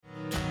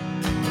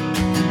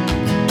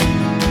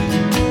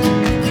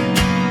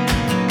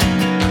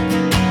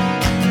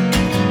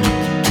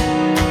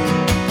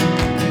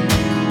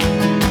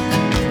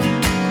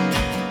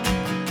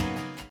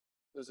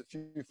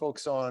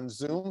folks on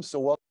Zoom. So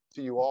welcome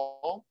to you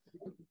all.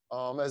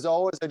 As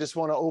always, I just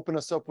want to open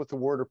us up with a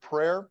word of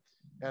prayer,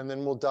 and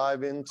then we'll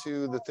dive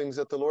into the things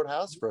that the Lord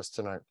has for us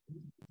tonight.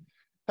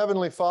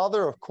 Heavenly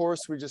Father, of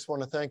course, we just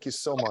want to thank you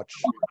so much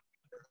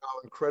for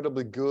how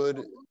incredibly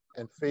good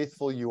and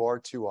faithful you are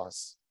to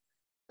us.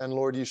 And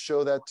Lord, you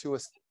show that to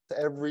us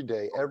every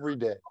day, every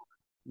day.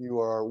 You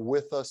are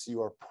with us,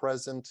 you are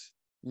present,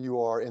 you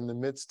are in the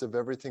midst of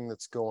everything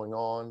that's going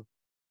on.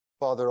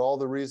 Father, all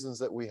the reasons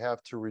that we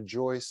have to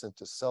rejoice and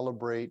to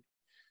celebrate,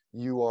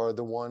 you are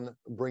the one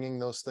bringing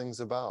those things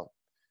about.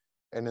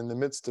 And in the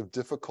midst of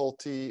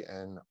difficulty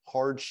and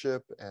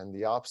hardship and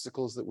the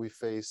obstacles that we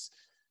face,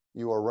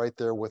 you are right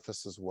there with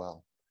us as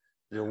well.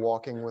 You're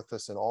walking with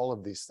us in all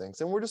of these things.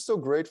 And we're just so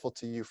grateful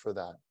to you for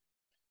that.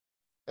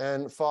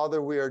 And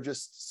Father, we are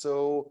just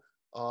so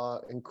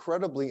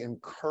incredibly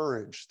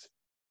encouraged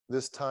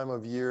this time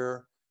of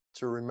year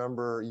to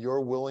remember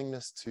your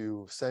willingness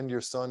to send your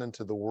Son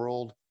into the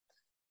world.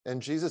 And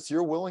Jesus,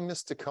 your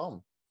willingness to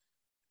come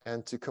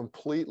and to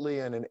completely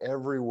and in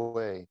every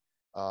way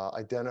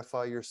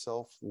identify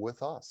yourself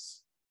with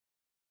us.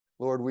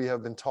 Lord, we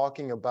have been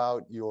talking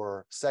about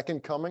your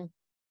second coming,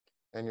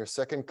 and your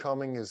second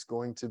coming is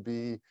going to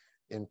be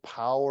in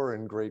power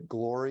and great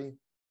glory.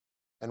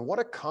 And what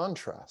a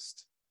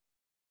contrast.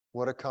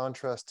 What a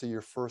contrast to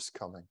your first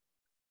coming.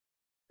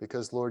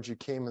 Because, Lord, you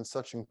came in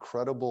such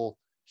incredible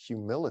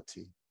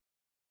humility,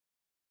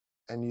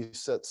 and you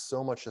set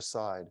so much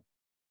aside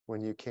when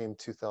you came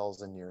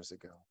 2,000 years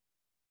ago.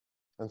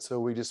 And so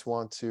we just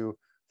want to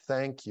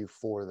thank you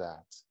for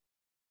that.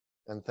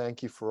 And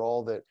thank you for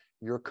all that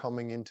your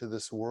coming into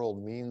this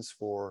world means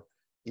for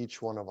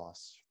each one of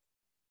us.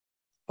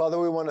 Father,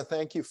 we want to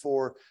thank you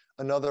for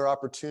another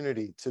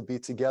opportunity to be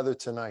together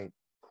tonight.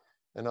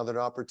 Another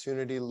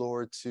opportunity,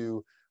 Lord,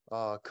 to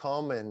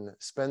come and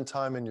spend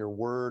time in your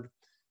word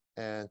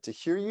and to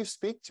hear you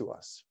speak to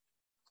us.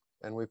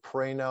 And we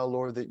pray now,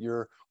 Lord, that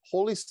your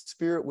Holy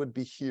Spirit would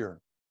be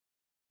here,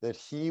 that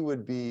he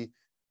would be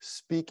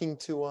speaking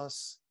to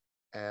us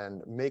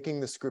and making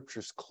the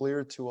scriptures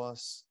clear to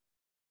us,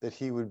 that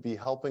he would be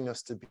helping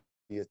us to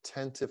be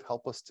attentive,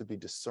 help us to be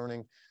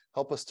discerning,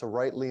 help us to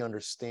rightly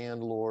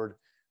understand, Lord,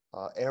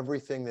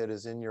 everything that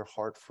is in your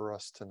heart for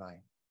us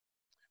tonight.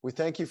 We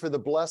thank you for the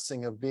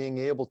blessing of being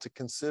able to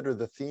consider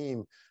the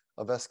theme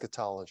of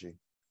eschatology,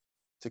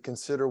 to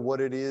consider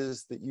what it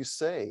is that you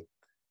say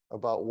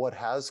about what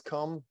has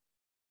come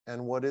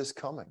and what is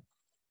coming.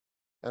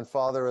 And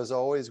Father, as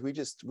always,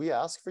 we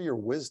ask for your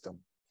wisdom.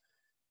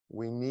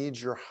 We need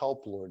your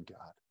help, Lord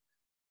God.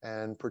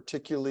 And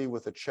particularly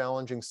with a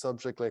challenging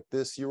subject like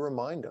this, you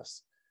remind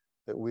us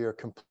that we are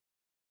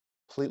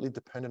completely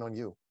dependent on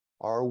you.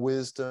 Our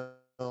wisdom,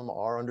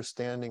 our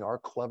understanding, our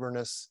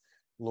cleverness,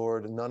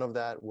 Lord, none of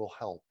that will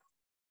help.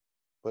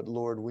 But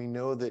Lord, we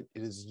know that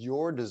it is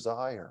your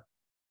desire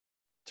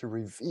to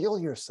reveal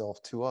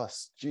yourself to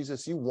us.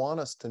 Jesus, you want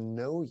us to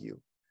know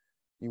you.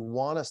 You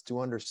want us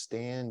to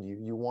understand you.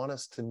 You want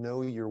us to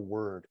know your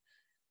word.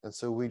 And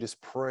so we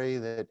just pray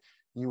that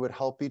you would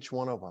help each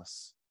one of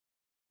us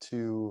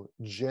to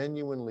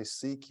genuinely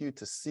seek you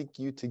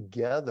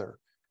together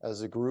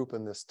as a group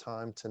in this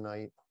time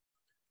tonight,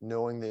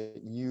 knowing that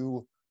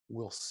you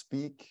will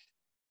speak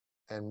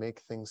and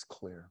make things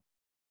clear.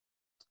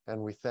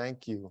 And we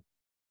thank you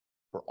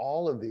for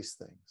all of these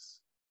things.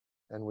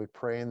 And we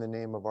pray in the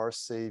name of our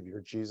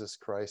Savior, Jesus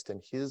Christ,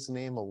 and his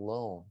name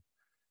alone.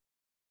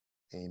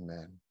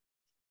 Amen.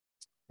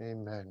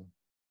 Amen.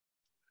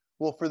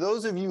 Well, for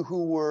those of you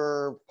who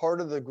were part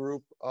of the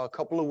group a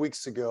couple of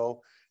weeks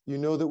ago, you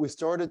know that we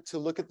started to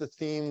look at the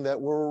theme that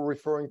we're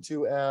referring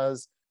to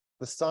as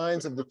the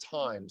signs of the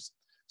times.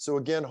 So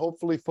again,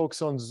 hopefully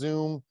folks on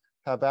Zoom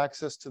have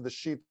access to the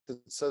sheet that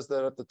says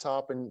that at the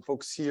top, and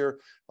folks here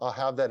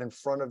have that in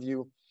front of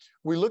you.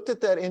 We looked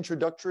at that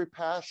introductory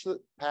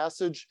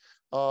passage,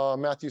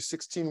 Matthew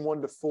 16,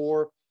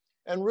 1-4,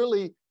 and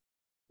really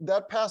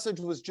that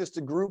passage was just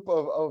a group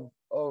of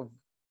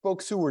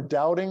folks who were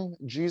doubting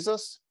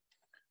Jesus,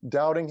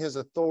 doubting his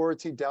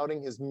authority,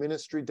 doubting his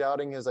ministry,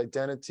 doubting his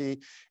identity.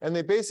 And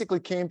they basically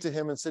came to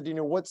him and said,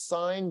 what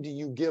sign do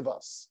you give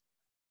us?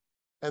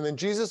 And then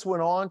Jesus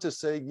went on to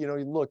say,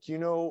 look, you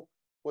know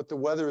what the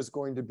weather is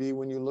going to be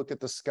when you look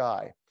at the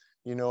sky.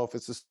 If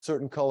it's a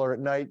certain color at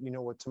night, you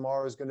know what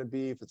tomorrow is going to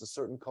be. If it's a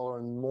certain color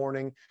in the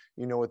morning,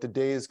 you know what the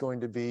day is going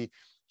to be.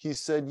 He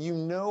said, you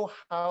know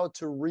how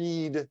to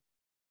read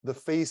the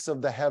face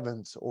of the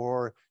heavens,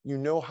 or you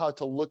know how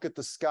to look at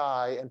the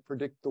sky and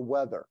predict the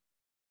weather,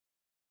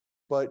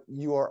 but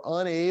you are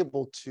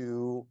unable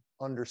to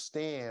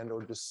understand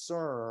or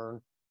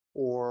discern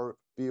or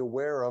be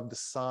aware of the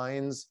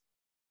signs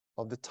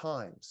of the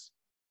times.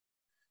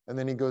 And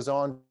then he goes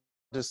on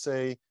to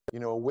say,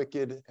 a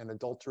wicked and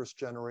adulterous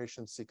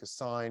generation seek a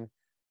sign.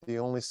 The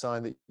only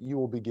sign that you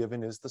will be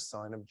given is the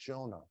sign of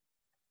Jonah.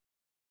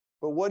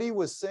 But what he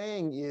was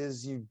saying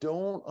is, you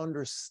don't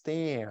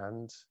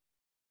understand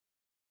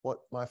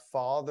what my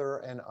Father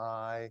and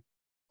I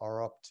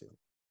are up to.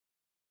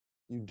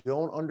 You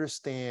don't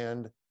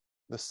understand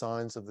the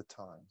signs of the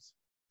times.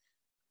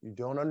 You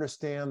don't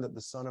understand that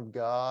the Son of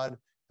God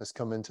has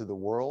come into the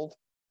world.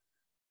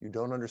 You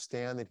don't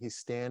understand that he's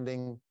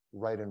standing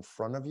right in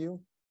front of you.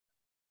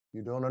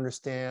 You don't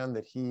understand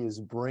that he is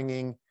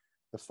bringing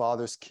the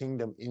Father's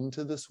kingdom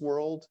into this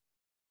world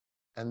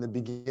and the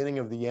beginning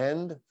of the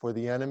end for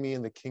the enemy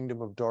and the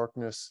kingdom of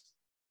darkness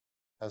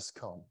has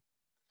come.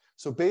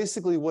 So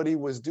basically what he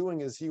was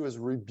doing is he was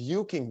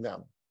rebuking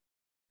them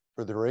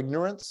for their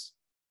ignorance.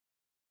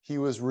 He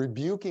was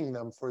rebuking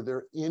them for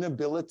their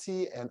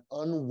inability and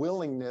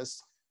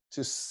unwillingness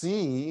to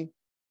see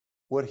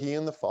what he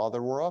and the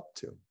Father were up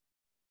to.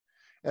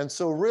 And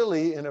so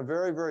really, in a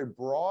very, very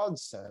broad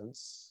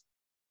sense,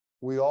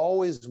 we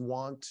always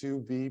want to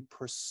be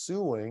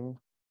pursuing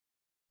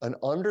an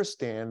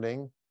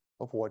understanding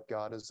of what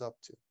God is up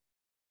to.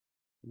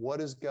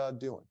 What is God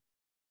doing?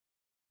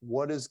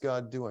 What is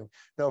God doing?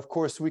 Now, of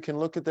course, we can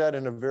look at that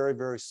in a very,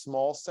 very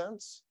small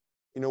sense.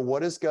 You know,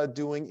 what is God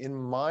doing in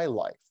my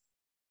life?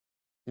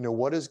 You know,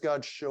 what is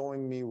God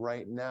showing me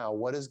right now?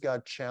 What is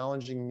God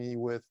challenging me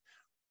with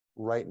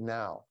right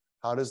now?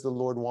 How does the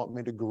Lord want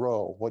me to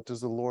grow? What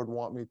does the Lord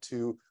want me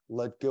to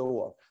let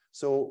go of?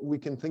 So we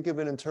can think of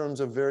it in terms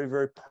of very,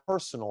 very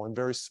personal and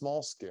very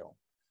small scale.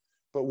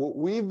 But what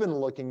we've been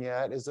looking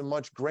at is a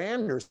much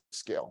grander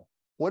scale.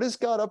 What is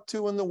God up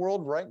to in the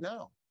world right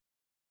now?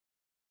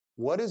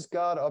 What is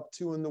God up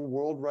to in the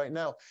world right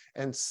now?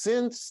 And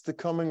since the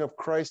coming of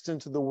Christ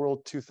into the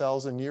world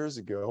 2,000 years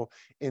ago,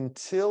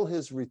 until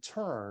his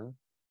return,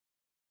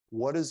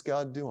 what is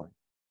God doing?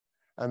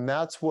 And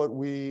that's what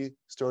we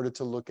started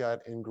to look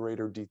at in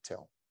greater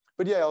detail.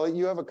 But yeah, Elliot,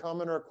 you have a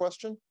comment or a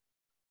question?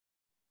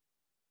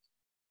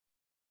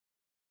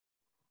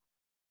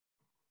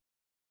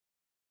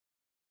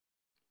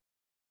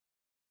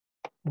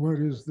 What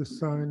is the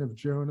sign of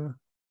Jonah?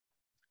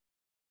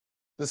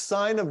 The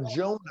sign of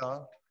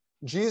Jonah,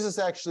 Jesus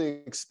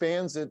actually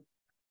expands it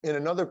in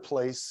another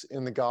place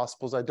in the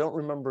Gospels. I don't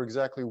remember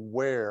exactly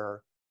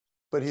where,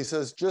 but he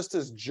says, just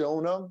as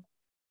Jonah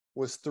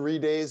was 3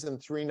 days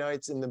and 3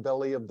 nights in the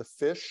belly of the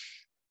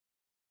fish,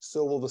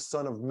 so will the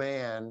Son of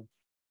Man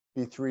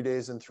be 3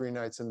 days and 3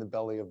 nights in the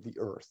belly of the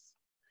earth.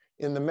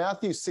 In the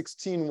Matthew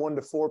 16,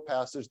 1-4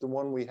 passage, the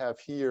one we have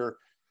here,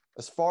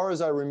 as far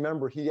as I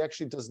remember, he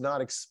actually does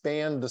not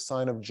expand the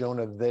sign of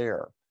Jonah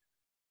there.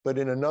 But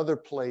in another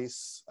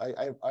place,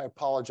 I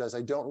apologize,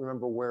 I don't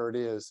remember where it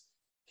is,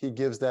 he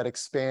gives that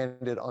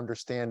expanded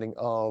understanding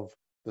of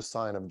the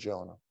sign of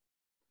Jonah.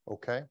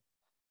 Okay?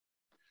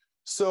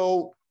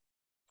 So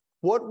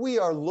what we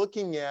are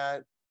looking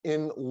at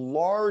in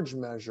large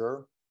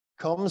measure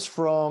comes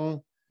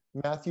from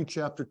Matthew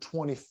chapter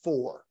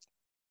 24.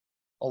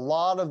 A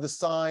lot of the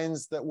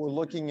signs that we're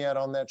looking at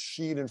on that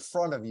sheet in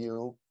front of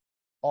you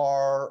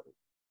are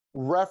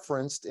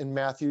referenced in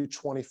Matthew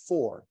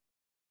 24.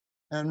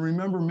 And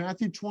remember,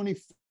 Matthew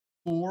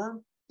 24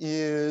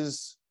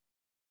 is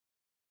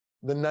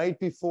the night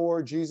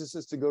before Jesus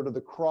is to go to the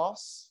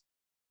cross.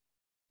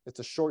 It's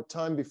a short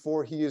time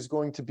before he is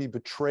going to be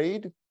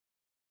betrayed.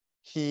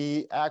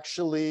 He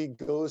actually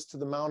goes to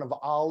the Mount of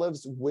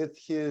Olives with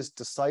his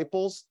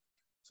disciples.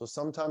 So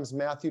sometimes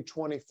Matthew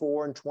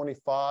 24 and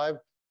 25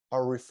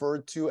 are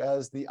referred to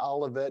as the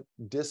Olivet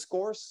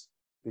Discourse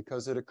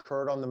because it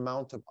occurred on the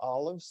Mount of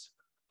Olives.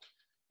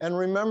 And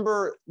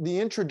remember, the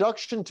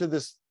introduction to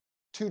this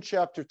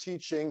 2-chapter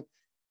teaching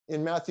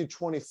in Matthew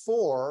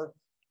 24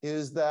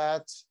 is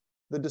that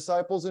the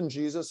disciples and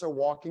Jesus are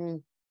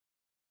walking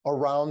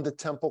around the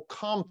temple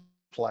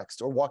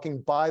complex or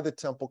walking by the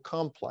temple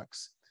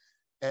complex.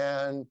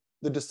 And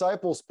the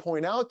disciples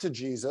point out to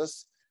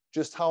Jesus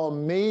just how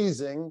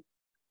amazing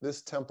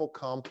this temple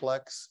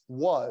complex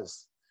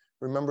was.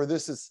 Remember,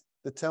 this is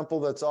the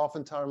temple that's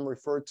oftentimes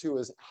referred to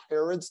as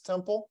Herod's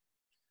temple.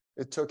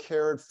 It took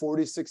Herod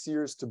 46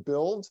 years to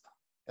build.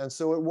 And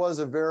so it was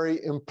a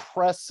very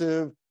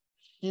impressive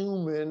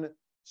human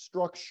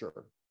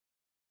structure.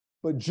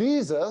 But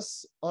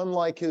Jesus,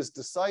 unlike his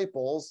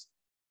disciples,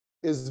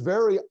 is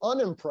very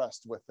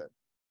unimpressed with it.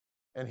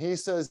 And he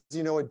says,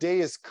 you know, a day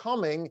is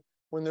coming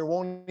when there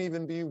won't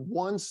even be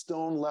one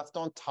stone left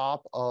on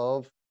top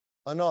of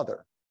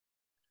another.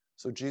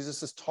 So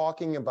Jesus is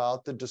talking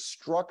about the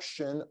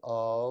destruction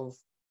of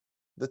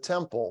the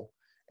temple.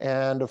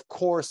 And of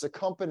course,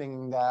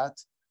 accompanying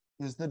that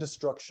is the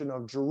destruction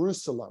of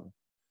Jerusalem.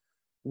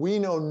 We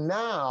know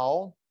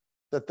now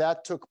that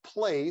that took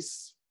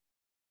place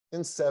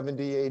in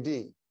 70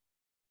 AD.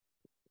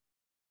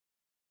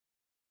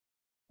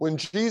 When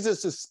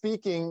Jesus is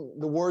speaking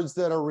the words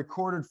that are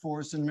recorded for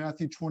us in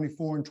Matthew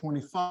 24 and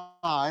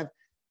 25,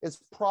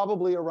 it's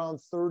probably around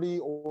 30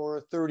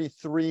 or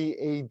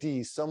 33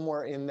 AD,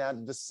 somewhere in that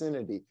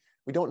vicinity.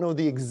 We don't know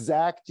the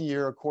exact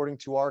year according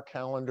to our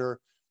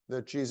calendar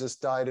that Jesus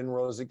died and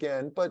rose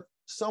again, but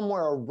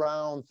somewhere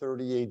around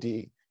 30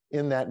 AD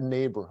in that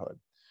neighborhood.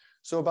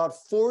 So about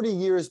 40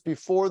 years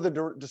before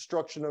the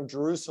destruction of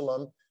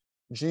Jerusalem,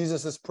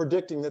 Jesus is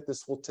predicting that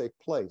this will take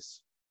place.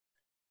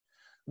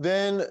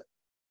 Then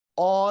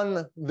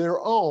on their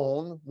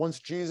own, once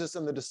Jesus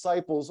and the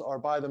disciples are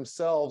by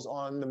themselves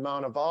on the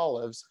Mount of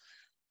Olives,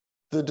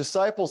 the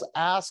disciples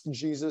asked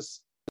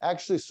Jesus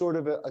actually sort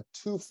of a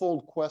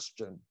twofold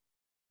question.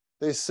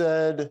 They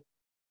said,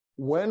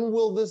 when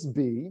will this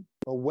be,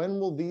 or when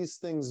will these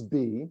things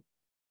be,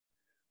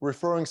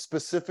 referring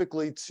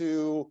specifically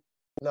to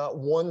not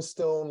one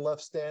stone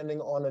left standing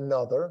on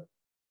another,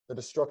 the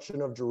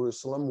destruction of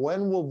Jerusalem.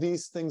 When will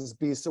these things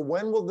be? So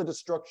when will the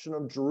destruction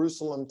of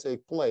Jerusalem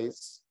take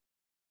place?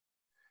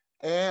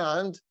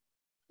 And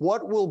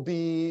what will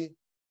be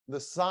the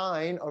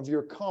sign of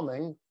your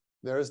coming?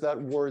 There's that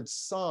word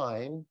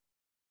sign.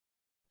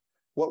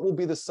 What will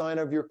be the sign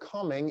of your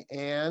coming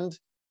and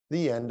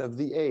the end of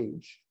the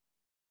age?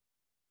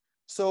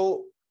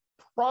 So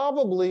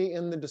probably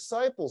in the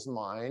disciples'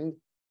 mind,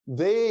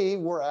 they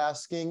were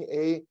asking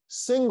a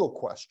single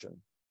question,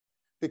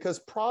 because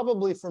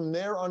probably from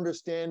their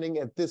understanding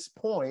at this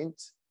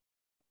point,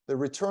 the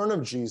return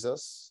of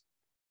Jesus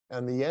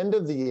and the end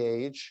of the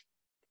age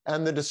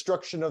and the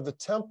destruction of the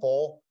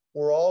temple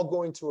were all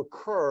going to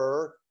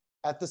occur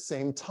at the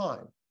same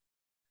time.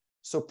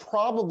 So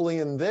probably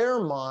in their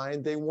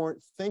mind, they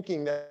weren't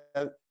thinking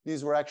that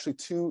these were actually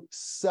two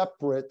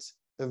separate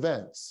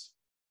events: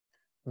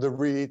 the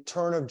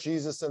return of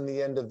Jesus and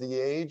the end of the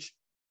age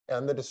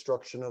and the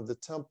destruction of the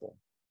temple.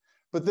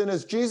 But then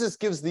as Jesus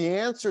gives the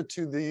answer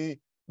to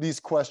these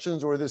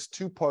questions, or this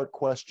two-part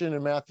question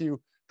in Matthew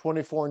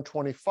 24 and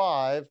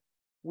 25,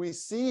 we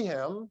see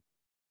him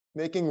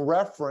making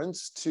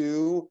reference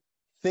to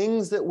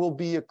things that will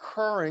be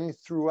occurring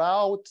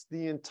throughout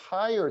the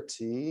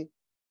entirety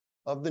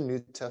of the New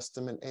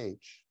Testament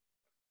age.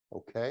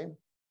 Okay?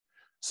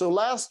 So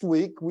last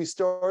week we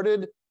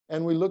started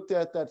and we looked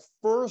at that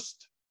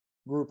first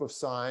group of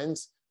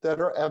signs that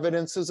are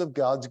evidences of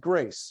God's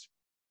grace.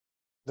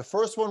 The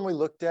first one we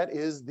looked at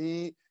is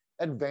the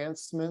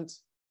advancement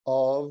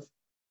of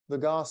the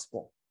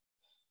gospel.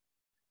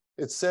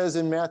 It says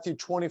in Matthew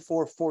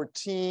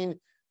 24:14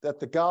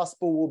 that the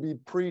gospel will be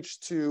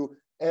preached to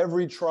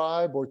every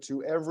tribe, or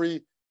to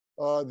every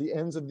the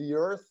ends of the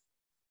earth,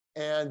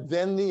 and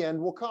then the end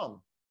will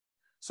come.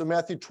 So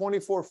Matthew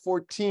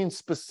 24:14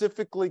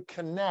 specifically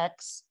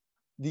connects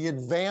the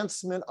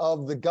advancement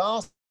of the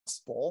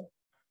gospel,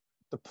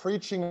 the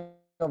preaching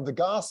of the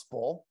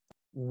gospel,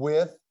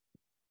 with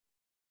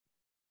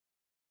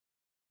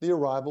the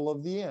arrival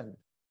of the end.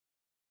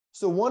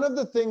 So one of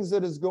the things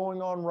that is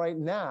going on right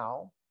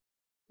now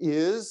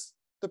is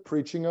the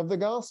preaching of the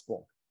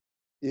gospel,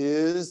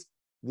 is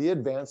the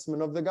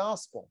advancement of the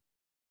gospel.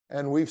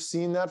 And we've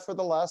seen that for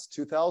the last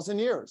 2,000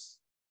 years.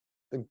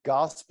 The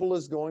gospel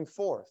is going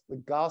forth.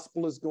 The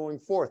gospel is going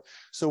forth.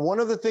 So one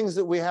of the things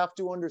that we have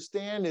to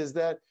understand is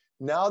that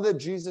now that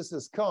Jesus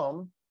has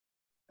come,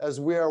 as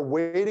we are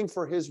waiting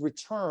for his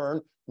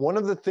return, one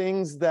of the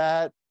things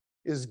that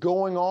is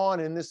going on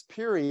in this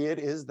period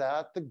is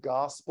that the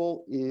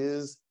gospel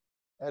is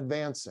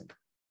advancing.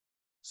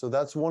 So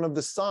that's one of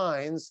the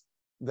signs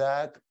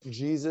that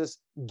Jesus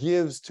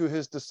gives to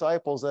his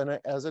disciples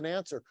as an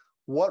answer.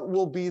 What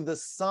will be the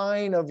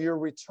sign of your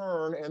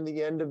return and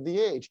the end of the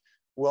age?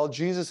 Well,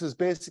 Jesus is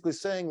basically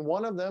saying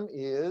one of them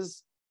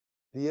is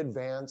the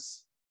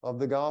advance of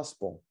the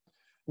gospel.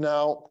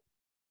 Now,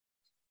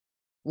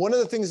 one of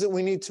the things that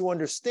we need to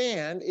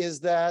understand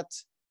is that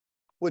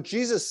what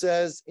Jesus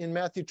says in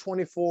Matthew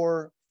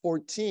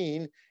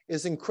 24:14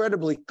 is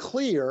incredibly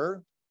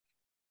clear,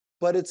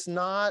 but it's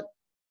not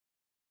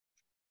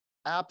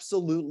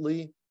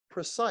absolutely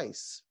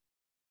precise.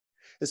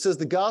 It says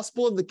the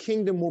gospel of the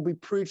kingdom will be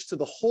preached to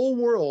the whole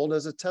world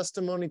as a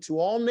testimony to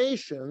all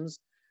nations,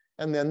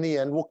 and then the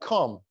end will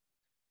come.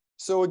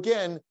 So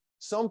again,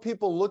 some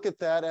people look at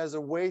that as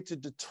a way to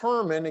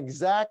determine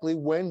exactly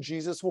when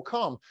Jesus will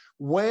come.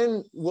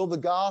 When will the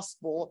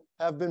gospel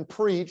have been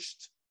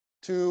preached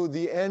to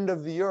the end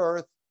of the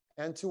earth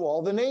and to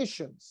all the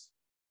nations?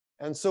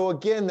 And so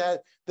again,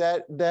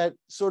 that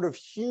sort of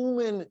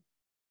human,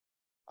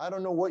 I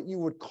don't know what you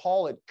would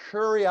call it,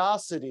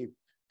 curiosity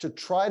to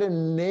try to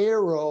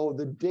narrow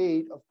the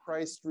date of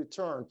Christ's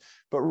return.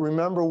 But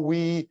remember,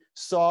 we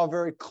saw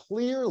very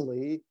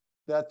clearly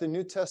that the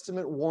New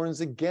Testament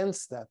warns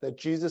against that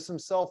Jesus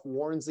himself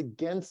warns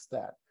against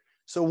that.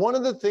 So one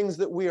of the things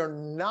that we are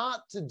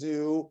not to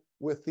do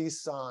with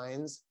these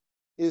signs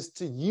is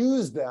to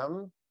use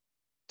them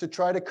to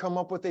try to come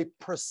up with a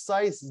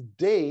precise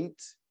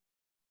date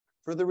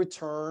for the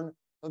return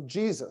of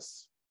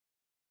Jesus.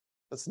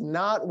 That's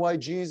not why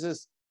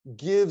Jesus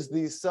gives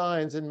these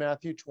signs in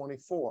Matthew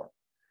 24.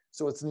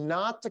 So it's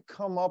not to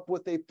come up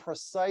with a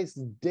precise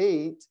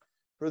date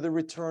for the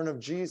return of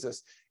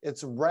Jesus.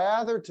 It's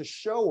rather to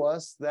show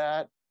us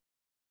that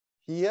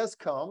he has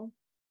come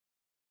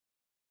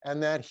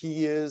and that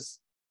he is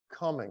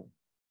coming.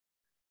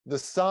 The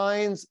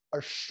signs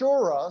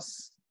assure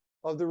us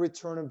of the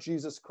return of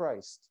Jesus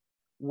Christ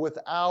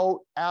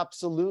without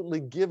absolutely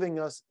giving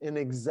us an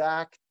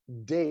exact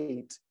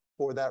date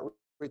for that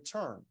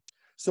return.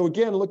 So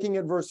again, looking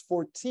at verse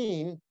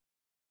 14,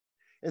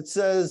 it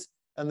says,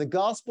 and the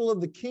gospel of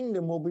the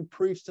kingdom will be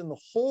preached in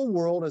the whole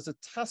world as a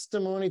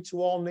testimony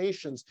to all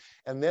nations,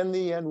 and then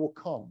the end will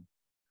come.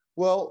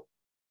 Well,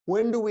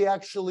 When do we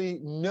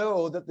actually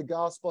know that the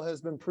gospel has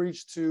been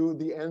preached to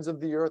the ends of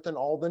the earth and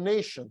all the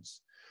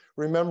nations?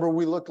 Remember,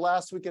 we looked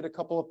last week at a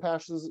couple of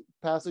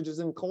passages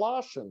in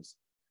Colossians,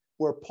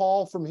 where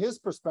Paul, from his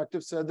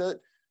perspective, said that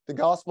the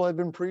gospel had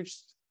been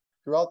preached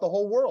throughout the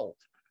whole world.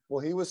 Well,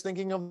 he was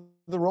thinking of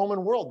the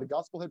Roman world. The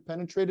gospel had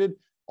penetrated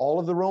all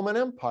of the Roman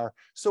Empire.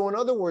 So in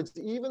other words,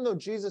 even though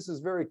Jesus is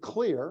very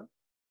clear,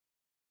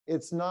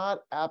 it's not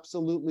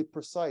absolutely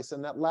precise.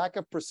 And that lack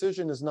of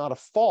precision is not a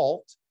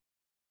fault.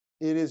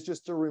 It is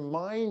just a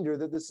reminder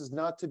that this is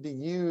not to be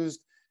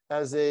used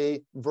as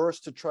a verse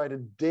to try to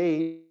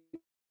date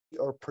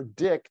or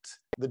predict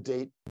the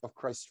date of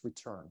Christ's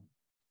return.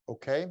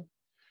 Okay?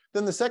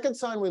 Then the second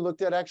sign we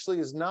looked at actually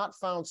is not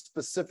found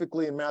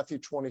specifically in Matthew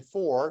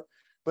 24,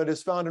 but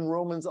is found in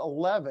Romans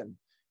 11.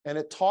 And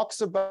it talks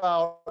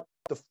about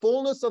the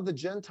fullness of the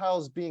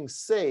Gentiles being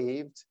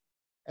saved,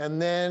 and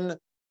then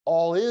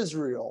all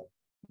Israel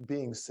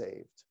being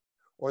saved,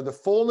 or the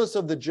fullness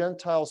of the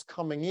Gentiles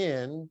coming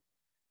in,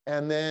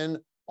 and then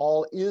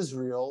all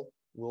Israel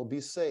will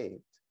be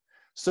saved.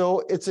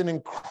 So it's an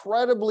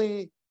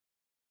incredibly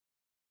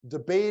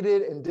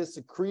debated and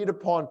disagreed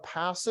upon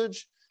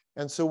passage.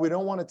 And so we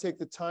don't want to take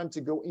the time to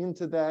go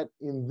into that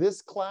in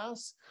this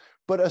class,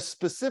 but a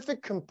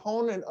specific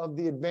component of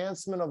the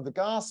advancement of the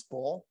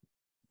gospel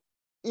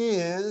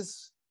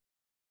is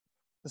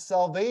the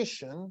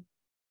salvation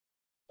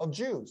of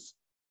Jews.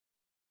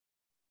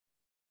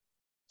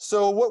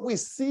 So what we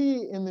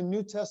see in the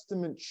New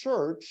Testament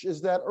church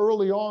is that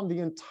early on, the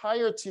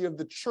entirety of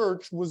the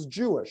church was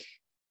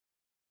Jewish.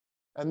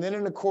 And then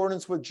in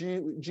accordance with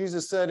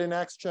Jesus said in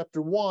Acts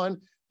chapter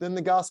 1, then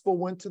the gospel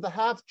went to the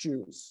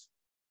half-Jews,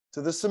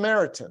 to the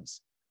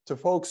Samaritans, to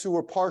folks who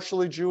were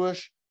partially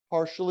Jewish,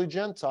 partially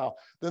Gentile.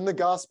 Then the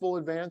gospel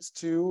advanced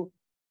to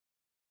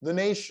the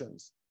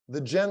nations,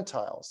 the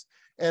Gentiles.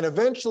 And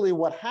eventually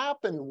what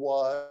happened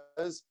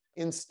was,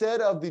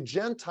 instead of the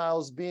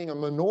Gentiles being a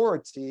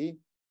minority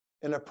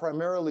in a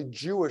primarily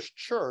Jewish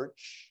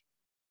church,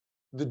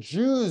 the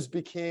Jews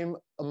became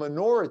a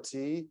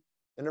minority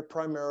in a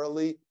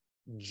primarily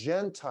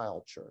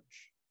Gentile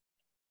church.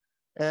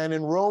 And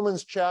in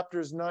Romans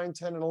chapters 9,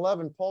 10, and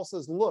 11, Paul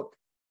says, look,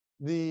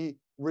 the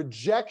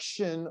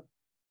rejection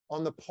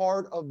on the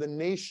part of the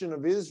nation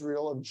of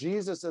Israel of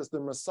Jesus as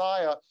the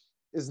Messiah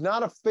is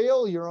not a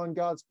failure on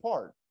God's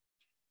part.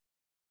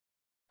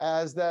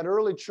 As that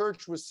early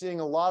church was seeing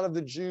a lot of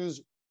the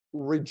Jews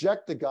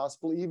reject the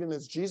gospel, even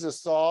as Jesus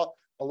saw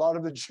a lot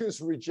of the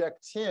Jews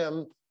reject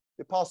him,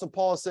 the Apostle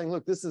Paul is saying,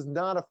 look, this is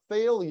not a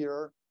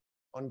failure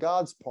on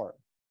God's part.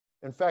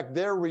 In fact,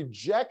 their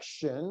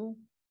rejection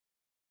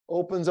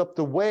opens up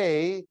the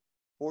way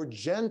for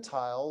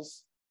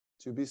Gentiles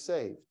to be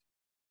saved.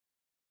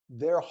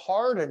 Their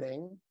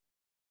hardening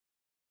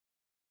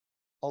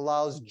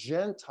allows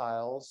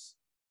Gentiles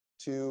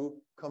to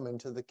come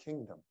into the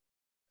kingdom.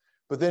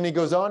 But then he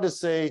goes on to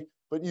say,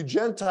 but you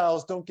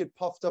Gentiles don't get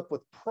puffed up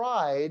with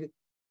pride,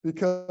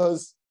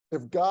 because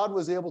if God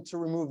was able to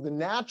remove the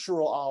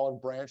natural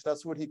olive branch,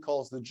 that's what he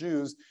calls the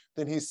Jews,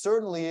 then he's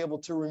certainly able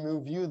to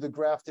remove you, the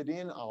grafted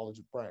in olive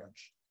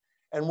branch.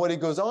 And what he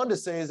goes on to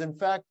say is, in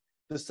fact,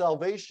 the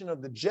salvation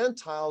of the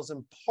Gentiles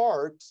in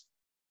part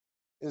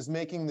is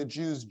making the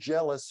Jews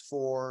jealous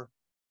for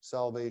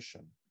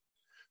salvation.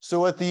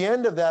 So at the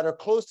end of that, or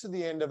close to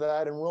the end of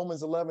that, in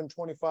Romans 11,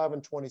 25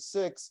 and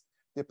 26,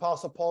 the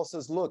Apostle Paul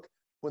says, look,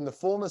 when the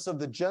fullness of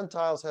the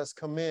Gentiles has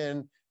come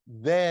in,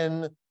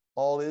 then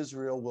all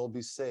Israel will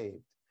be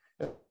saved.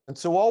 And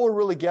so all we're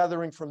really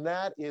gathering from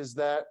that is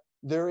that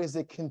there is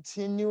a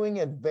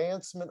continuing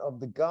advancement of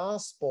the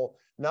gospel,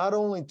 not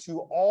only to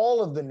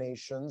all of the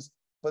nations,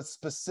 but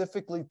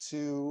specifically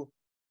to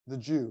the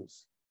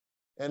Jews.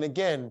 And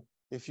again,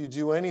 if you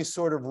do any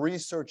sort of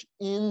research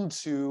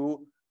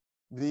into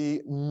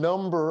the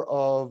number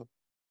of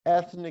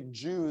ethnic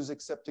Jews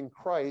accepting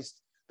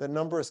Christ, the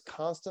number is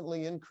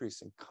constantly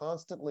increasing,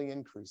 constantly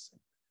increasing.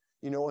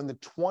 You know, in the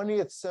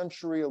 20th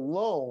century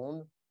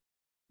alone,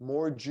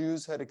 more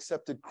Jews had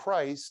accepted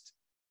Christ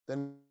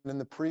than in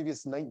the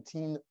previous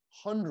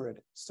 1900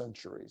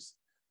 centuries.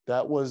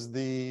 That was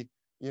the,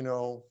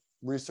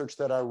 research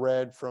that I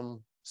read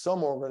from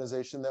some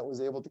organization that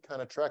was able to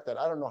kind of track that.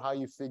 I don't know how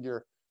you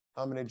figure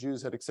how many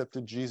Jews had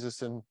accepted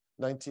Jesus in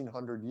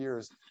 1900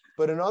 years.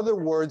 But in other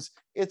words,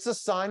 it's a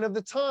sign of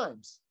the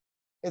times.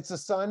 It's a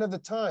sign of the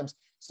times.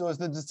 So as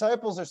the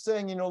disciples are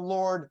saying,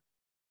 Lord,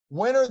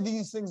 when are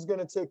these things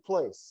going to take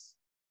place?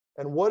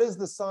 And what is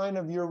the sign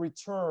of your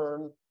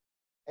return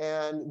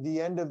and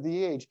the end of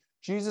the age?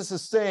 Jesus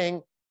is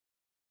saying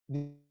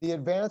the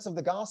advance of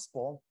the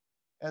gospel,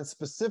 and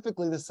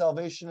specifically the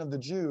salvation of the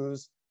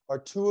Jews, are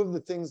two of the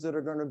things that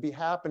are going to be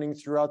happening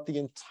throughout the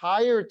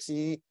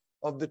entirety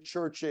of the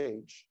church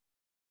age,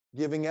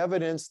 giving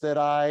evidence that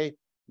I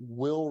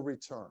will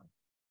return,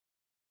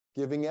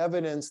 giving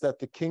evidence that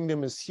the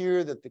kingdom is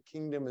here, that the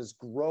kingdom is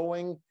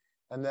growing,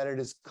 and that it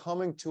is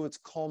coming to its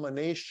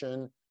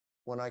culmination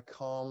when I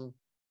come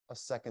a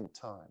second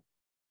time.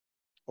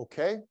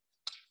 Okay?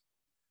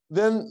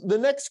 Then the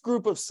next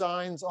group of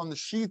signs on the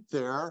sheet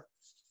there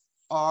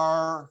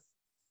are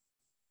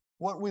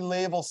what we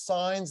label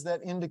signs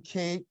that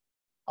indicate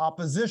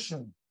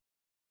opposition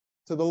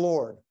to the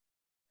Lord.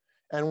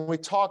 And we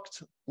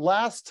talked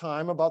last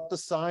time about the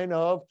sign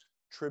of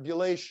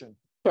tribulation.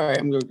 Sorry,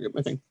 I'm going to get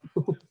my thing.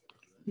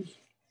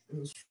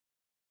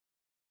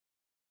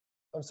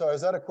 I'm sorry,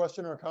 is that a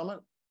question or a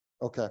comment?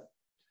 Okay.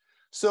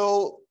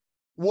 So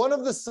one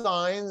of the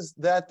signs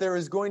that there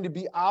is going to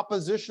be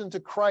opposition to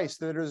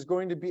Christ, that there is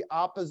going to be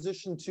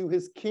opposition to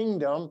his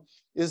kingdom,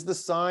 is the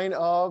sign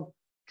of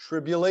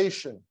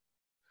tribulation.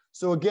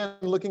 So again,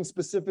 looking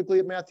specifically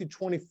at Matthew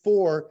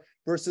 24,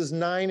 verses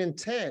 9 and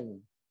 10,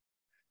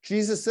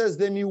 Jesus says,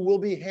 then you will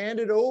be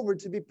handed over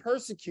to be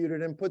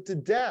persecuted and put to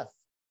death,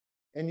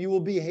 and you will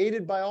be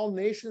hated by all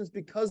nations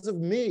because of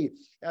me.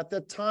 At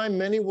that time,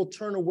 many will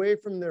turn away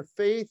from their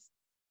faith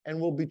and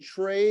will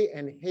betray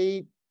and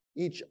hate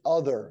each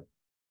other.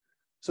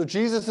 So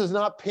Jesus is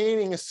not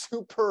painting a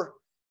super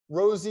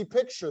rosy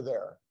picture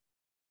there,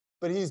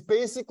 but he's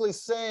basically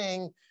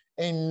saying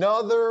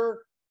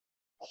another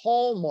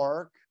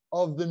hallmark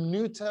of the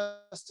New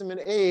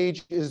Testament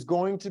age is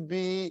going to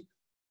be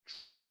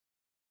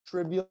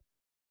tribulation,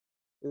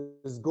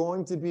 is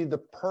going to be the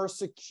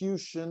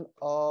persecution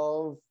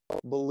of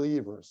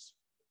believers.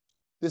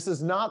 This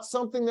is not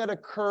something that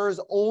occurs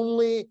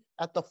only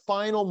at the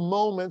final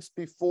moments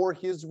before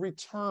his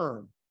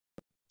return.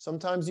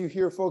 Sometimes you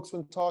hear folks,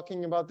 when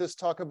talking about this,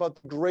 talk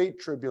about the Great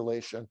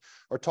Tribulation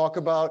or talk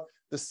about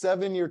the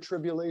 7-year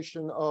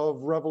tribulation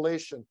of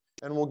Revelation.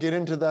 And we'll get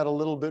into that a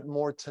little bit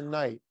more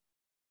tonight.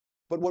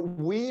 But what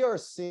we are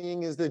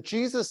seeing is that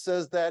Jesus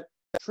says that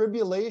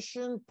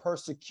tribulation,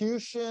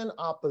 persecution,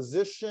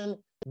 opposition,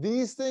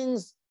 these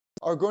things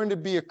are going to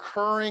be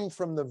occurring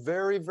from the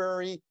very,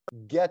 very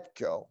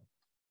get-go.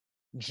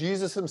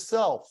 Jesus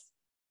himself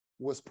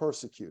was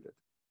persecuted.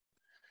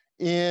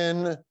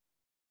 In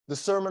the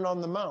Sermon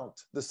on the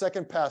Mount, the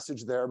second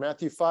passage there,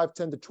 Matthew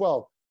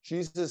 5:10-12,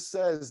 Jesus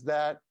says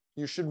that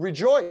you should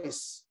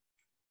rejoice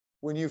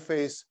when you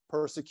face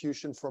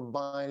persecution for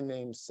my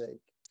name's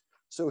sake.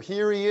 So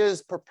here he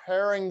is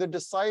preparing the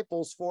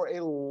disciples for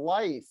a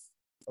life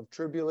of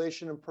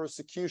tribulation and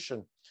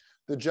persecution.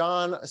 The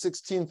John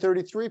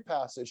 16:33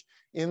 passage,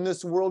 in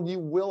this world you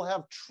will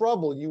have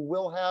trouble, you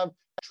will have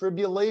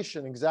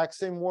tribulation, exact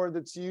same word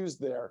that's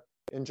used there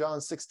in John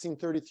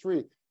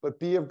 16:33. But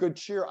be of good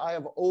cheer, I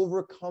have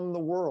overcome the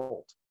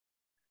world.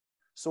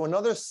 So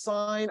another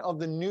sign of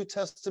the New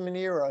Testament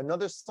era,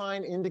 another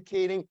sign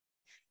indicating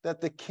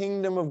that the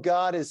kingdom of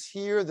God is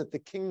here, that the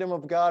kingdom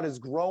of God is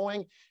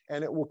growing,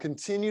 and it will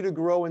continue to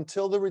grow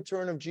until the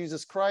return of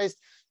Jesus Christ,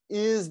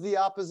 is the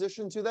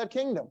opposition to that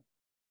kingdom.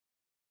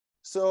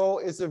 So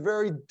it's a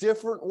very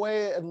different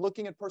way of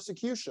looking at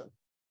persecution.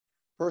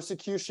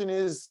 Persecution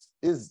is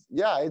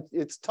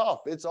it's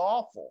tough, it's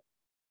awful.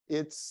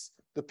 It's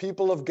the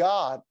people of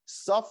God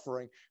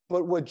suffering.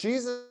 But what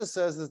Jesus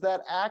says is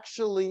that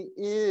actually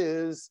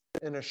is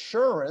an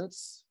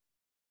assurance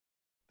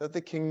that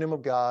the kingdom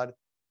of God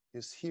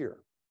is here.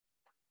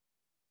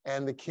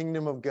 And the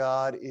kingdom of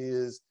God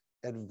is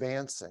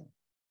advancing.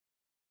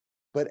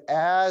 But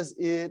as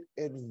it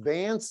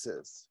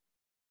advances,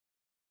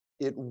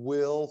 it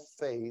will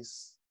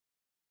face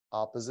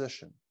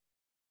opposition,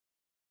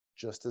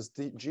 just as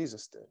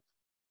Jesus did.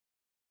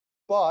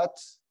 But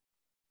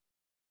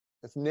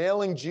if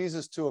nailing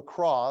Jesus to a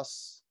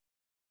cross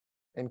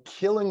and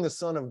killing the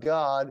Son of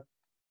God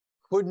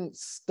couldn't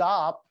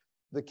stop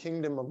the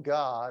kingdom of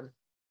God,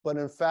 but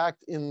in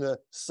fact, in the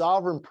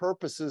sovereign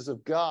purposes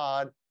of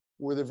God,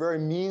 were the very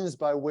means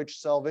by which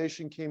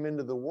salvation came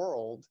into the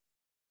world,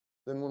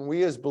 then when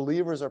we as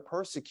believers are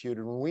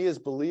persecuted, when we as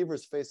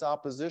believers face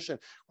opposition,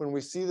 when we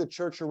see the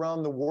church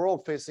around the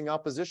world facing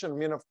opposition, I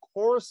mean, of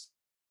course,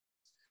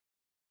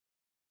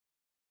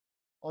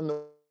 on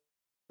the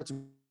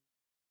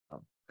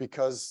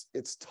because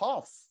it's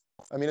tough.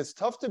 I mean, it's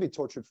tough to be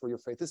tortured for your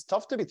faith. It's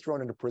tough to be thrown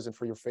into prison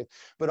for your faith.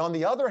 But on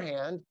the other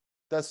hand,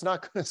 that's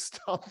not going to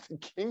stop the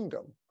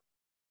kingdom.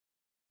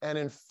 And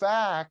in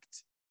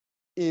fact,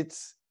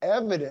 it's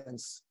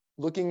evidence,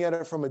 looking at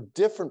it from a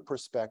different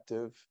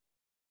perspective,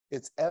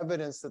 it's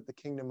evidence that the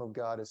kingdom of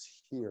God is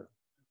here.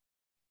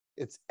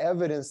 It's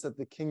evidence that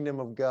the kingdom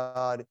of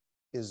God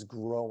is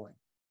growing.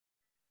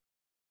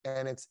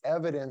 And it's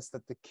evidence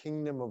that the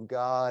kingdom of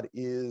God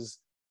is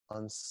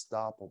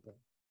unstoppable.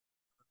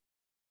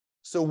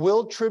 So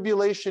will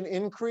tribulation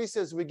increase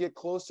as we get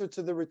closer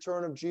to the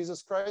return of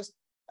Jesus Christ?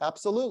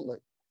 Absolutely.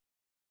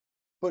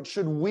 But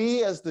should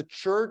we as the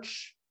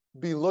church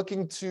be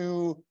looking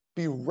to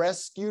be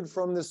rescued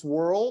from this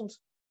world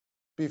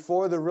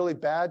before the really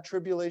bad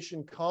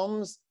tribulation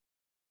comes?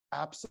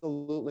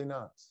 Absolutely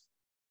not.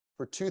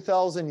 For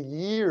 2,000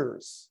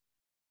 years,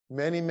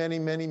 many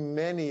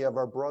of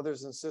our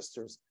brothers and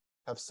sisters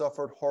have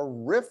suffered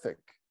horrific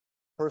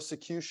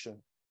persecution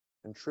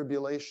and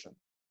tribulation.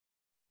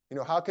 You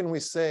know, how can we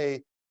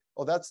say,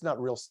 oh, that's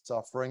not real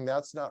suffering,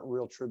 that's not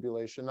real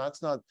tribulation,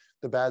 that's not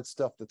the bad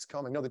stuff that's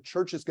coming? No, the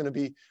church is going to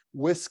be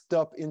whisked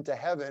up into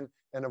heaven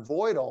and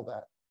avoid all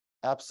that.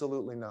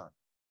 Absolutely not.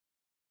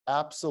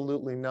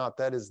 Absolutely not.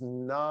 That is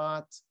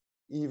not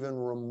even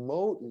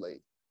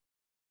remotely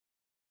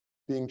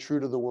being true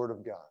to the Word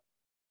of God,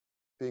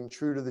 being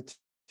true to the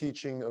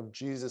teaching of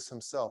Jesus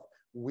himself.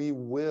 We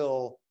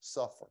will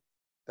suffer.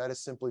 That is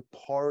simply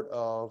part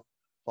of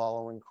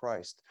following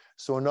Christ.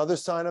 So another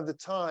sign of the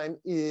time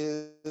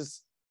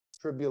is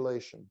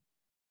tribulation.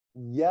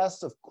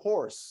 Yes, of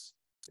course,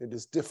 it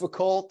is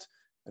difficult,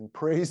 and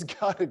praise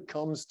God, it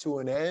comes to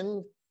an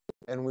end.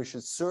 And we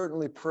should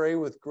certainly pray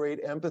with great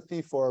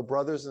empathy for our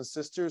brothers and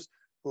sisters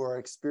who are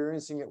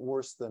experiencing it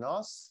worse than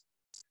us.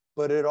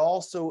 But it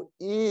also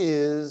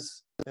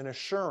is an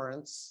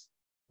assurance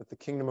that the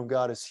kingdom of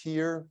God is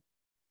here,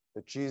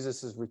 that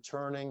Jesus is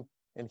returning,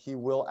 and he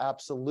will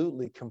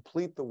absolutely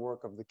complete the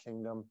work of the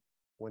kingdom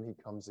when he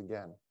comes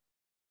again.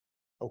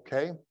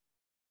 Okay?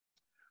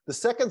 The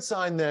second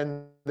sign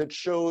then that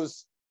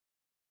shows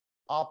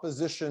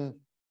opposition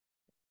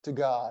to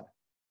God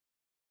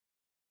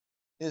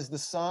is the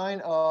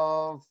sign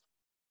of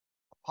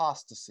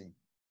apostasy.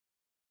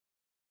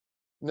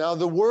 Now,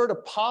 the word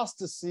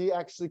apostasy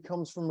actually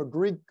comes from a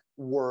Greek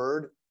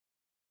word,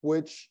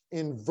 which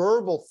in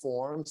verbal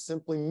form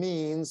simply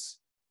means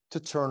to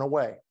turn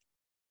away.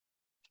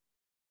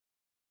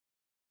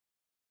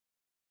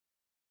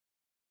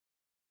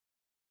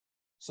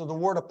 So the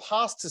word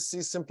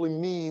apostasy simply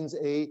means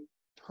a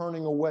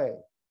turning away,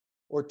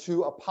 or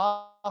to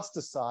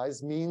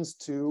apostatize means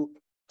to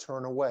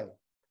turn away.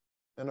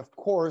 And of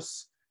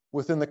course,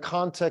 within the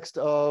context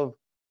of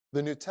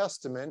the New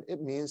Testament,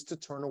 it means to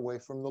turn away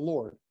from the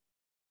Lord.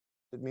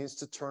 It means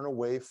to turn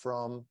away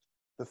from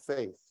the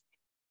faith.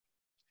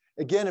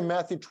 Again, in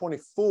Matthew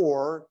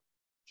 24,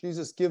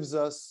 Jesus gives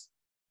us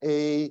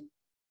a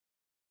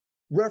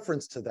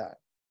reference to that.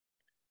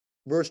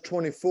 Verse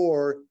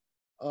 24,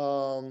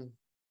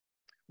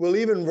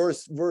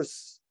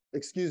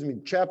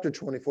 chapter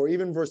 24,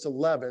 even verse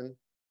 11,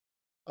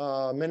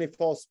 many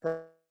false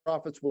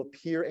prophets will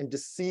appear and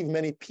deceive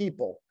many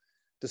people.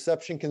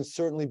 Deception can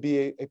certainly be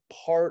a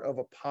part of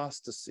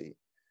apostasy.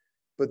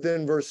 But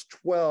then verse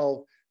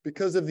 12,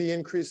 because of the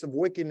increase of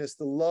wickedness,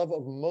 the love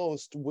of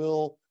most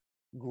will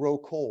grow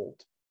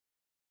cold.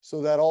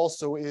 So that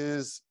also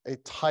is a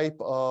type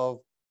of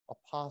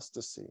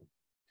apostasy.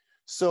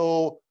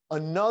 So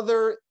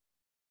another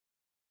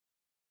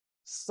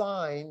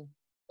sign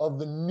of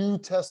the New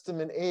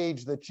Testament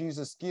age that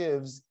Jesus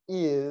gives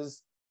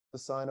is the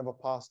sign of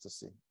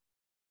apostasy.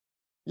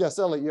 Yes,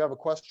 Elliot, you have a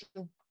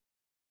question?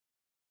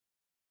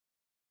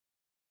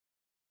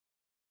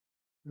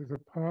 Is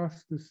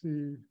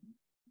apostasy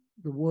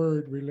the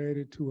word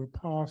related to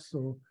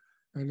apostle?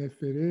 And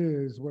if it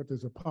is, what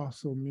does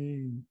apostle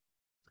mean?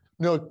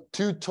 No,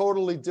 two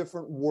totally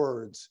different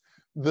words.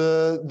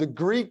 The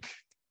Greek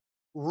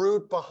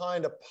root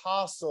behind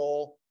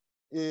apostle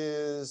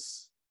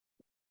is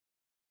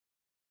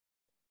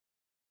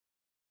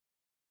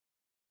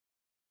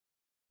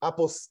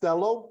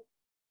apostello,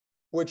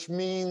 which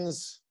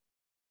means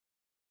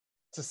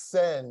to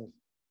send.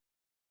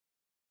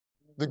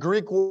 The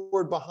Greek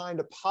word behind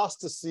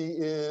apostasy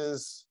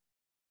is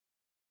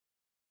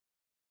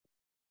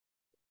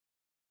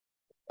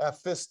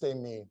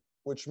aphistemi,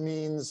 which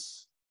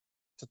means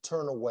to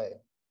turn away.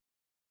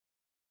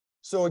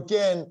 So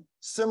again,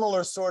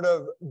 similar sort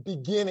of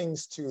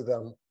beginnings to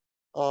them,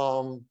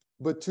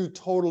 but two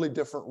totally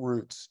different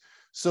roots.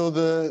 So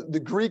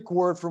the Greek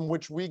word from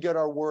which we get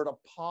our word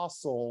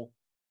apostle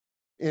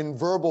in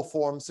verbal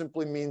form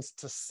simply means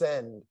to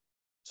send.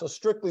 So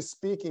strictly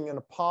speaking, an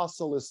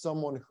apostle is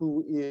someone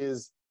who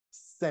is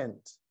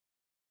sent.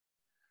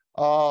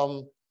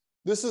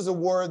 This is a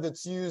word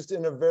that's used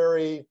in a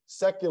very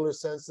secular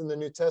sense in the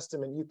New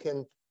Testament. You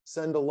can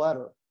send a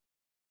letter.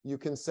 You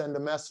can send a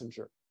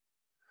messenger.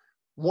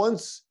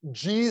 Once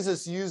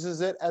Jesus uses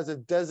it as a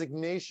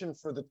designation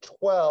for the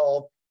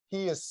 12,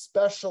 he is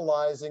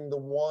specializing the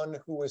one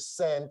who is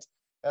sent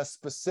as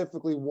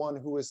specifically one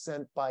who is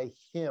sent by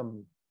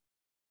him.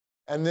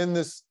 And then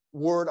this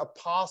word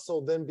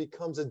apostle then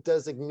becomes a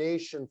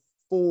designation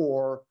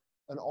for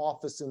an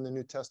office in the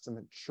New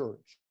Testament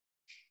church.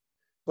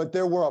 But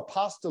there were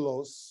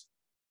apostolos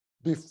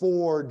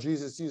before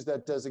Jesus used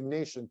that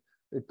designation.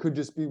 It could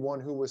just be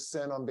one who was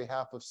sent on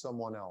behalf of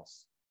someone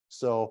else.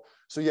 So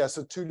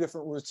two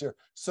different roots here.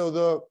 So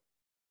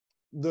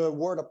the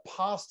word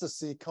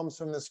apostasy comes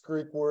from this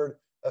Greek word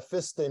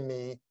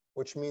aphistemi,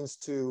 which means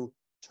to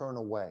turn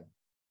away.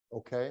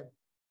 Okay?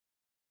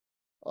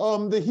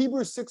 The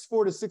Hebrews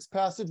 6:4-6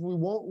 passage, we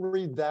won't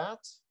read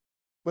that,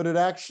 but it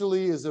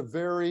actually is a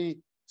very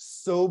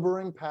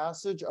sobering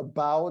passage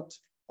about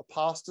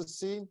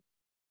apostasy.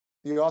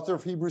 The author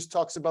of Hebrews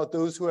talks about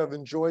those who have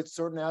enjoyed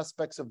certain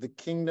aspects of the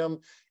kingdom.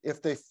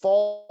 If they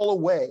fall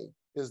away,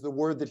 is the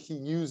word that he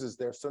uses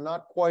there. So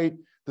not quite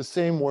the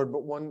same word,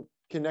 but one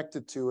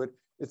connected to it.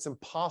 It's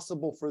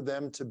impossible for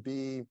them to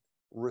be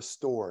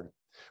restored.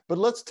 But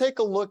let's take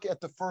a look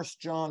at the 1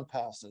 John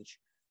passage.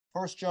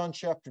 1 John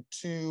chapter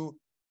 2,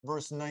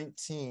 verse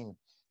 19.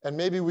 And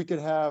maybe we could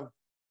have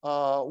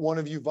one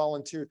of you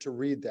volunteer to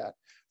read that.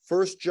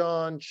 1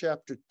 John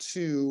chapter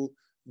 2,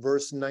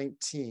 verse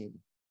 19.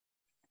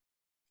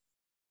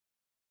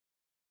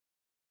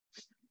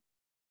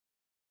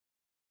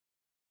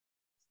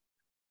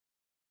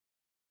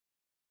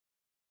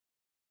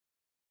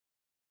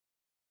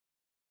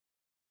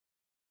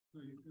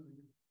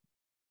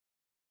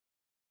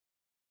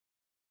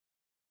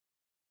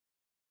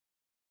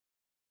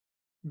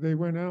 They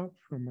went out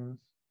from us,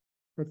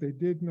 but they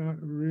did not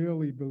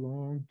really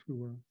belong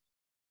to us.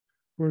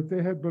 For if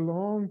they had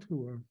belonged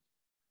to us,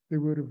 they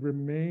would have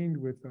remained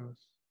with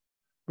us.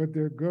 But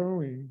their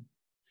going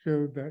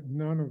showed that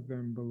none of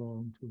them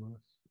belonged to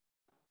us.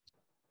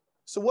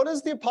 So what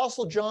is the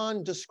Apostle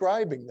John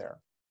describing there?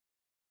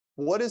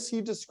 What is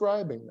he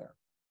describing there?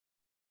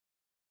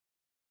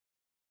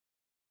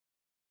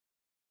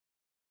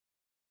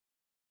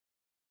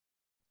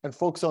 And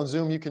folks on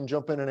Zoom, you can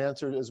jump in and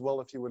answer as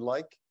well if you would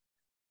like.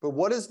 But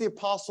what is the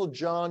Apostle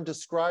John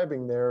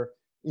describing there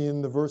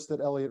in the verse that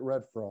Elliot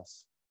read for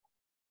us?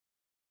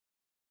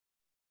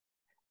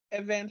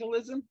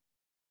 Evangelism.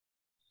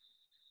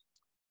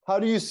 How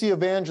do you see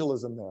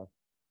evangelism there?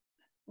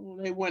 Well,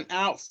 they went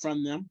out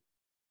from them.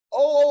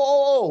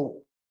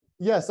 Oh.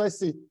 Yes, I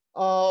see.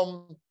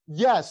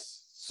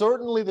 Yes,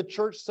 certainly the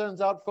church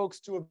sends out folks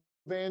to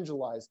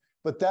evangelize,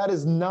 but that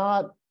is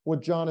not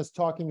what John is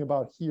talking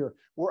about here.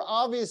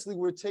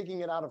 We're taking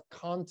it out of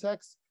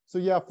context. So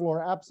yeah,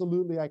 Flora,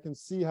 absolutely. I can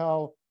see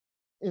how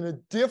in a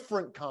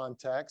different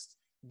context,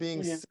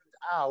 being sent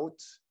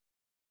out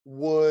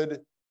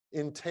would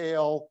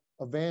entail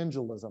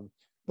evangelism.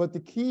 But the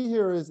key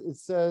here is it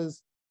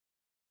says,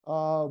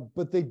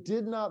 but they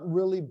did not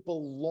really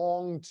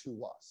belong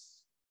to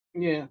us.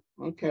 Yeah,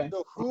 okay.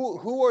 So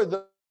who are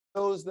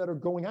those that are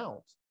going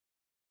out?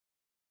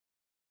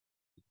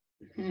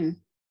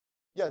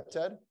 Yeah,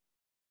 Ted?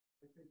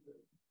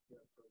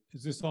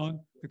 Is this on?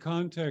 The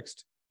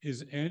context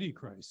is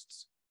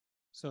antichrists.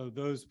 So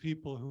those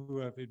people who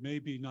have, it may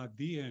be not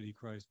the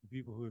antichrist, but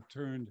people who have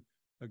turned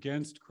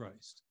against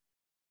Christ,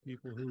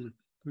 people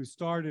who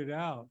started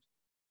out,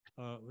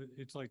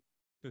 it's like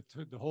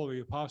the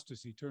holy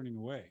apostasy turning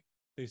away.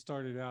 They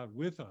started out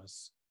with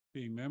us,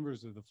 being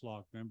members of the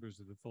flock, members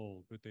of the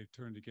fold, but they've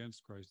turned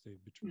against Christ,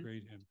 they've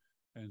betrayed him,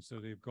 and so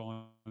they've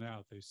gone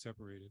out, they've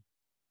separated.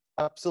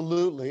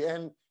 Absolutely.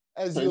 And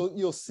as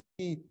you'll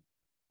see,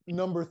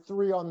 number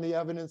 3 on the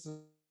evidences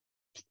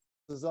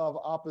of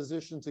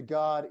opposition to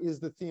God is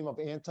the theme of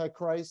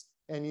Antichrist.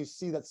 And you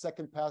see that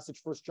second passage,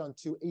 1 John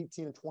 2,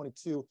 18 and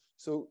 22.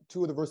 So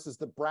 2 of the verses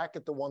that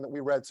bracket the one that we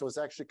read. So it's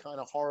actually kind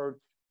of hard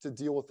to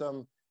deal with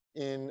them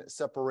in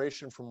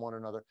separation from one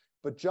another.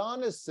 But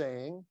John is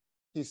saying,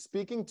 he's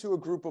speaking to a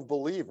group of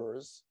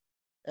believers,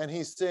 and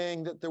he's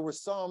saying that there were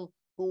some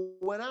who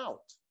went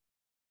out.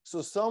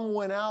 So some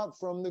went out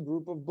from the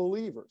group of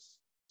believers.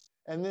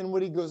 And then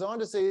what he goes on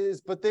to say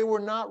is, but they were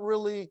not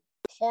really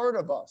part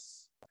of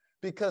us.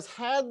 Because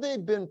had they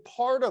been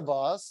part of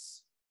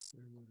us,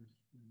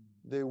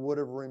 they would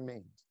have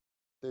remained.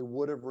 They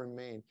would have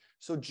remained.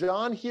 So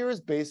John here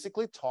is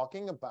basically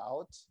talking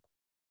about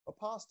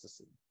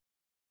apostasy.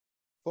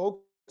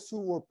 Folks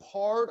who were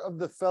part of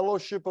the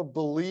fellowship of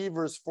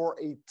believers for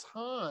a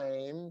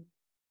time,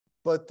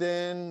 but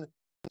then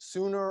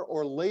sooner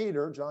or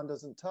later, John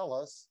doesn't tell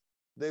us,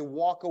 they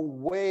walk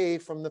away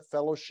from the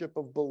fellowship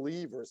of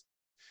believers.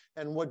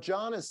 And what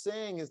John is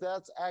saying is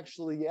that's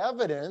actually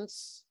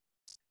evidence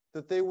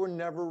that they were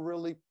never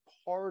really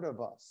part of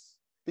us.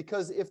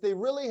 Because if they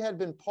really had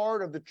been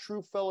part of the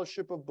true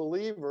fellowship of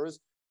believers,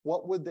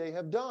 what would they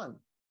have done?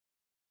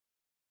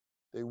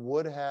 They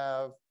would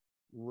have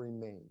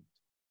remained.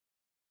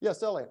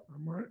 Yes, Elliot.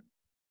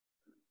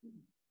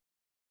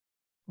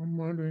 I'm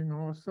wondering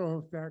also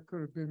if that could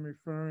have been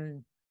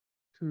referring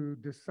to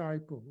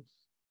disciples.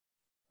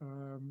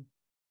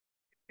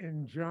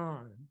 In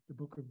John, the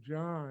book of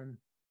John,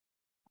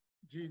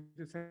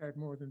 Jesus had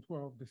more than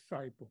 12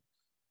 disciples.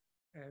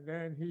 And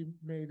then he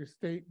made a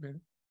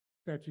statement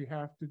that you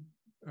have to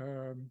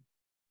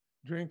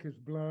drink his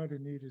blood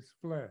and eat his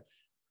flesh.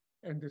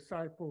 And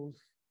disciples,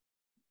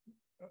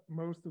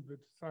 most of the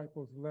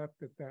disciples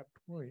left at that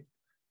point.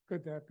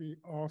 Could that be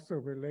also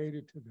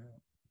related to that?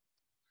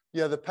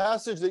 Yeah, the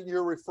passage that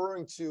you're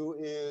referring to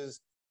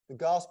is the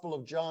Gospel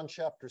of John,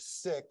 chapter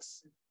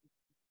 6.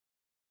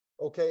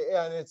 Okay,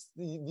 and it's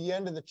the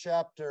end of the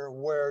chapter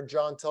where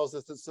John tells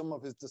us that some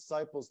of his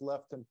disciples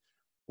left him.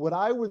 What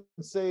I would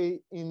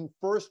say in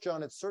 1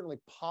 John, it's certainly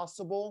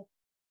possible,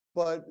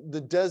 but the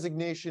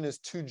designation is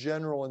too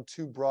general and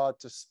too broad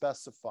to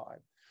specify.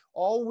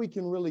 All we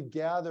can really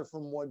gather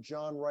from what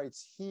John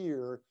writes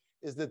here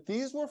is that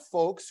these were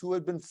folks who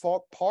had been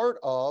part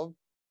of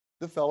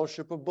the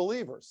fellowship of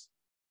believers.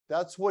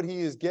 That's what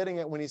he is getting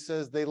at when he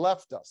says they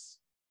left us.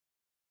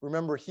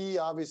 Remember, he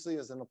obviously,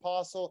 as an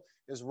apostle,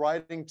 is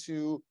writing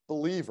to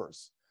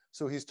believers.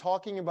 So he's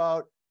talking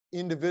about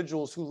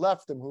individuals who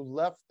left him, who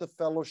left the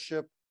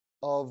fellowship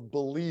of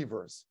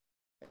believers.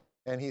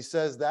 And he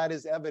says that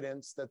is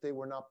evidence that they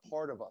were not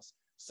part of us.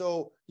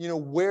 So,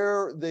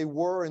 where they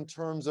were in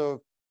terms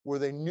of, were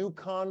they new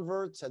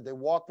converts? Had they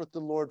walked with the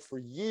Lord for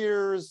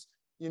years?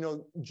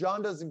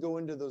 John doesn't go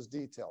into those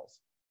details.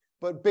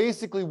 But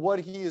basically what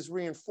he is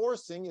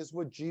reinforcing is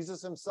what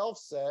Jesus himself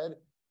said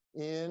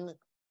in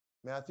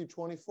Matthew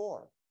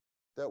 24,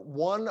 that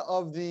one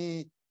of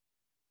the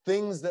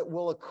things that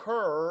will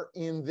occur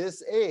in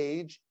this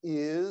age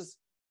is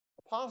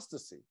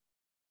apostasy.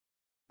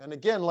 And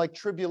again, like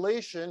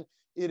tribulation,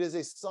 it is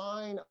a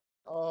sign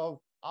of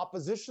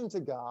opposition to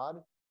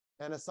God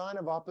and a sign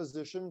of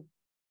opposition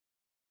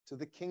to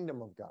the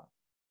kingdom of God.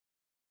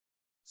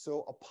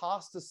 So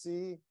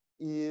apostasy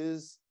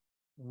is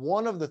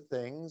one of the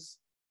things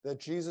that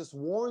Jesus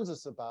warns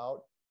us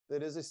about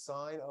that is a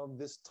sign of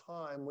this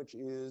time, which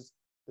is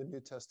the New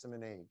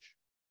Testament age.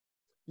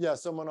 Yeah,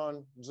 someone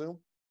on Zoom?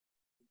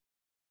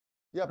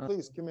 Yeah,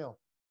 please, Camille.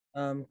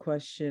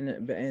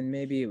 Question, and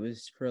maybe it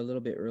was for a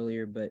little bit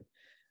earlier, but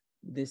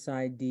this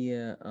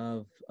idea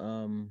of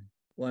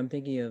well, I'm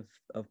thinking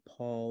of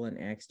Paul in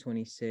Acts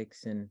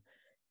 26 and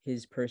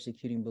his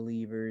persecuting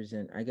believers,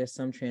 and I guess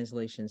some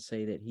translations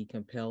say that he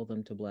compelled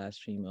them to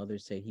blaspheme,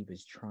 others say he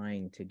was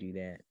trying to do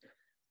that.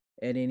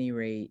 At any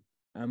rate,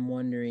 I'm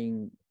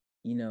wondering,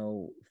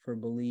 for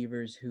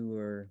believers who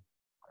are,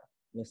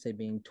 let's say,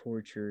 being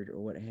tortured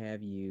or what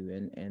have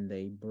you, and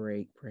they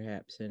break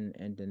perhaps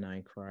and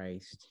deny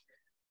Christ,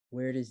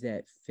 where does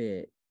that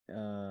fit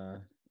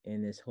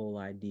in this whole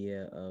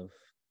idea of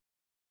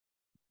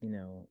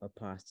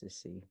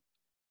apostasy?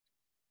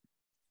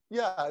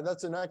 Yeah,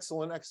 that's an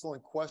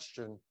excellent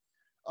question.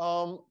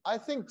 I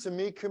think, to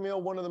me,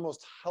 Camille, one of the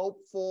most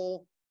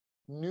helpful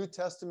New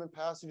Testament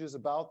passages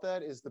about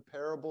that is the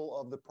parable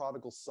of the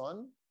prodigal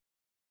son,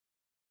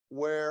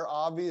 where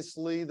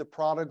obviously the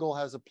prodigal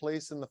has a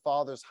place in the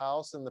father's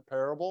house in the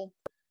parable.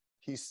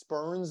 He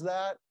spurns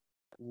that,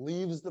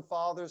 leaves the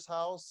father's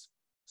house,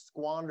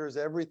 squanders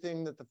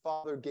everything that the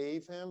father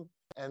gave him,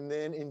 and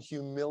then in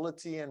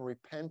humility and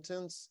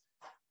repentance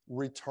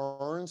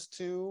returns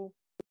to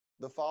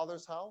the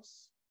father's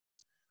house.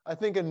 I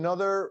think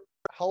another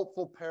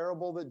helpful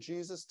parable that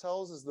Jesus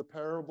tells is the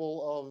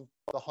parable of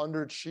the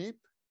 100 sheep,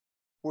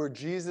 where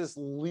Jesus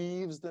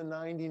leaves the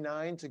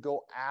 99 to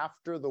go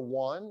after the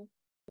one,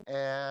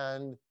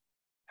 and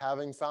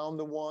having found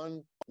the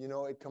one,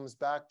 it comes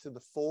back to the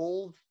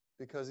fold,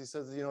 because he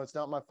says, it's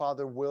not my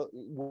Father's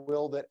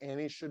will that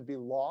any should be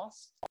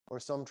lost, or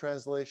some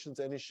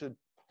translations, any should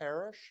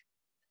perish.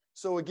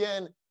 So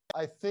again,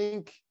 I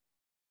think,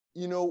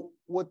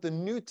 what the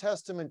New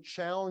Testament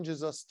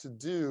challenges us to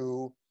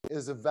do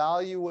is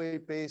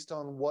evaluate based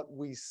on what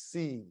we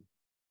see.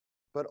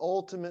 But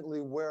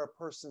ultimately, where a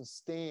person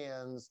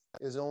stands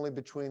is only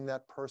between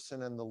that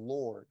person and the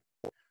Lord.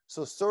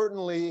 So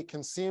certainly, it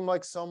can seem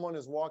like someone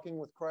is walking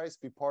with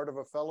Christ, be part of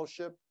a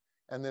fellowship,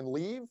 and then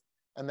leave.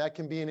 And that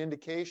can be an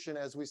indication,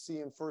 as we see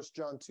in 1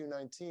 John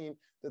 2:19,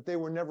 that they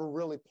were never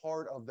really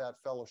part of that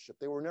fellowship.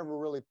 They were never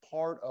really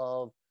part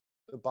of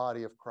the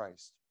body of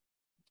Christ.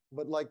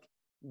 But like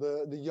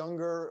the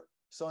younger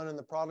son and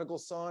the prodigal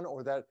son,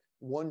 or that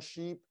one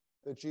sheep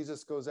that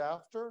Jesus goes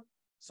after,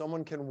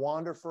 someone can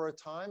wander for a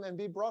time and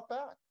be brought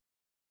back.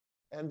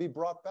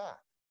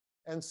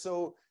 And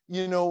so,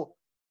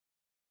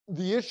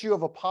 the issue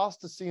of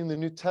apostasy in the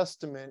New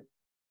Testament,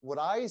 what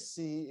I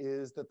see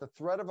is that the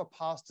threat of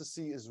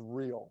apostasy is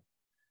real,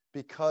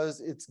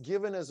 because it's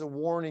given as a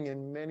warning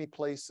in many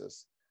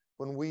places.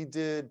 When we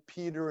did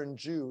Peter and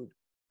Jude,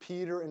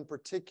 Peter in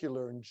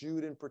particular and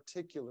Jude in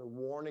particular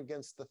warn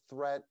against the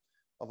threat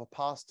of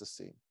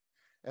apostasy.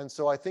 And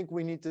so I think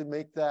we need to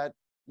make that,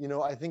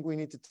 I think we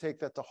need to take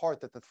that to heart,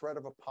 that the threat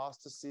of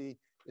apostasy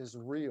is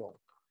real.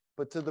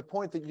 But to the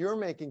point that you're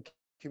making,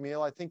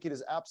 Camille, I think it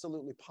is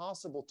absolutely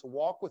possible to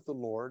walk with the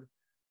Lord,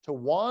 to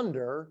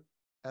wander,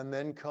 and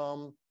then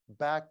come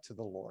back to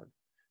the Lord.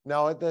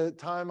 Now, at the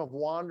time of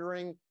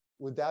wandering,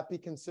 would that be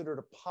considered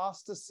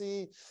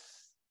apostasy?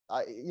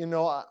 I'm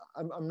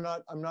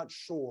not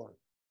sure.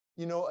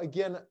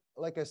 Again,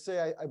 like I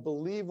say, I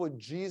believe what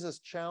Jesus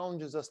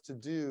challenges us to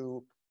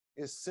do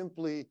is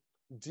simply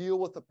deal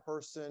with a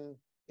person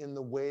in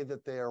the way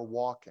that they are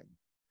walking.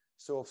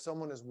 So if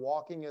someone is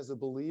walking as a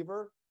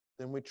believer,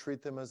 then we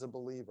treat them as a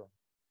believer.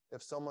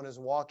 If someone is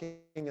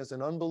walking as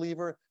an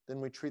unbeliever, then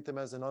we treat them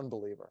as an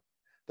unbeliever.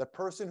 The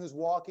person who's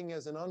walking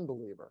as an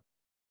unbeliever,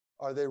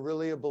 are they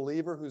really a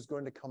believer who's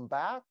going to come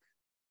back?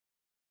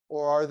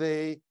 Or are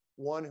they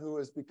one who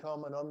has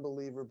become an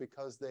unbeliever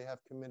because they have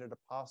committed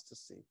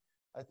apostasy?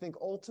 I think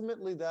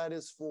ultimately that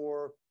is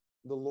for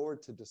the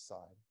Lord to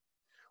decide.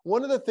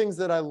 One of the things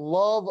that I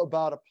love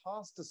about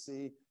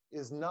apostasy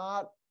is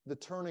not the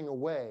turning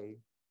away,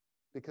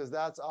 because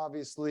that's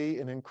obviously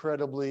an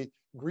incredibly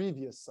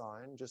grievous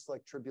sign, just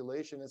like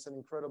tribulation. It's an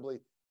incredibly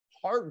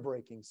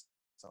heartbreaking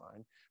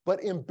sign.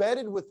 But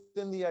embedded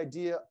within the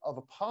idea of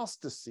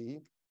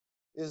apostasy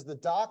is the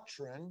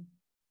doctrine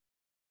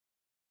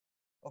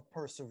of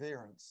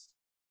perseverance.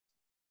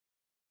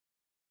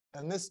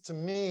 And this, to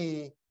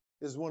me,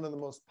 is one of the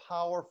most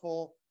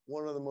powerful,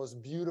 one of the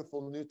most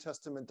beautiful New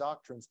Testament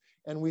doctrines.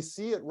 And we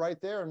see it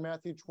right there in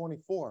Matthew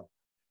 24.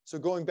 So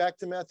going back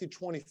to Matthew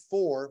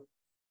 24,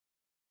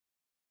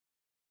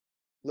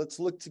 let's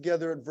look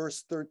together at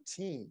verse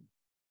 13.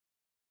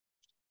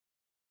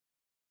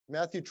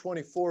 Matthew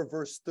 24,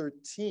 verse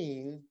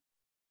 13,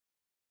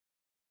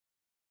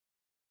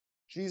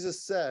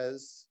 Jesus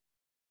says,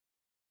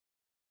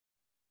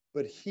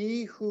 "But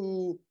he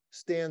who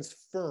stands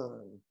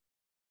firm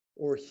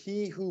or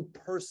he who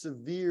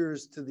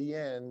perseveres to the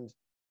end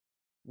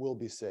will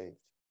be saved.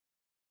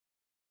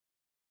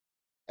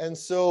 And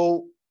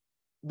so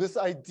this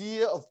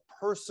idea of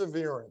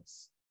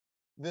perseverance,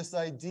 this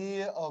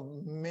idea of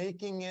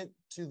making it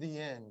to the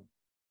end,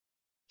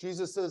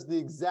 Jesus says the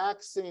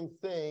exact same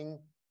thing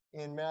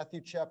in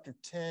Matthew chapter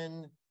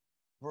 10,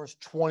 verse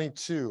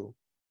 22.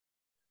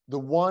 The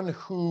one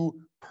who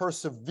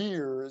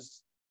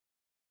perseveres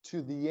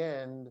to the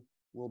end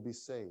will be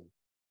saved.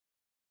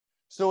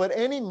 So at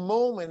any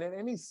moment, at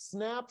any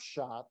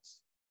snapshot,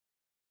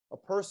 a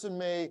person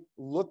may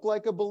look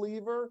like a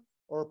believer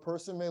or a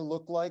person may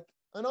look like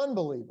an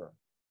unbeliever.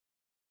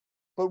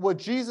 But what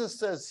Jesus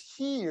says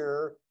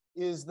here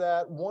is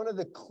that one of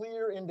the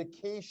clear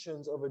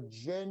indications of a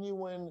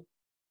genuine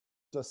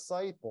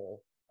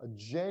disciple, a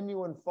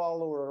genuine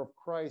follower of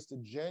Christ, a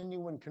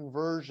genuine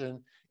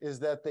conversion, is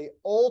that they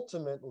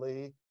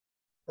ultimately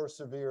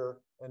persevere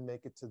and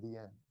make it to the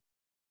end.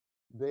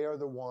 They are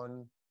the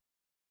one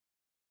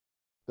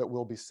that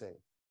will be saved.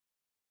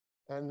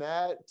 And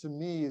that, to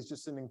me, is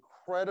just an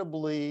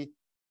incredibly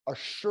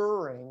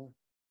assuring,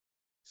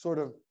 sort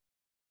of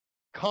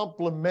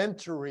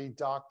complementary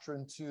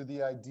doctrine to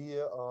the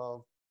idea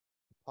of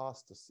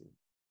apostasy.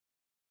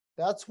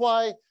 That's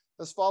why,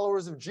 as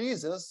followers of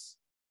Jesus,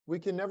 we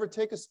can never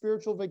take a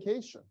spiritual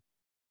vacation.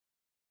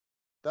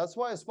 That's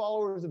why, as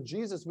followers of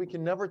Jesus, we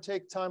can never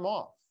take time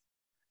off,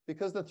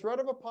 because the threat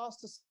of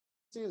apostasy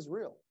is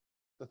real.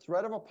 The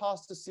threat of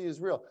apostasy is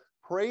real.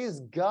 Praise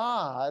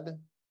God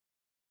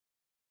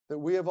that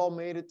we have all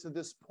made it to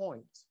this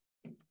point.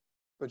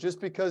 But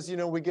just because,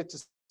 we get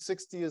to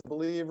 60 as a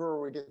believer,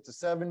 or we get to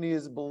 70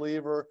 as a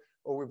believer,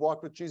 or we've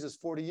walked with Jesus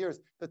 40 years,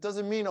 that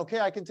doesn't mean, okay,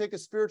 I can take a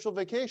spiritual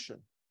vacation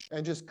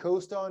and just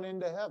coast on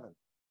into heaven.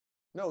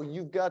 No,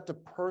 you've got to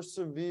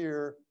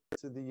persevere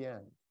to the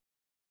end.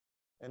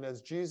 And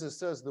as Jesus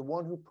says, the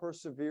one who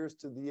perseveres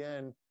to the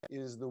end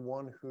is the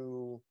one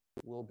who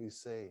will be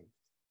saved.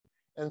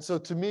 And so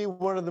to me,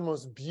 one of the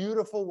most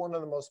beautiful, one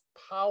of the most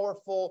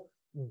powerful,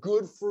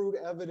 good fruit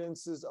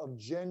evidences of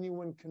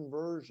genuine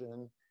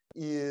conversion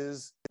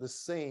is the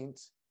saint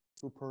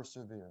who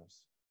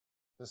perseveres,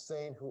 the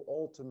saint who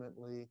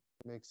ultimately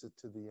makes it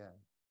to the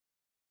end.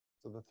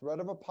 So the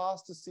threat of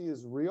apostasy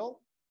is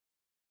real.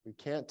 We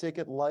can't take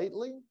it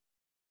lightly.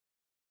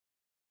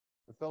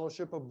 The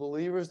fellowship of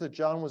believers that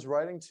John was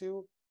writing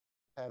to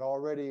had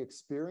already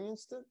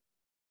experienced it.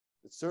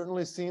 It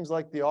certainly seems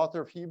like the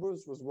author of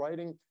Hebrews was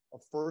writing a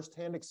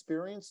firsthand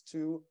experience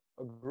to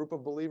a group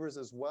of believers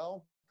as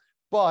well.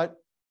 But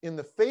in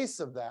the face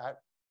of that,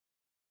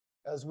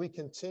 as we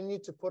continue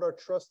to put our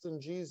trust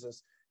in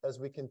Jesus, as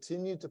we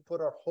continue to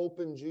put our hope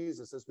in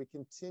Jesus, as we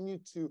continue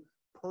to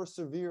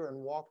persevere and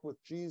walk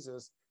with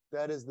Jesus,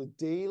 that is the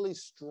daily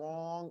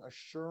strong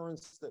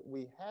assurance that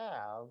we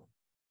have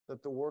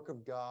that the work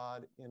of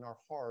God in our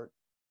heart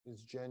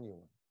is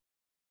genuine.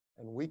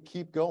 And we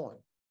keep going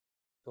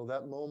till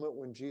that moment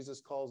when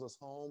Jesus calls us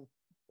home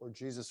or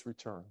Jesus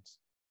returns.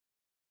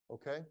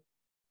 Okay?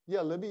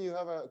 Yeah, Libby, you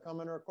have a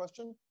comment or a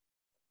question?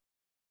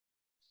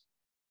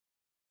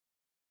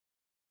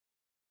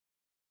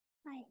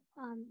 Hi.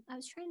 I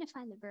was trying to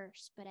find the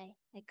verse, but I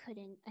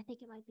couldn't. I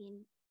think it might be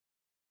in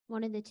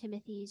one of the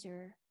Timothys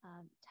or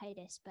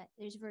Titus, but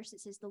there's a verse that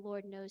says the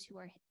Lord knows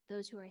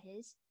those who are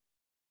his.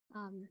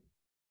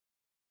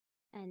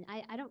 And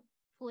I don't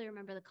fully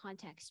remember the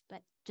context,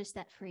 but just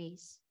that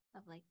phrase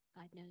of like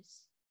God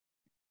knows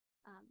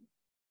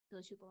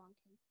those who belong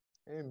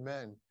to him.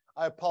 Amen.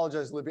 I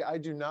apologize, Libby. I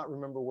do not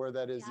remember where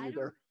that is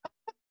either.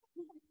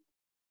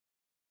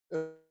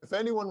 If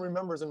anyone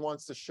remembers and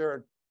wants to share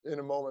it in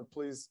a moment,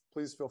 please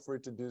feel free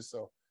to do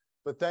so.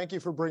 But thank you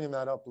for bringing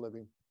that up,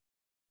 Libby.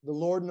 The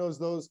Lord knows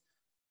those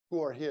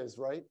who are his,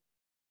 right?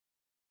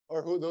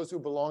 Or those who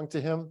belong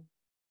to him.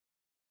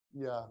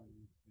 Yeah.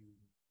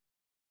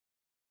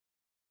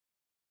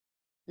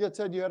 Yeah,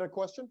 Ted, you had a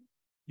question?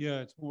 Yeah,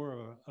 it's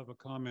more of a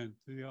comment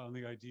on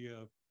the idea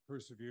of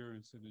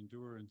perseverance and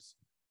endurance.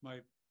 My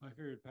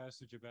favorite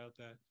passage about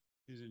that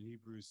is in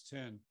Hebrews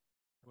 10.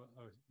 Well,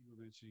 you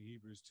were mentioning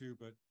Hebrews 2,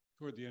 but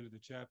toward the end of the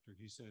chapter,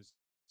 he says,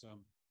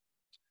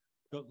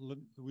 but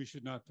we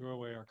should not throw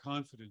away our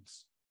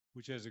confidence,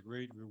 which has a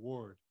great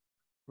reward,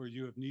 for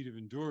you have need of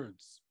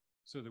endurance,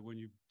 so that when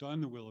you've done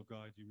the will of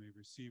God, you may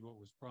receive what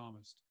was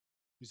promised.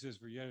 He says,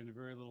 for yet in a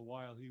very little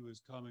while he who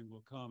is coming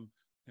will come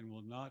and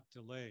will not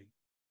delay,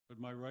 but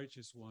my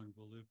righteous one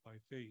will live by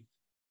faith.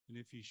 And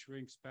if he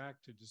shrinks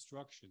back to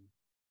destruction,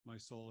 my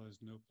soul has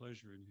no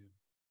pleasure in him.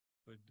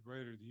 But the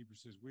writer of the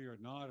Hebrews says, we are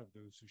not of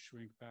those who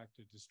shrink back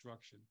to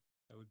destruction.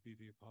 That would be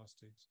the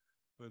apostates,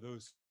 but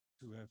those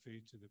who have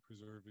faith to the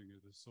preserving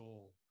of the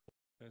soul.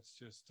 That's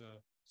just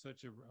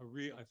such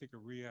I think a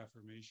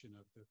reaffirmation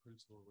of the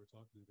principle we're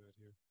talking about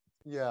here.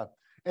 Yeah.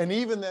 And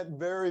even that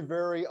very,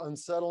 very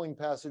unsettling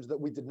passage that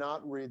we did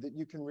not read, that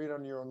you can read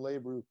on your own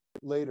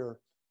later,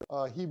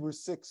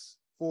 Hebrews 6,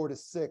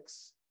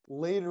 4-6.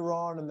 Later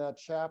on in that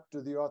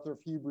chapter, the author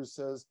of Hebrews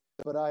says,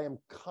 but I am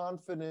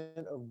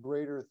confident of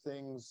greater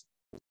things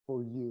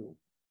for you.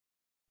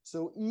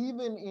 So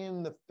even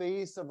in the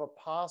face of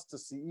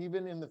apostasy,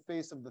 even in the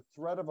face of the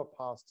threat of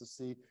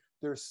apostasy,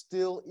 there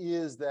still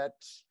is that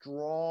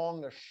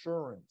strong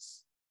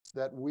assurance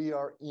that we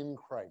are in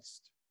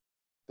Christ,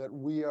 that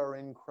we are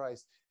in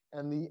Christ.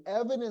 And the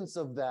evidence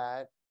of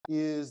that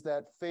is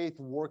that faith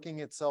working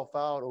itself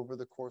out over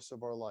the course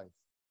of our life,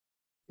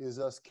 is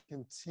us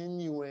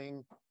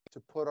continuing to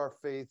put our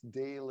faith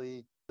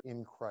daily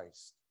in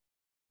Christ.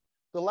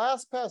 The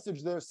last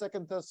passage there,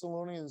 2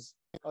 Thessalonians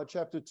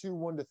chapter 2,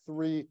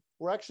 1-3,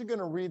 we're actually going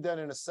to read that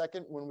in a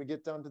second when we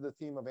get down to the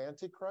theme of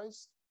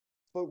Antichrist.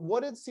 But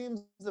what it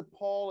seems that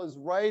Paul is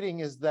writing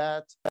is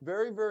that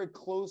very, very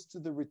close to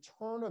the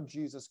return of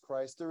Jesus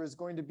Christ, there is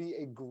going to be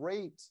a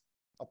great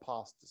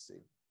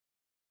apostasy.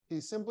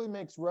 He simply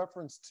makes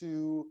reference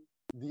to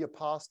the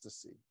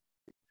apostasy.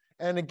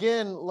 And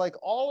again, like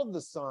all of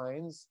the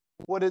signs,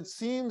 what it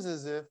seems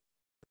as if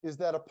is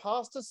that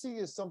apostasy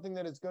is something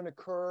that is going to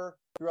occur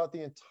throughout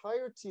the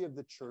entirety of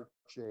the church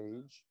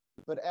age.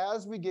 But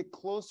as we get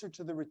closer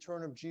to the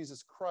return of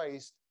Jesus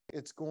Christ,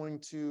 it's going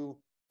to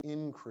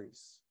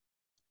increase.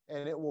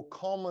 And it will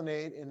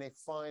culminate in a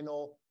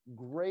final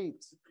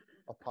great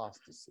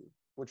apostasy,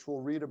 which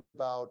we'll read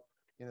about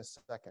in a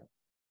second.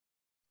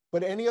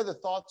 But any other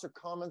thoughts or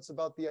comments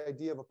about the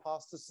idea of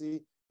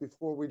apostasy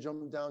before we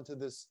jump down to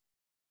this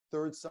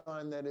third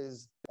sign that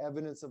is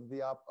evidence of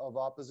the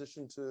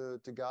opposition to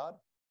God?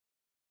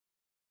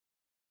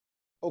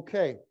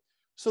 Okay,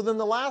 so then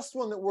the last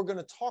one that we're going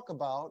to talk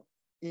about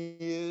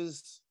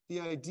is the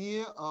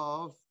idea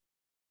of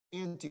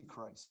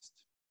Antichrist.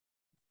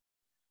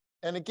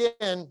 And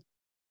again,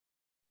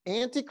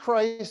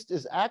 Antichrist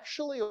is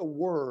actually a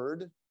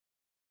word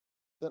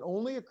that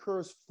only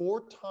occurs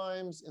 4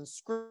 times in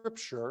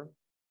Scripture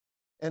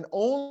and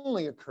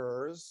only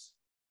occurs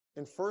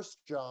in 1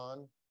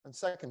 John and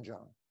 2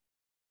 John.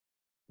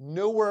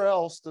 Nowhere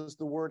else does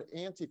the word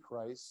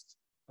Antichrist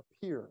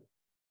appear.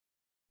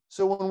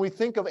 So when we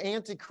think of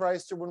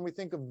Antichrist or when we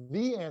think of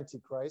the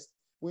Antichrist,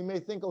 we may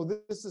think, oh,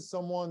 this is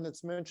someone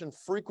that's mentioned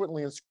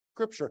frequently in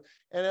Scripture.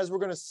 And as we're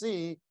going to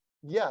see,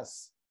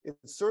 yes, it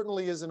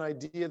certainly is an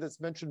idea that's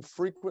mentioned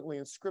frequently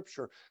in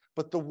Scripture.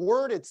 But the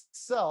word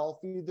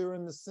itself, either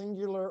in the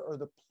singular or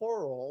the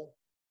plural,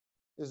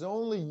 is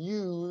only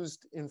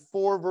used in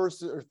 4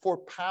 verses or 4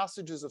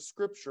 passages of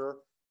Scripture,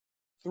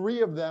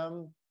 3 of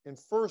them in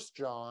 1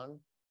 John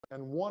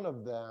and 1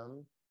 of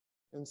them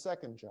in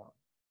 2 John.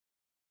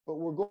 But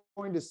we're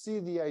going to see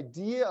the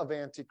idea of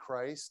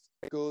Antichrist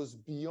goes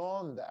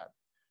beyond that.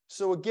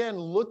 So again,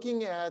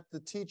 looking at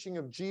the teaching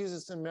of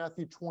Jesus in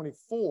Matthew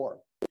 24,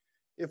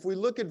 if we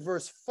look at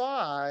verse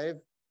 5,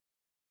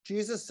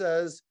 Jesus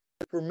says,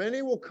 "For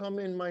many will come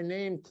in my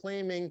name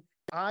claiming,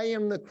 I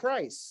am the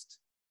Christ,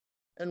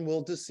 and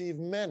will deceive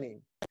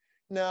many."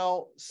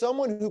 Now,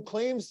 someone who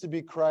claims to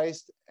be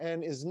Christ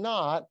and is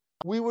not,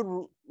 we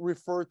would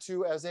refer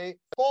to as a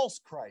false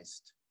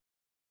Christ.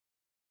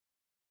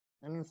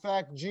 And in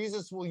fact,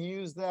 Jesus will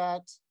use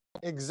that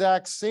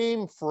exact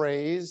same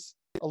phrase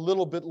a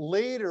little bit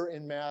later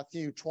in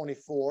Matthew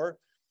 24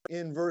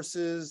 in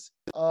verses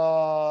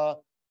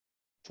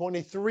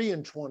 23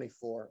 and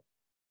 24.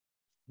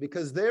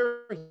 Because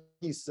there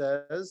he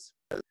says,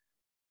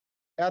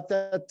 "At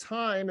that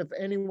time, if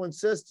anyone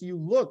says to you,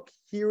 'Look,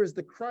 here is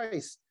the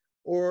Christ,'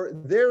 or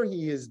 'There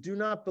he is,' do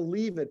not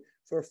believe it.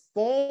 For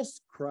false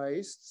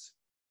Christs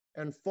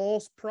and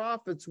false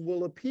prophets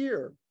will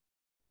appear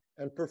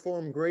and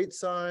perform great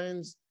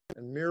signs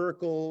and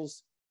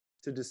miracles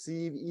to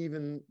deceive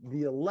even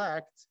the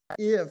elect,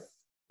 if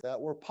that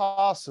were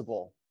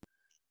possible."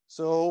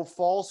 So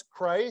false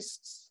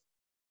Christs,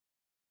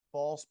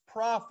 false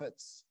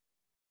prophets.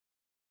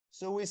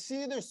 So we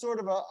see there's sort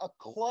of a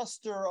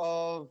cluster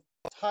of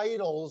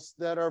titles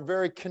that are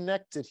very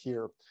connected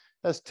here.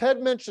 As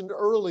Ted mentioned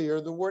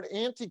earlier, the word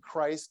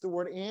Antichrist, the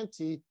word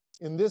anti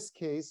in this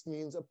case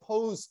means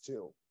opposed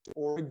to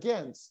or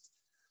against.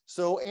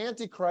 So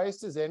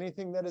Antichrist is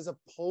anything that is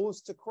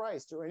opposed to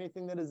Christ or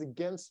anything that is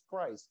against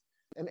Christ,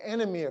 an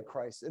enemy of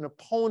Christ, an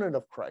opponent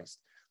of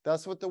Christ.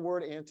 That's what the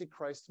word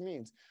Antichrist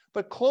means.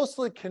 But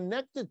closely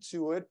connected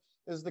to it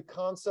is the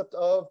concept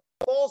of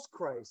false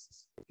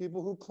Christs,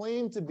 people who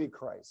claim to be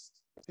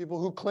Christ, people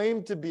who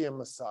claim to be a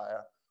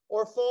Messiah,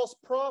 or false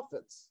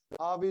prophets.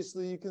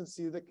 Obviously, you can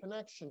see the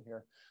connection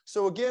here.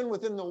 So again,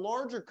 within the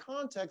larger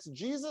context,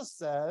 Jesus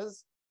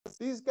says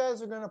these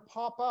guys are going to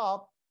pop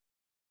up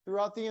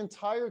throughout the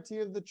entirety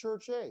of the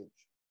church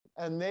age.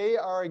 And they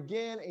are,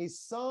 again, a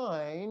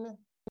sign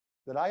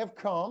that I have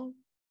come,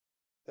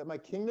 that my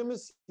kingdom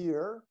is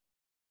here,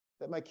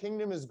 that my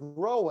kingdom is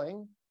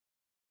growing,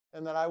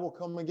 and that I will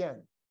come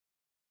again.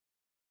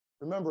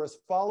 Remember, as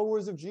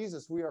followers of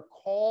Jesus, we are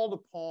called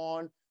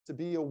upon to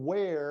be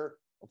aware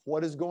of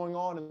what is going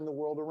on in the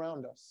world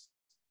around us.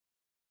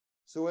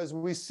 So as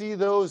we see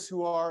those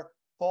who are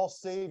false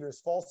saviors,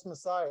 false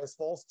messiahs,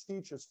 false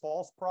teachers,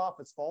 false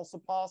prophets, false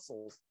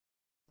apostles,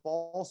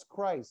 false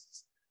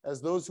Christs,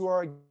 as those who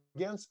are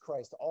against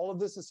Christ, all of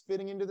this is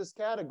fitting into this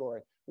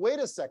category. Wait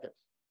a second.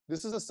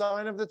 This is a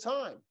sign of the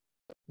time.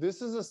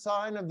 This is a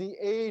sign of the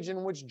age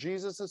in which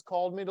Jesus has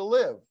called me to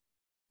live.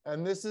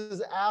 And this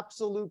is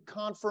absolute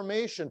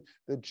confirmation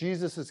that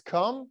Jesus has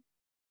come,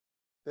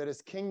 that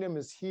his kingdom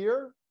is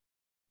here,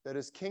 that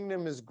his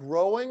kingdom is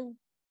growing,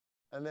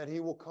 and that he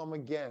will come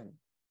again.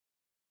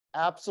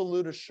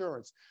 Absolute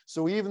assurance.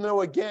 So even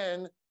though,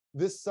 again,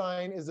 this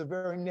sign is a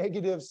very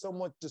negative,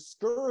 somewhat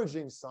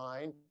discouraging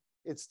sign,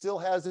 it still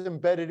has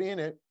embedded in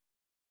it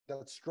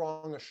that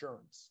strong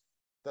assurance.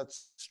 That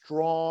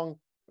strong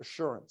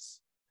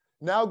assurance.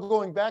 Now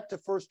going back to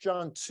 1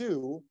 John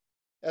 2,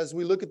 as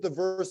we look at the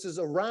verses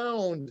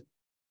around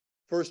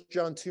 1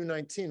 John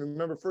 2:19.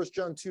 Remember, 1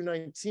 John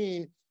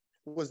 2:19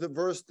 was the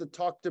verse that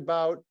talked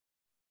about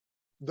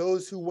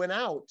those who went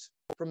out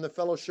from the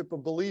fellowship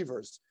of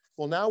believers.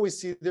 Well, now we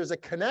see there's a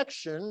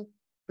connection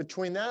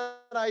between that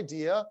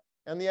idea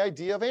and the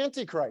idea of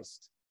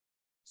Antichrist.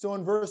 So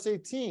in verse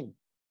 18,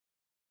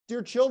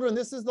 dear children,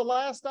 this is the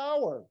last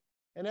hour.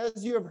 And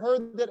as you have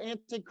heard that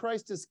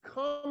Antichrist is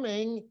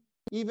coming,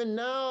 even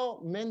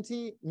now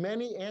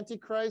many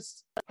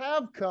Antichrists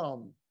have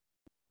come.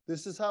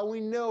 This is how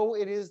we know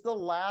it is the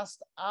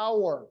last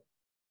hour.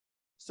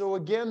 So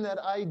again, that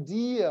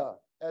idea,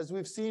 as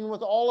we've seen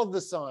with all of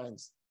the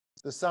signs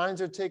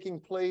are taking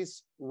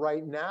place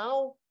right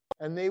now,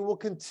 and they will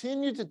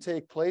continue to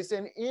take place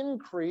and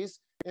increase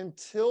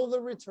until the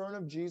return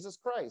of Jesus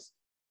Christ.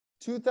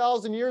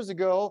 2,000 years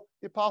ago,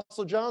 the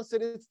Apostle John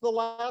said it's the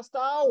last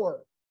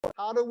hour.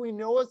 How do we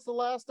know it's the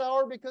last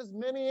hour? Because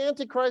many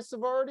antichrists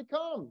have already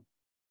come.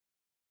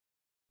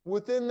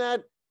 Within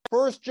that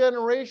first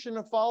generation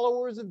of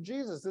followers of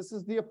Jesus, this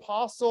is the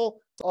apostle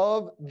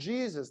of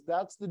Jesus.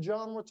 That's the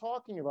John we're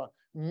talking about.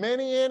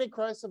 Many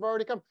antichrists have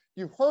already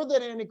come.'You've heard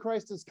that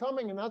Antichrist is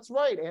coming, and that's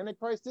right,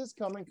 Antichrist is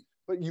coming,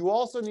 but you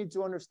also need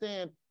to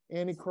understand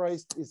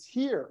Antichrist is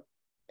here.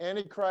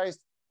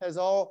 Antichrist has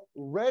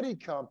already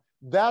come.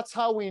 That's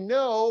how we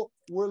know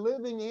we're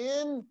living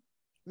in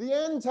the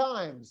end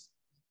times,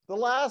 the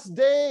last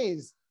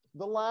days,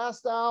 the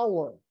last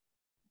hour.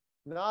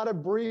 Not a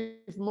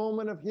brief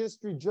moment of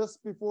history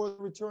just before the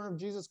return of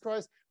Jesus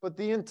Christ, but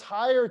the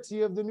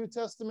entirety of the New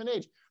Testament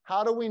age.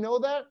 How do we know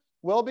that?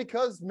 Well,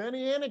 because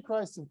many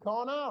antichrists have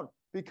gone out,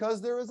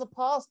 because there is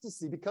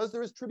apostasy, because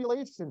there is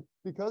tribulation,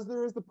 because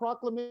there is the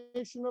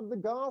proclamation of the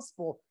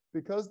gospel,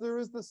 because there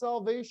is the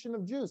salvation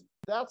of Jews.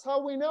 That's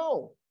how we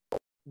know.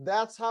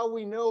 That's how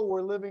we know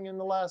we're living in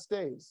the last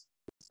days.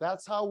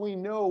 That's how we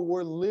know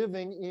we're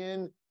living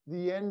in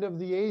the end of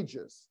the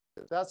ages.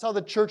 That's how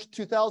the church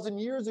 2,000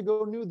 years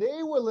ago knew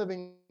they were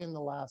living in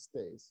the last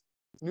days,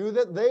 knew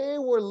that they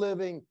were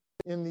living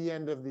in the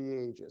end of the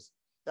ages.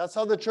 That's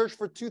how the church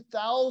for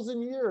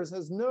 2,000 years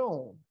has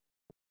known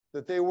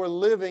that they were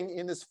living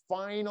in this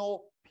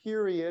final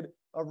period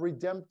of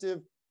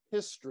redemptive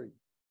history.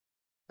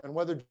 And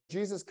whether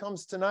Jesus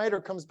comes tonight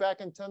or comes back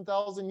in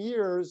 10,000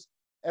 years,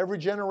 every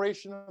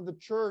generation of the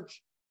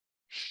church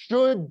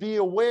should be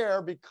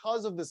aware,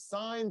 because of the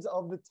signs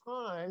of the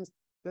times,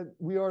 that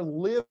we are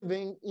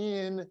living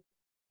in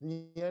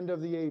the end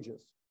of the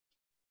ages.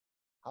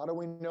 How do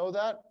we know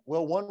that?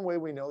 Well, one way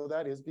we know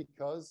that is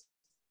because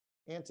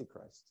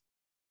Antichrist.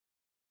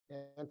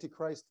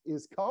 Antichrist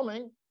is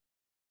coming,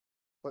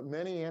 but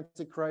many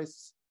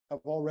antichrists have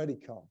already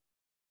come.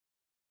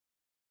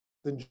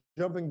 Then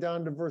jumping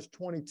down to verse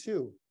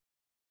 22.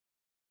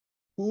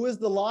 Who is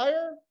the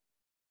liar?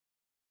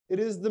 It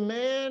is the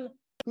man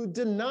who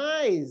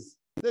denies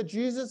that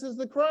Jesus is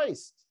the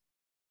Christ.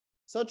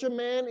 Such a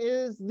man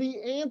is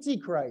the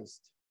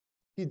Antichrist.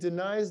 He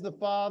denies the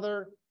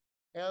Father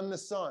and the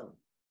Son.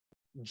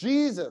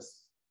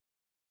 Jesus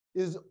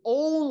is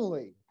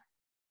only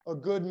a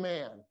good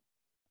man.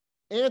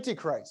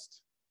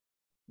 Antichrist.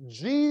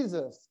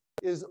 Jesus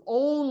is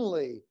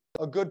only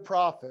a good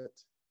prophet.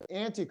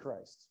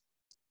 Antichrist.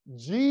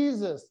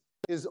 Jesus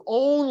is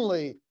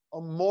only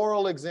a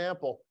moral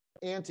example.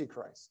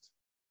 Antichrist.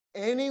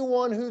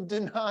 Anyone who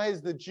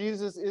denies that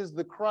Jesus is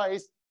the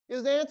Christ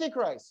is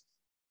Antichrist.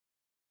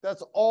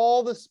 That's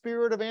all the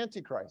spirit of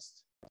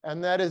Antichrist.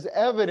 And that is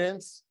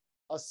evidence,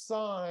 a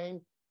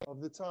sign of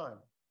the time.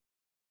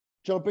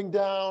 Jumping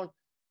down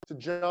to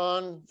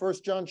John, 1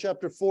 John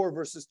chapter 4,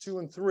 verses 2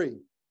 and 3.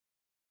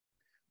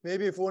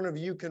 Maybe if one of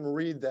you can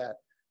read that.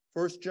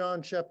 1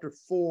 John chapter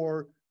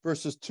 4,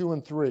 verses 2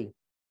 and 3.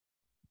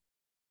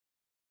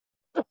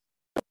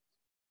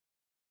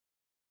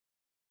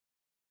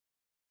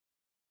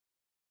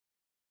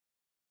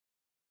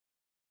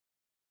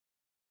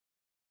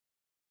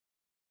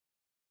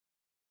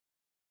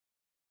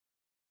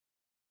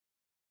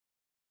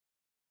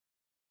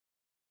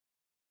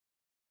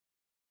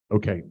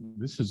 Okay,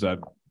 this is I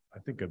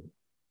think, an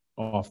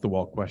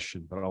off-the-wall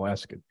question, but I'll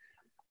ask it.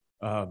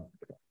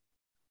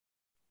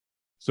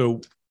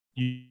 So,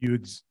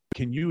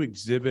 can you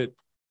exhibit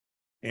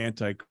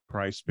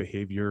Antichrist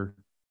behavior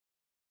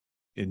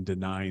in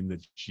denying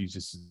that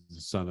Jesus is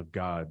the Son of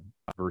God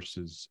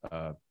versus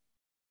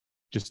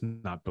just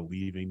not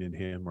believing in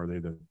him? Or are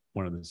they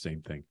one and the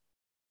same thing?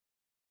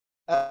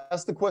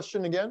 Ask the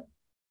question again.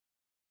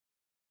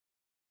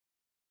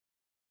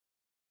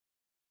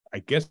 I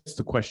guess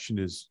the question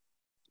is,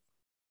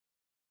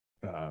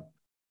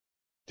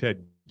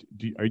 Ted,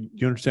 do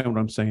you understand what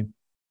I'm saying?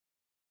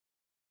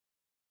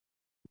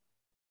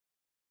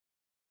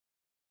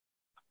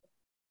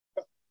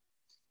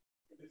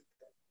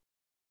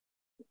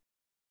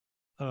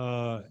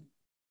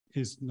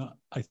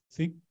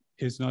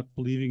 Is not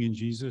believing in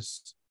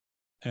Jesus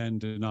and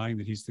denying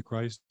that he's the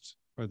Christ,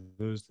 are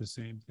those the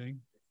same thing?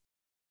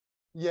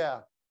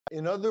 Yeah.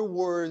 In other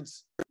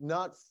words,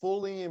 not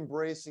fully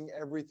embracing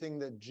everything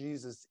that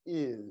Jesus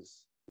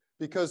is.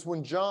 Because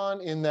when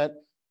John, in that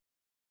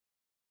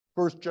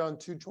 1 John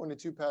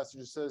 2:22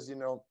 passage, says,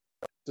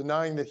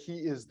 denying that he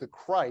is the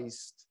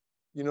Christ,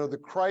 the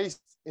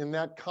Christ in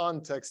that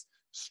context,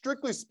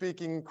 strictly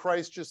speaking,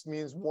 Christ just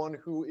means one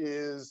who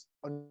is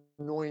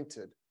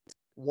anointed.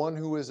 One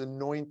who is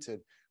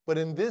anointed. But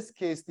in this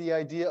case, the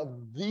idea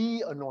of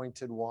the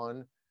anointed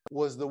one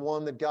was the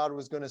one that God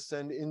was going to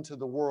send into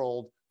the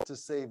world to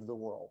save the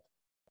world.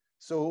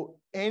 So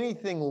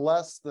anything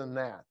less than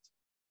that,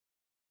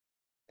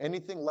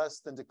 anything less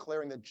than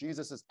declaring that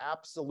Jesus is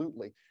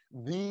absolutely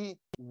the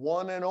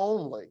one and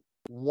only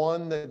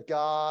one that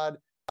God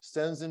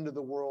sends into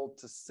the world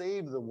to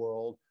save the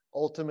world,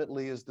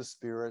 ultimately is the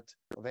spirit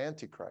of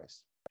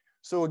Antichrist.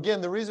 So again,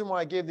 the reason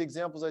why I gave the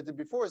examples I did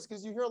before is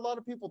because you hear a lot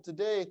of people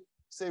today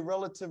say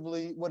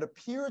what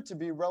appear to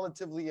be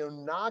relatively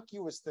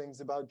innocuous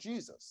things about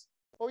Jesus.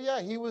 Oh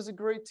yeah, he was a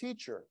great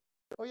teacher.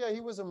 Oh yeah,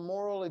 he was a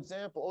moral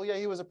example. Oh yeah,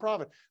 he was a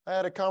prophet. I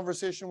had a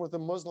conversation with a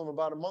Muslim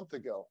about a month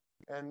ago,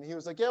 and he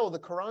was like, yeah, well, the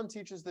Quran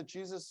teaches that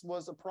Jesus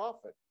was a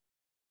prophet,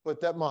 but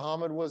that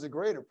Muhammad was a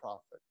greater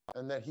prophet,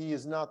 and that he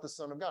is not the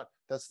Son of God.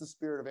 That's the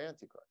spirit of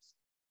Antichrist.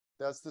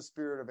 That's the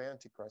spirit of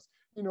Antichrist.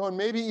 And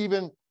maybe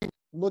even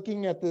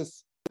looking at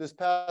this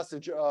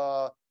passage,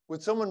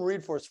 would someone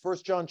read for us 1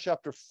 John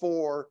chapter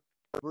 4,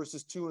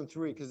 verses 2 and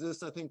 3? Because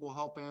this, I think, will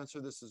help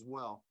answer this as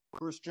well.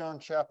 1 John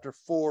chapter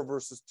 4,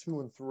 verses 2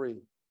 and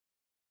 3.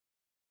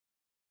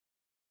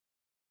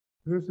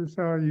 This is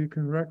how you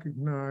can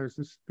recognize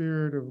the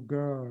Spirit of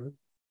God.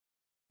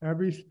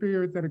 Every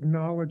spirit that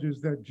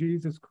acknowledges that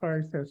Jesus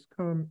Christ has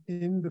come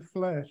in the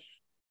flesh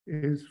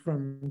is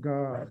from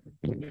God.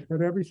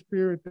 But every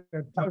spirit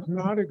that does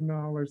not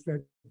acknowledge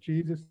that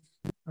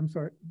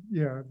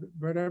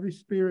but every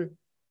spirit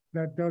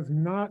that does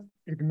not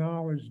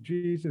acknowledge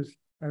Jesus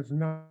as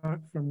not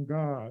from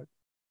God.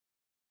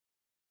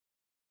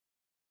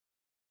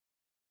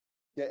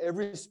 Yeah,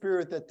 every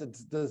spirit that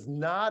does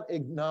not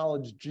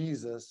acknowledge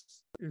Jesus,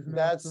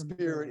 that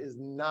spirit is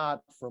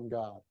not from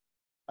God.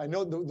 I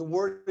know the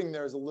wording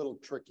there is a little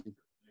tricky.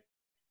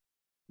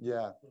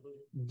 Yeah.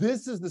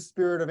 This is the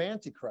spirit of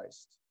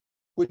Antichrist,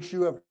 which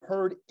you have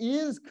heard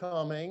is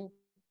coming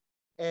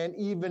and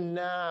even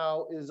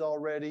now is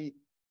already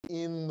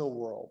in the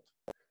world.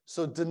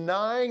 So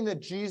denying that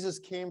Jesus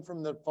came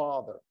from the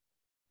Father,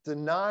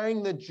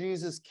 denying that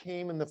Jesus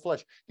came in the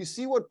flesh. You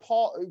see what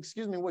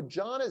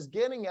John is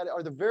getting at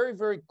are the very,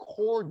 very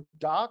core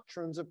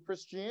doctrines of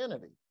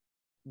Christianity.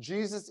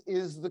 Jesus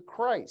is the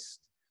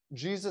Christ.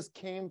 Jesus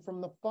came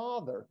from the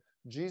Father.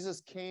 Jesus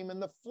came in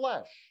the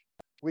flesh.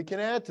 We can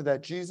add to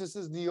that, Jesus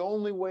is the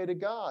only way to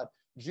God.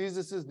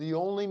 Jesus is the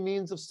only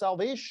means of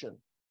salvation.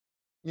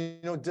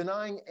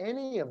 Denying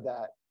any of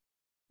that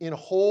in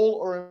whole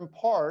or in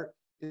part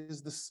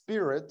is the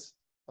spirit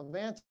of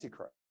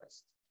Antichrist.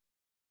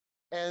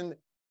 And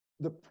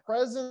the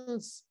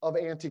presence of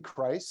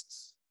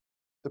Antichrists,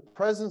 the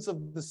presence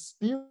of the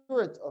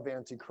spirit of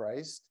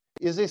Antichrist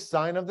is a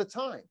sign of the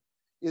time,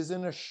 is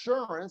an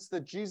assurance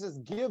that Jesus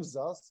gives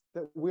us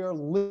that we are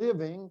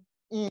living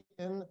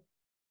in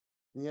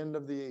the end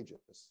of the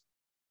ages,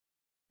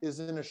 is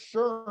an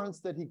assurance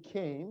that he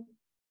came,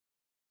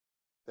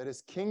 that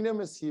his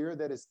kingdom is here,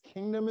 that his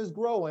kingdom is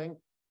growing,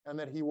 and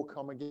that he will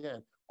come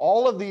again.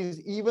 All of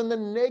these, even the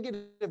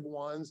negative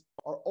ones,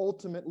 are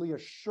ultimately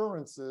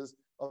assurances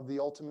of the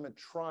ultimate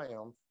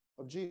triumph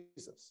of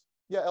Jesus.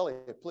 Yeah,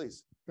 Elliot,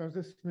 please. Does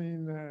this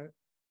mean that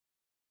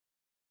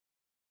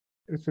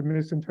it's a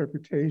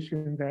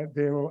misinterpretation that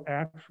there will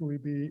actually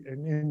be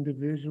an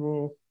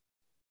individual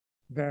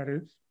that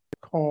is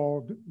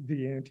called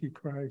the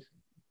Antichrist?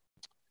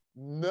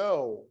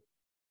 No.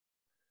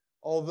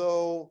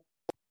 Although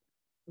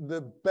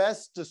the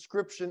best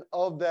description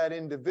of that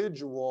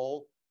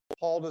individual,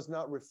 Paul does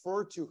not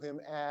refer to him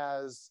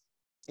as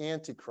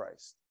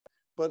Antichrist.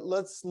 But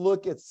let's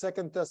look at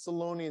 2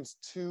 Thessalonians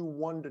 2,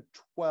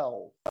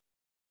 1-12.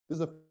 This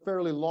is a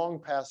fairly long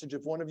passage,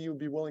 if one of you would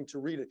be willing to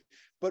read it.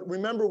 But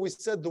remember, we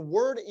said the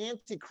word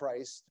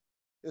Antichrist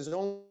is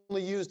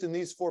only used in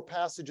these 4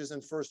 passages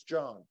in 1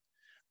 John.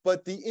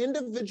 But the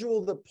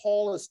individual that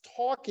Paul is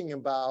talking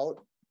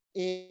about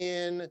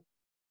in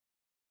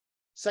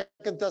 2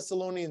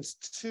 Thessalonians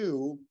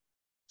 2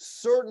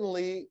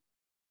 certainly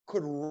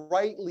could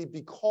rightly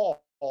be called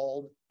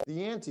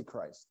the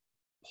Antichrist.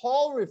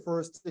 Paul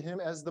refers to him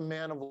as the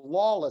man of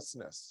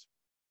lawlessness.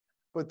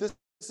 But this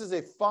is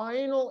a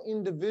final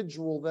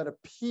individual that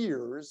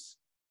appears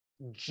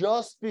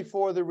just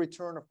before the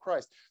return of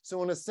Christ.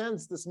 So in a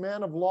sense, this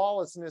man of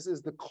lawlessness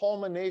is the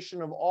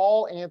culmination of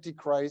all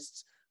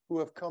antichrists who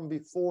have come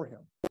before him.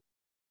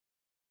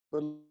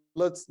 But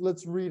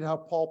let's read how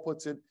Paul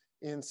puts it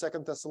in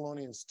 2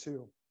 Thessalonians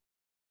 2.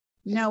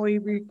 Now we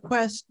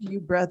request you,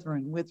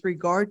 brethren, with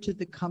regard to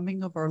the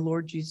coming of our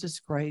Lord Jesus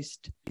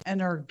Christ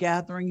and our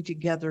gathering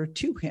together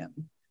to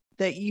him,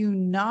 that you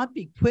not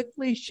be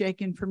quickly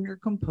shaken from your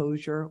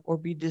composure or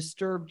be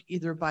disturbed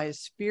either by a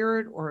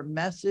spirit or a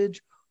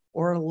message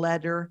or a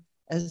letter,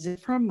 as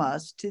if from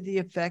us, to the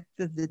effect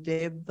that the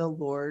day of the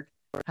Lord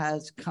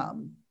has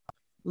come.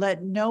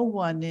 Let no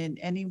one in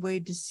any way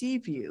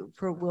deceive you,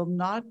 for it will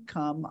not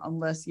come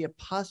unless the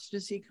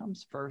apostasy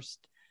comes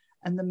first,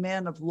 and the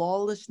man of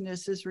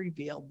lawlessness is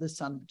revealed, the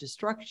son of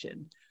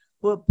destruction,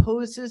 who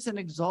opposes and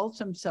exalts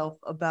himself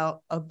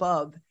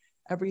above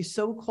every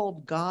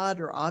so-called God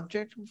or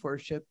object of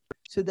worship,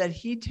 so that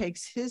he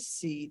takes his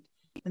seat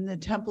in the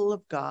temple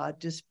of God,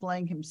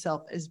 displaying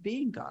himself as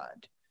being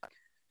God.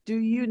 Do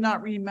you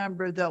not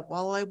remember that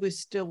while I was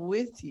still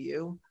with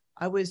you,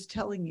 I was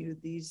telling you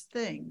these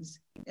things?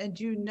 And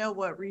you know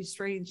what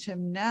restrains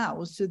him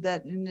now, so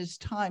that in his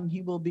time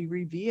he will be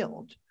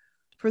revealed.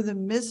 For the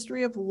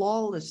mystery of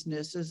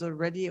lawlessness is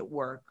already at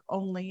work,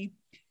 only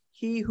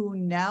he who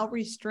now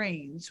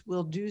restrains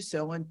will do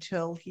so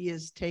until he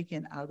is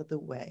taken out of the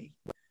way.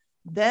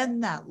 Then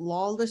that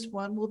lawless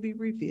one will be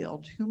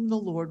revealed, whom the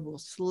Lord will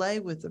slay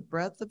with the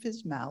breath of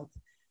his mouth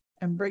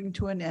and bring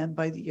to an end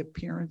by the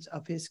appearance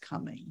of his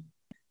coming.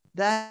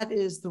 That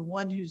is the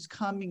one whose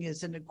coming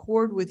is in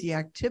accord with the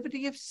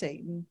activity of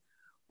Satan,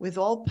 with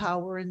all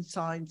power and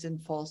signs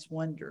and false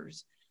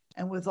wonders,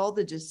 and with all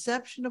the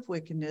deception of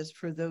wickedness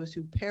for those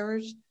who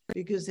perish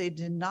because they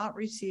did not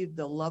receive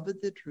the love of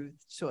the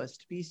truth so as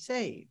to be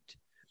saved.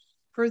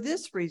 For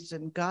this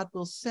reason, God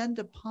will send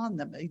upon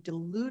them a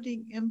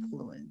deluding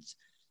influence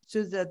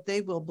so that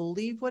they will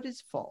believe what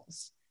is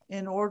false,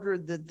 in order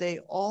that they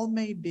all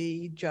may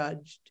be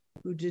judged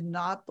who did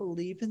not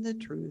believe in the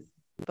truth,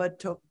 but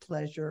took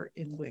pleasure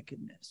in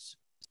wickedness.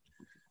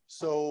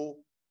 So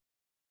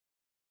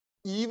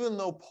even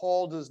though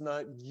Paul does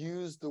not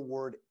use the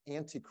word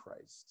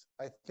antichrist,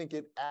 I think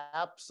it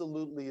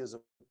absolutely is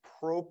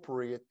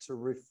appropriate to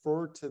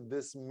refer to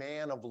this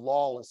man of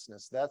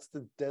lawlessness. That's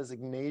the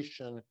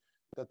designation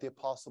that the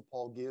Apostle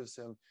Paul gives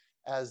him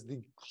as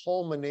the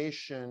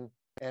culmination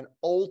and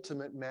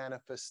ultimate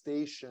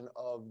manifestation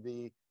of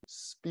the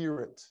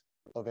spirit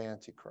of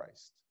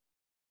Antichrist.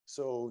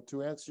 So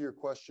to answer your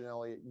question,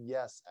 Elliot,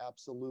 yes,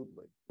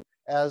 absolutely.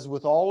 As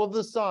with all of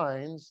the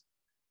signs,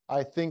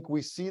 I think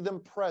we see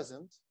them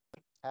present,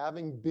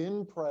 having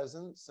been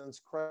present since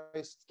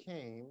Christ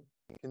came,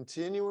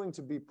 continuing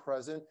to be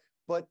present,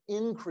 but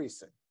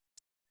increasing.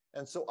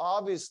 And so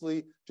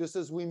obviously, just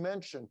as we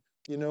mentioned,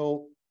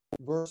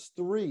 verse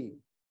 3,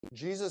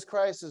 Jesus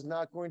Christ is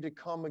not going to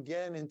come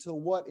again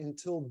until what?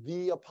 Until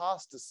the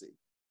apostasy.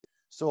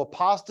 So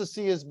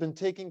apostasy has been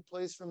taking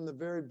place from the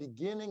very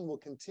beginning, will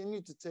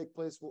continue to take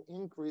place, will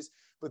increase,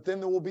 but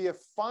then there will be a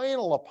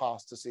final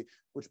apostasy,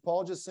 which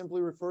Paul just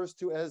simply refers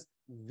to as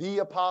the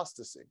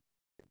apostasy.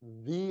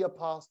 The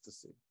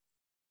apostasy.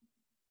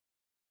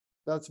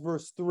 That's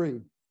verse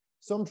 3.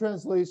 Some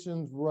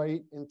translations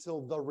write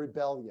until the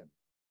rebellion.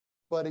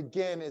 But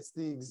again, it's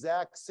the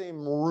exact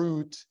same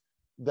root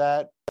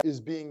that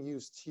is being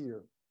used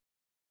here.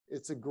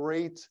 It's a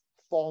great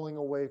falling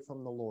away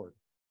from the Lord.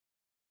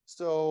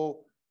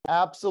 So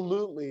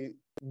absolutely,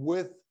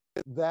 with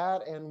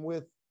that and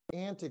with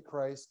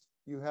Antichrist,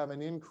 you have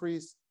an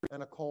increase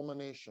and a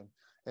culmination.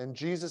 And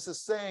Jesus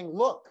is saying,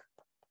 look,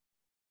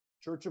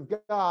 Church of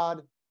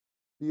God,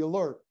 be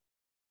alert,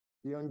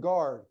 be on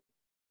guard,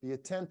 be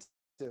attentive,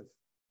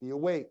 be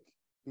awake,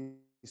 be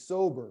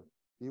sober,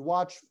 be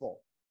watchful.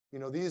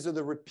 These are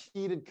the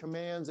repeated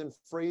commands and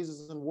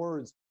phrases and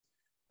words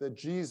that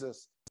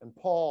Jesus and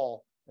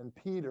Paul and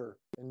Peter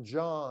and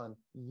John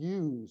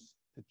use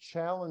to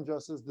challenge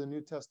us as the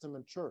New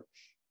Testament church.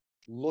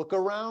 Look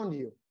around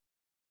you.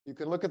 You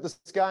can look at the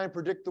sky and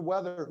predict the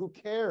weather. Who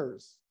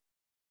cares?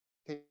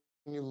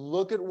 Can you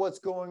look at what's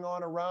going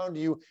on around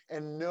you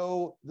and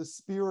know the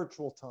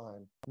spiritual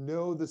time,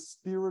 know the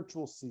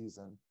spiritual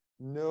season,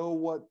 know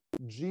what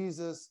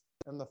Jesus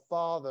and the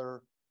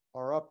Father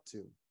are up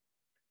to?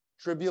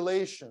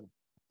 Tribulation,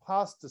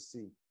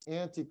 apostasy,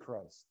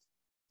 Antichrist.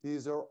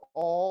 These are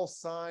all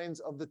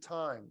signs of the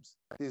times.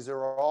 These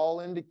are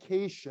all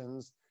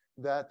indications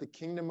that the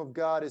kingdom of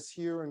God is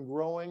here and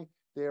growing.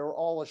 They are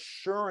all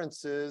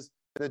assurances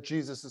that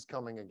Jesus is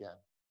coming again.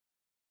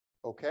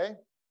 Okay?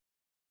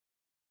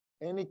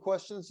 Any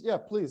questions? Yeah,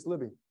 please,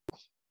 Libby.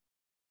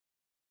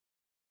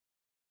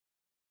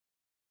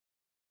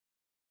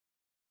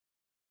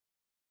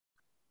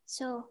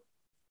 So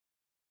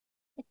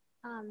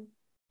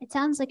it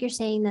sounds like you're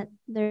saying that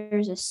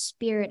there's a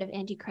spirit of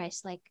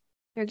Antichrist, like,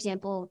 for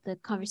example, the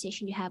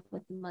conversation you have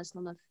with the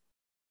Muslim of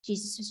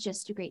Jesus was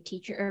just a great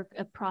teacher or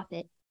a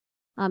prophet.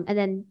 And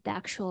then the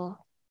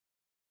actual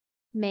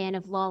man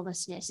of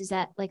lawlessness. Is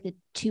that like the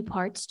two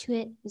parts to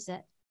it? Is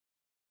that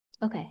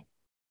okay?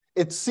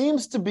 it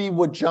seems to be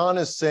what John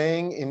is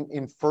saying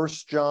in 1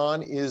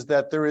 John is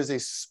that there is a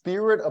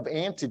spirit of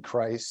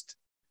Antichrist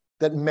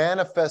that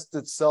manifests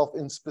itself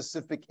in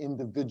specific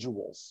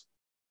individuals.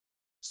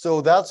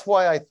 So that's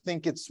why I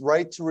think it's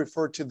right to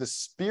refer to the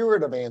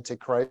spirit of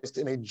Antichrist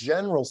in a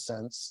general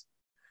sense,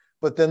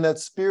 but then that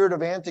spirit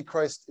of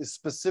Antichrist is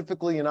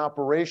specifically in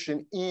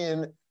operation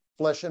in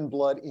flesh and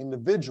blood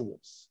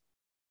individuals.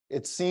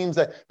 It seems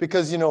that,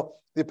 because, you know,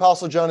 the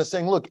Apostle John is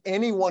saying, look,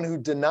 anyone who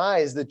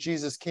denies that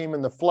Jesus came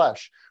in the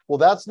flesh, well,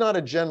 that's not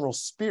a general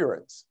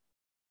spirit.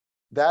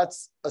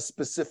 That's a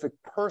specific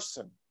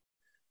person.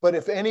 But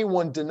if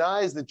anyone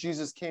denies that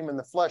Jesus came in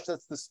the flesh,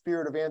 that's the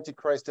spirit of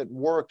Antichrist at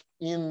work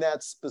in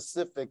that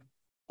specific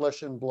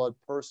flesh and blood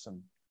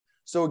person.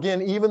 So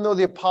again, even though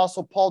the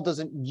Apostle Paul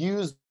doesn't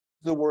use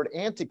the word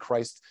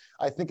Antichrist,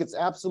 I think it's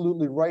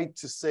absolutely right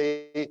to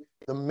say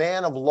the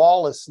man of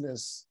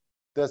lawlessness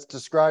that's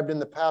described in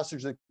the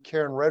passage that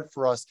Karen read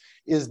for us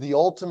is the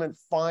ultimate,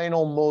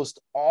 final, most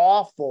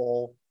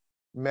awful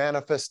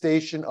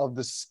manifestation of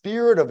the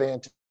spirit of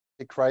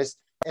Antichrist.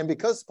 And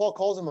because Paul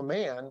calls him a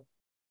man,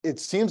 it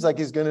seems like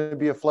he's going to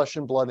be a flesh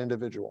and blood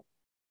individual.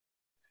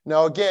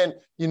 Now, again,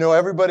 you know,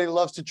 everybody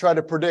loves to try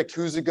to predict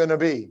who's it going to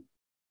be.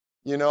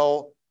 You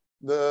know,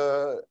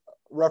 the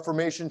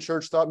Reformation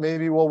Church thought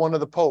maybe, well, one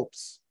of the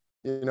popes,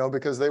 you know,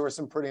 because they were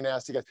some pretty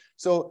nasty guys.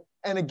 So,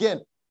 and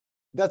again,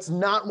 that's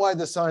not why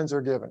the signs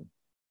are given.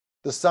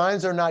 The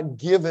signs are not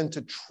given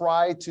to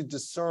try to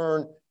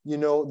discern, you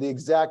know, the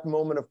exact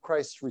moment of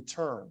Christ's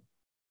return,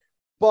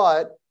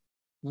 but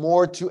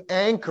more to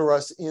anchor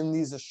us in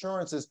these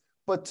assurances,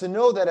 but to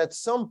know that at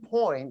some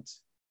point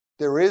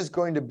there is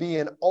going to be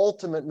an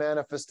ultimate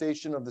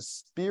manifestation of the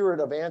spirit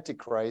of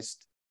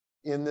Antichrist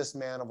in this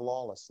man of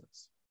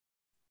lawlessness.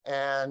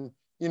 And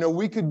you know,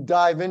 we could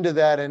dive into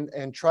that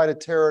and try to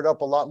tear it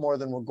up a lot more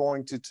than we're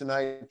going to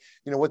tonight.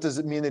 You know, what does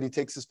it mean that he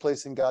takes his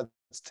place in God's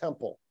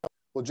temple?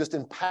 Well, just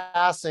in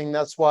passing,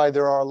 that's why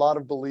there are a lot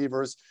of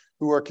believers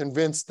who are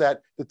convinced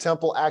that the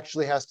temple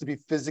actually has to be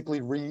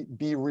physically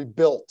be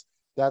rebuilt.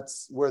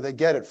 That's where they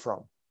get it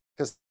from.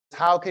 Because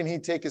how can he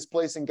take his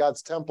place in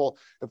God's temple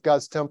if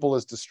God's temple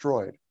is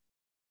destroyed?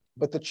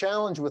 But the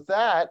challenge with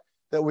that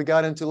we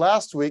got into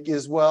last week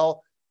is,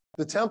 well,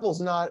 the temple's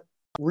not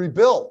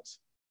rebuilt.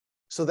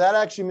 So that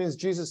actually means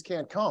Jesus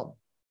can't come.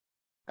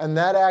 And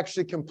that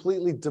actually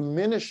completely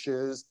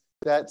diminishes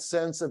that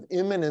sense of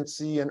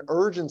imminency and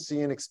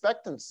urgency and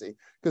expectancy.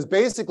 Because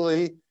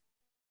basically,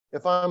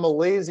 if I'm a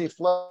lazy,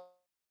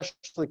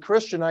 fleshly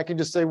Christian, I can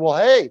just say, well,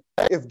 hey,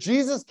 if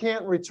Jesus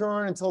can't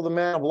return until the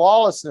man of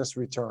lawlessness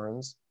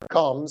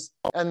comes,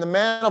 and the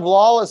man of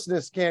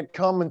lawlessness can't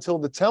come until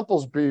the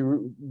temple's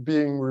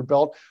being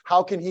rebuilt,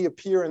 how can he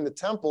appear in the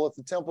temple if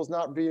the temple's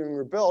not being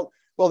rebuilt?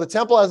 Well, the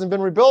temple hasn't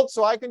been rebuilt,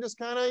 so I can just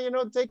kind of, you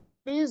know, take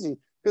it easy,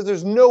 because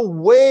there's no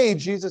way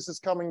Jesus is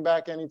coming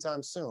back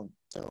anytime soon.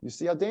 You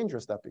see how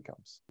dangerous that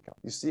becomes.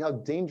 You see how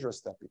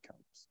dangerous that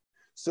becomes.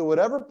 So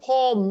whatever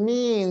Paul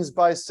means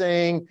by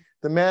saying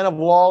the man of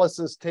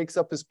lawlessness takes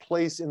up his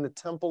place in the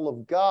temple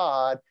of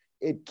God,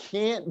 it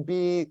can't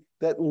be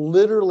that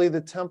literally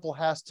the temple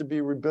has to be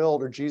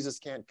rebuilt or Jesus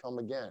can't come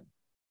again,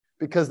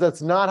 because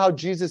that's not how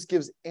Jesus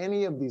gives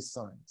any of these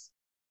signs.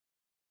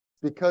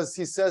 Because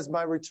he says,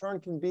 my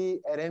return can be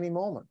at any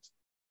moment.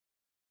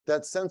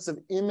 That sense of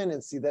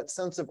imminency, that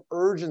sense of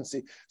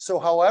urgency. So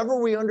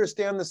however we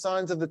understand the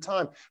signs of the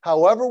time,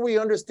 however we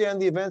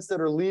understand the events that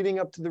are leading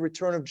up to the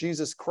return of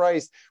Jesus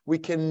Christ, we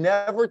can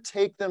never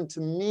take them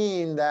to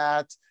mean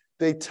that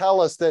they tell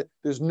us that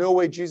there's no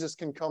way Jesus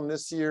can come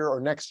this year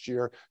or next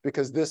year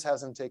because this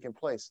hasn't taken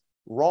place.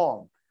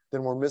 Wrong.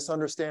 Then we're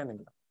misunderstanding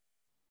them.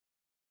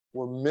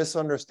 We're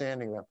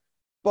misunderstanding them.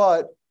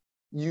 But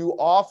you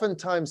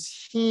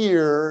oftentimes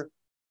hear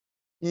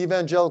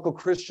evangelical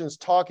Christians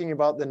talking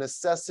about the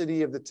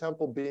necessity of the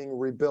temple being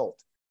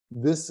rebuilt.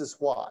 This is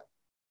why,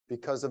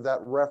 because of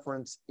that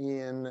reference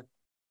in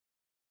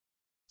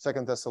 2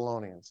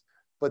 Thessalonians.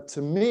 But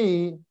to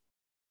me,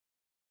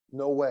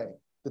 no way.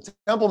 The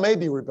temple may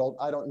be rebuilt,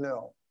 I don't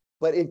know.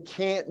 But it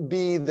can't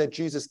be that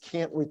Jesus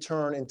can't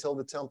return until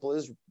the temple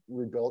is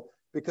rebuilt,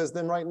 because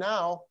then right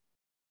now,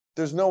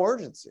 there's no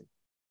urgency.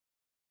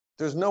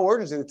 There's no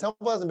urgency. The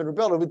temple hasn't been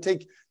rebuilt. It would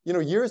take, you know,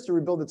 years to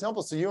rebuild the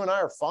temple. So you and I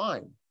are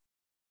fine.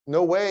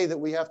 No way that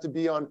we have to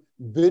be on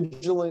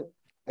vigilant,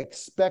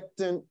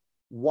 expectant,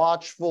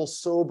 watchful,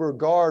 sober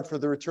guard for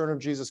the return of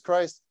Jesus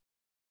Christ,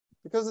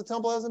 because the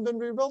temple hasn't been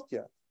rebuilt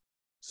yet.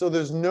 So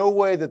there's no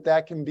way that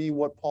that can be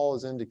what Paul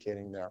is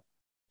indicating there.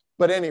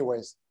 But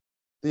anyways,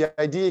 the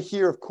idea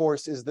here, of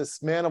course, is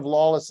this man of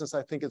lawlessness.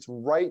 I think it's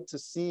right to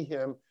see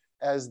him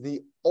as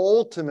the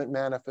ultimate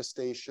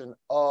manifestation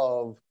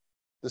of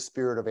the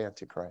spirit of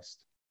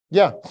Antichrist.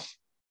 Yeah.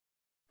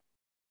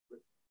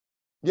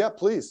 Yeah,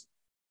 please.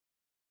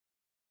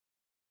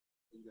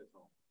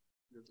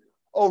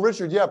 Oh,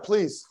 Richard, yeah,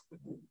 please.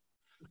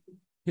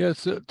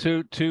 Yes,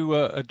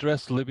 to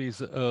address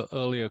Libby's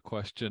earlier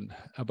question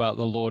about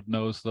the Lord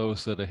knows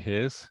those that are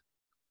his,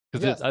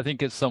 because Yes. I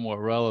think it's somewhat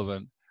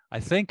relevant. I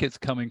think it's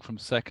coming from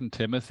 2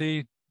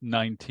 Timothy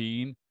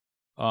 19,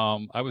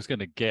 I was going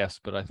to guess,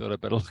 but I thought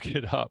I'd better look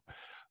it up.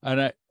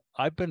 And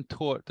I've been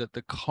taught that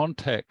the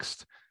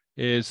context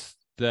is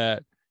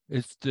that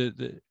it's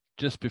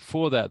just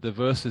before that, the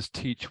verses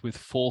teach with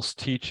false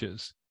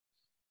teachers.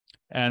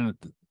 And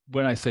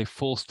when I say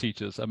false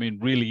teachers, I mean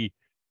really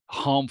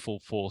harmful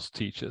false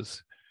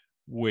teachers,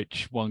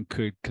 which one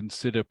could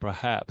consider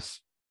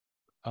perhaps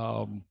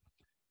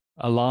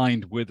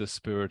aligned with the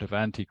spirit of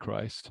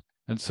Antichrist.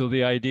 And so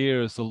the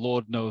idea is the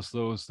Lord knows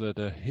those that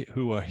are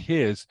who are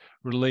his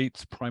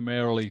relates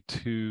primarily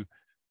to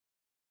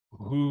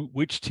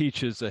which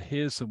teachers are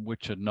his and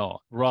which are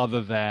not,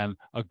 rather than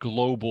a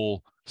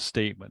global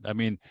statement. I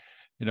mean,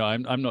 you know,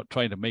 I'm not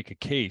trying to make a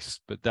case,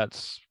 but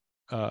that's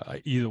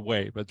either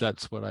way. But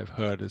that's what I've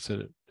heard, is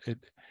that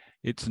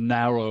it's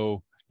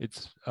narrow.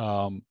 It's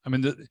I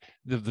mean,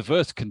 the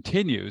verse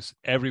continues: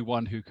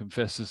 everyone who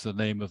confesses the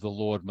name of the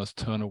Lord must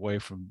turn away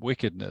from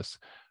wickedness.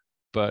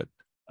 But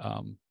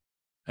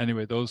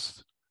anyway,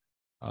 that's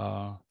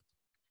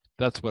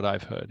what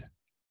I've heard.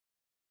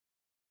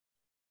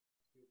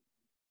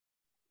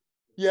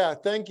 Yeah,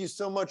 thank you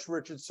so much,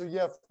 Richard. So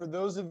yeah, for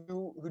those of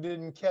you who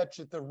didn't catch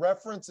it, the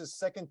reference is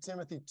 2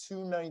 Timothy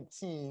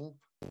 2:19.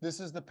 This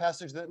is the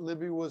passage that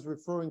Libby was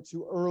referring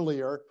to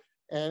earlier.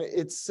 And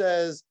it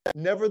says,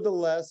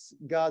 nevertheless,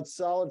 God's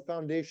solid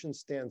foundation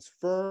stands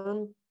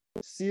firm,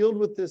 sealed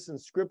with this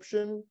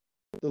inscription: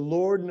 the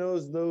Lord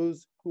knows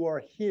those who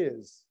are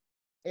his,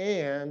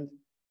 and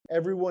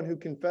everyone who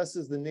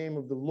confesses the name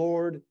of the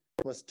Lord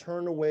must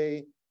turn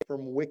away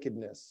from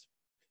wickedness.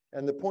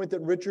 And the point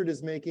that Richard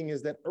is making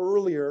is that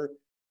earlier,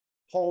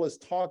 Paul is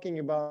talking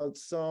about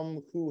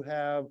some who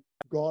have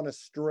gone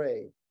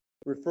astray,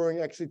 referring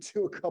actually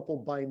to a couple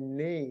by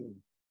name.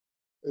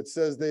 It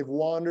says they've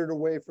wandered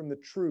away from the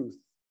truth.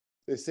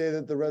 They say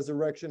that the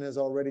resurrection has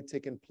already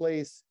taken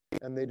place,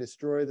 and they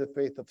destroy the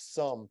faith of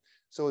some.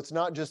 So it's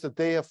not just that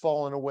they have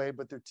fallen away,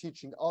 but they're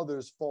teaching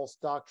others false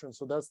doctrine.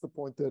 So that's the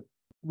point that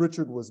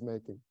Richard was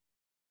making.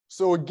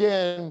 So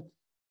again,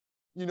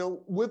 you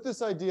know, with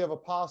this idea of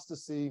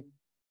apostasy,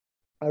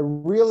 I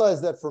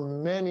realize that for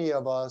many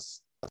of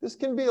us, this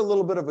can be a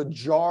little bit of a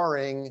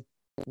jarring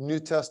New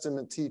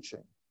Testament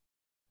teaching.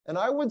 And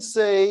I would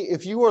say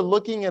if you are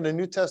looking at a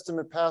New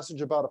Testament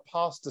passage about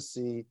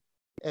apostasy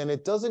and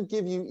it doesn't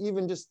give you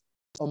even just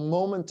a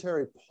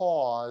momentary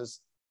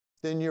pause,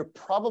 then you're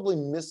probably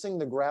missing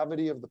the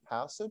gravity of the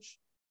passage.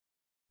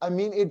 I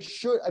mean,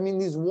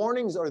 these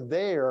warnings are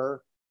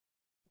there,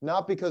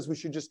 not because we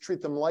should just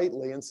treat them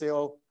lightly and say,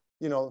 oh,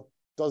 you know,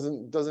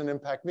 doesn't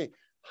impact me.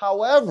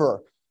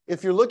 However,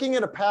 if you're looking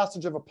at a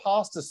passage of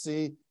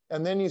apostasy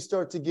and then you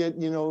start to get,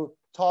 you know,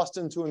 tossed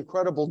into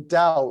incredible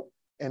doubt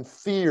and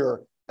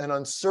fear and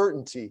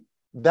uncertainty,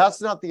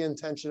 that's not the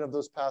intention of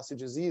those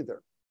passages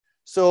either.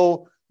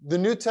 So the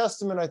New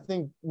Testament, I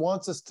think,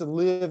 wants us to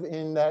live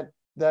in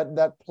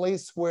that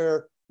place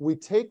where we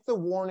take the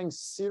warning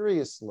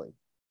seriously.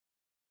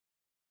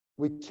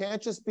 We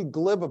can't just be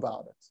glib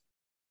about it.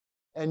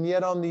 And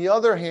yet, on the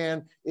other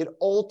hand, it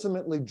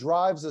ultimately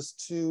drives us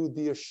to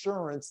the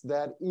assurance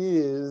that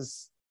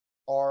is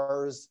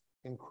ours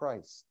in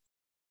Christ.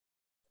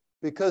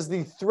 Because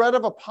the threat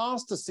of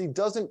apostasy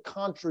doesn't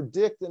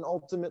contradict and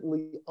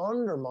ultimately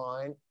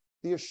undermine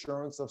the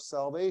assurance of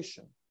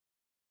salvation.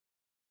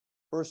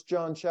 1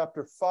 John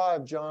chapter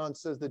 5, John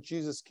says that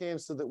Jesus came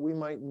so that we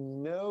might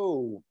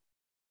know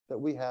that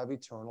we have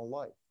eternal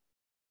life.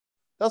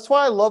 That's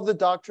why I love the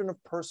doctrine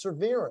of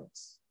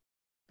perseverance,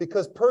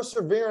 because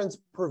perseverance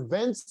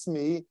prevents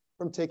me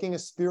from taking a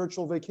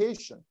spiritual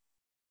vacation.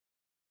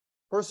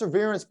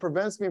 Perseverance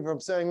prevents me from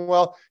saying,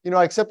 well, you know,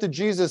 I accepted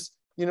Jesus,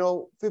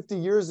 50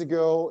 years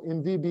ago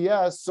in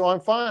VBS, so I'm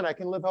fine. I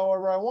can live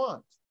however I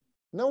want.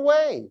 No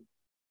way.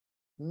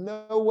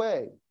 No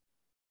way.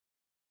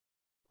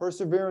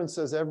 Perseverance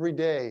says every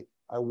day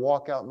I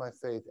walk out my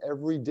faith.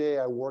 Every day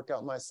I work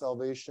out my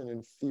salvation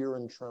in fear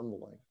and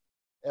trembling.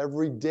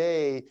 Every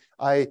day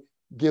I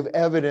give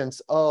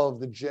evidence of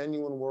the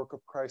genuine work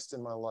of Christ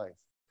in my life.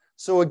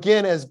 So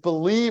again, as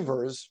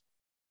believers,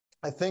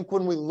 I think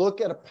when we look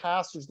at a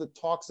passage that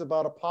talks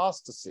about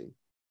apostasy,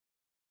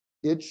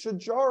 it should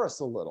jar us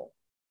a little.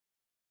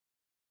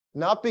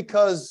 Not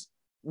because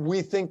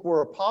we think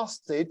we're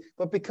apostate,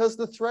 but because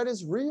the threat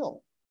is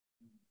real.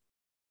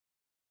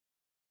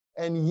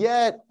 And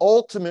yet,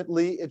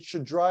 ultimately, it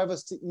should drive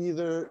us to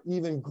either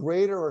even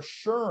greater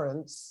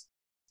assurance,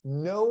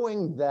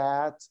 knowing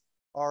that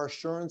our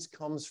assurance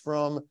comes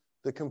from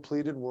the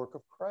completed work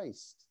of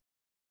Christ.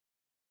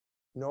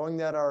 Knowing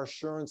that our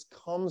assurance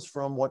comes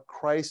from what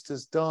Christ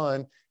has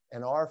done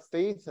and our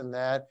faith in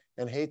that.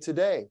 And hey,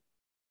 today,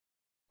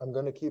 I'm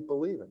going to keep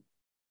believing.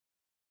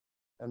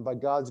 And by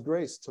God's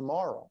grace,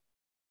 tomorrow,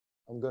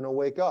 I'm going to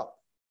wake up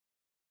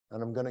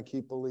and I'm going to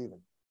keep believing.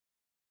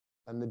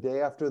 And the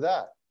day after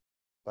that,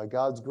 by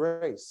God's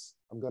grace,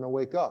 I'm going to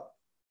wake up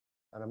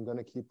and I'm going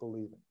to keep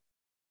believing.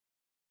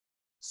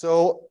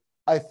 So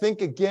I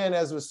think, again,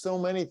 as with so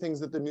many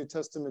things that the New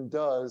Testament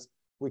does,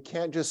 we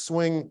can't just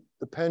swing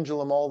the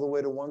pendulum all the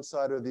way to one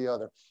side or the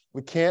other.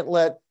 We can't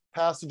let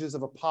passages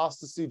of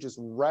apostasy just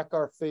wreck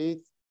our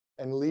faith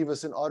and leave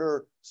us in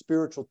utter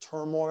spiritual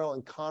turmoil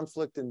and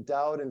conflict and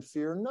doubt and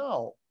fear.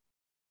 No.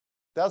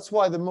 That's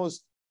why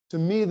to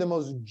me, the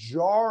most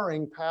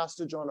jarring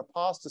passage on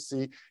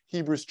apostasy,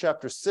 Hebrews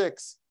chapter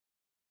 6,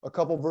 a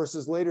couple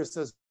verses later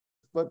says,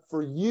 but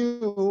for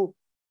you,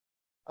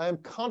 I am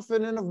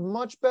confident of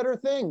much better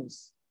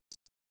things.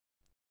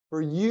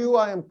 For you,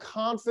 I am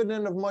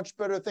confident of much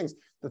better things.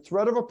 The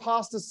threat of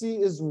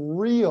apostasy is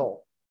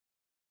real.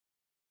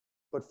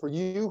 But for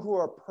you who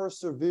are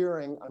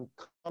persevering, I'm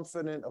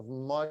confident of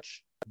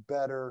much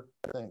better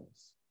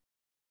things.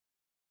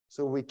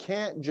 So we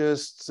can't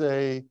just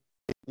say,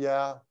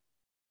 yeah,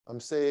 I'm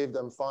saved,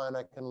 I'm fine,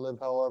 I can live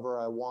however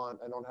I want,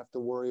 I don't have to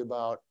worry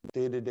about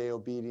day-to-day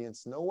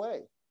obedience. No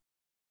way.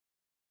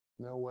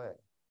 No way.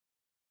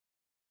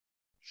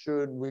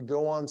 Should we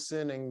go on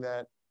sinning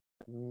that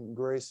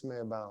grace may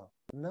abound?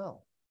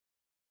 No.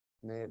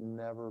 May it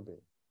never be.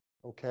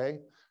 Okay?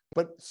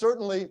 But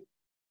certainly,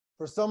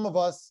 for some of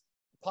us,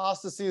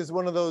 apostasy is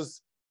one of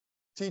those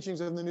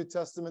teachings in the New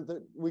Testament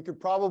that we could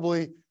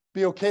probably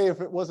be okay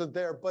if it wasn't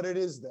there, but it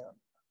is there.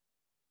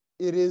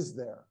 It is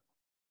there.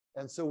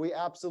 And so we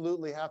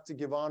absolutely have to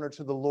give honor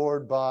to the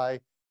Lord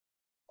by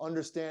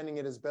understanding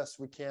it as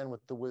best we can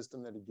with the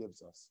wisdom that he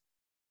gives us.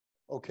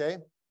 Okay?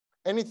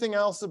 Anything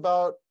else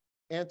about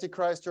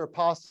Antichrist or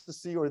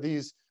apostasy or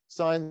these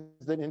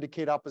signs that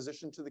indicate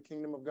opposition to the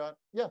kingdom of God?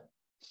 Yeah.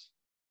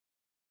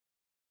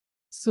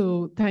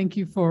 So thank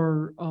you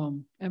for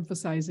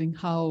emphasizing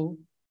how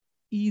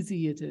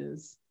easy it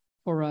is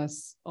for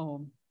us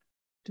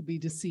to be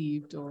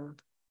deceived or,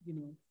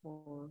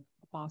 for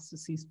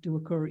apostasies to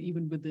occur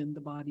even within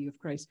the body of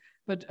Christ.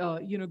 But,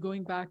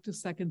 going back to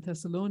 2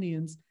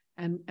 Thessalonians,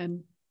 and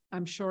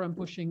I'm sure I'm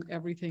pushing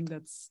everything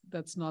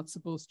that's not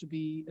supposed to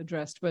be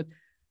addressed, but,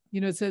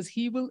 it says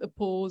he will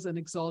oppose and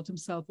exalt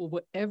himself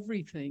over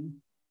everything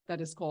that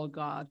is called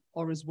God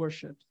or is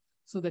worshipped,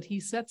 so that he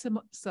sets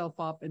himself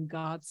up in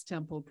God's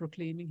temple,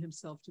 proclaiming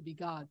himself to be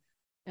God.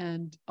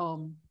 And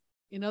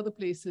in other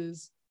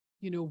places,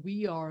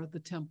 we are the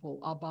temple.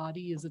 Our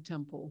body is a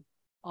temple.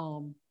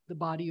 The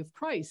body of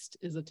Christ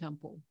is a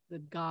temple,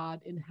 that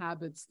God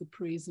inhabits the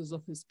praises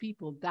of his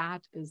people.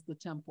 That is the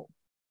temple.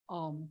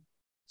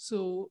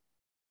 So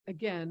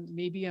again,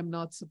 maybe I'm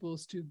not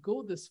supposed to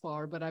go this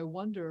far, but I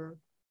wonder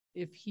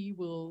if he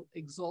will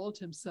exalt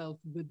himself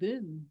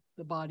within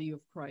the body of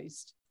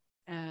Christ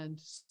and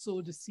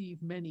so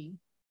deceive many,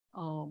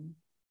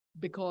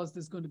 because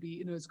there's going to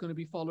be, it's going to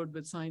be followed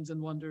with signs and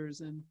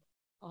wonders, and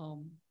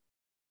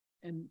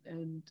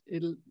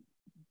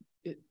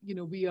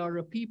we are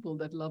a people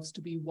that loves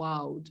to be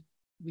wowed.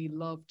 We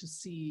love to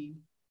see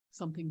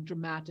something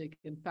dramatic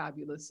and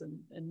fabulous and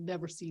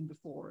never seen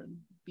before and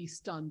be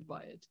stunned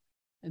by it.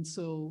 And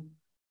so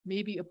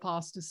maybe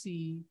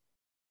apostasy,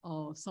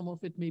 some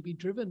of it may be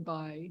driven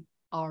by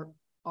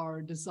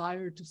our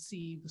desire to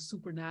see the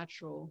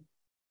supernatural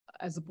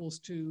as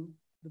opposed to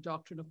the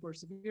doctrine of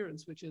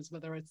perseverance, which is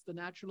whether it's the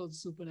natural or the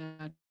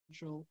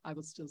supernatural, I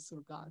will still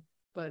serve God.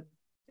 But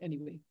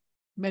anyway,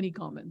 many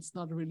comments,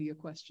 not really a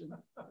question.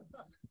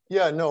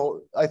 Yeah,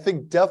 no, I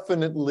think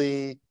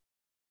definitely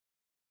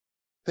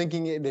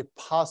thinking it a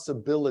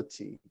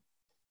possibility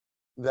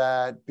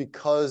that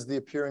because the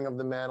appearing of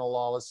the man of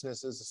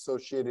lawlessness is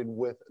associated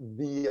with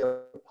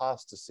the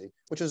apostasy,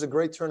 which is a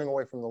great turning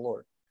away from the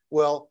Lord.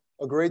 Well,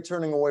 a great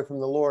turning away from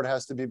the Lord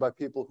has to be by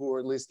people who are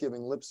at least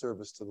giving lip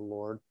service to the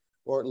Lord,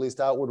 or at least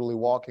outwardly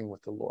walking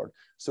with the Lord.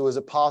 So is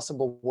it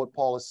possible what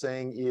Paul is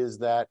saying is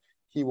that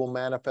he will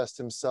manifest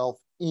himself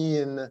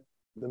in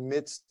the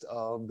midst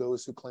of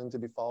those who claim to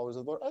be followers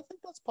of the Lord? I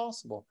think that's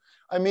possible.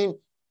 I mean,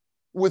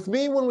 with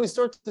me, when we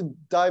start to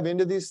dive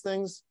into these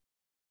things,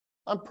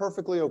 I'm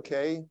perfectly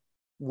okay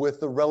with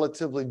the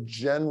relatively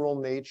general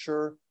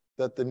nature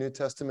that the New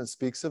Testament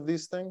speaks of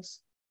these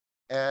things,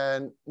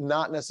 and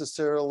not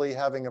necessarily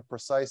having a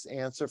precise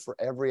answer for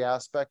every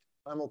aspect.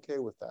 I'm okay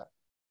with that.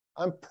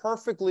 I'm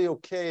perfectly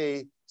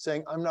okay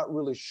saying I'm not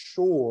really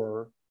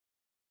sure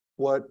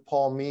what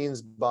Paul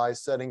means by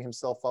setting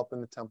himself up in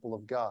the temple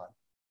of God.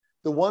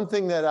 The one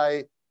thing that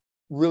I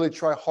really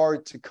try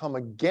hard to come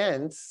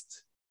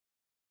against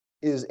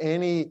is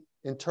any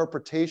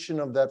interpretation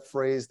of that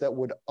phrase that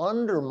would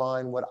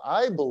undermine what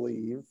I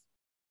believe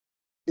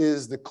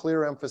is the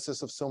clear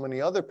emphasis of so many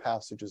other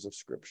passages of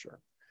Scripture.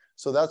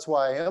 So that's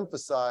why I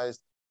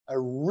emphasized, I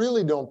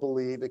really don't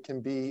believe it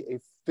can be a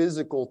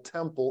physical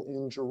temple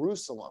in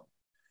Jerusalem.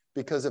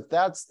 Because if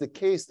that's the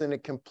case, then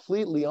it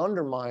completely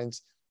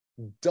undermines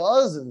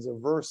dozens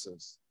of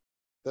verses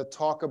that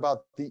talk about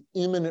the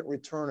imminent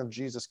return of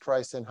Jesus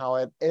Christ and how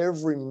at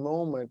every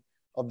moment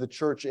of the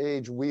church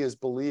age, we as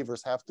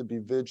believers have to be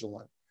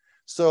vigilant.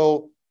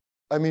 So,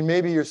 I mean,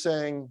 maybe you're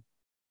saying,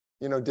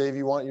 Dave,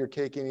 you want your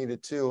cake and eat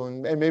it too.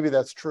 And maybe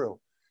that's true.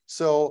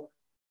 So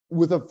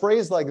with a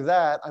phrase like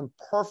that, I'm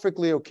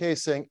perfectly okay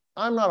saying,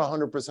 I'm not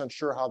 100%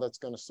 sure how that's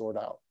going to sort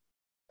out.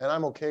 And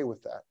I'm okay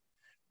with that.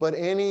 But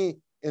any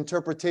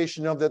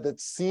interpretation of that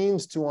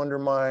seems to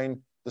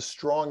undermine the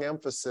strong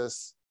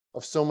emphasis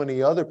of so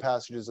many other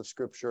passages of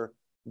Scripture,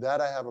 that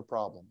I have a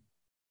problem.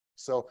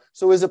 So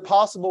is it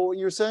possible what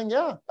you're saying?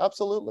 Yeah,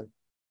 absolutely.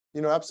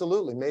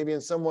 Absolutely. Maybe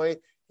in some way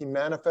he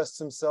manifests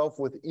himself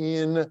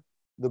within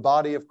the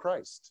body of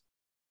Christ.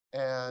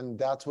 And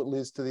that's what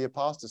leads to the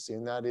apostasy.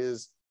 And that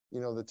is,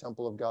 the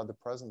temple of God, the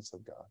presence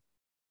of God.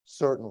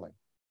 Certainly.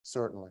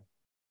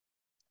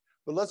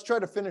 But let's try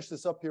to finish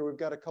this up here. We've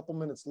got a couple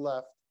minutes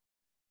left.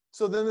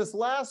 So then this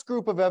last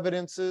group of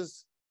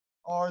evidences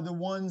are the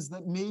ones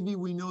that maybe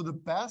we know the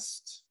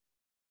best,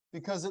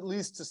 because at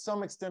least to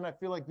some extent, I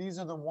feel like these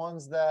are the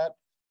ones that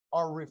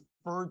are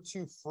referred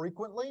to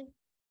frequently.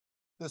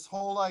 This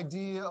whole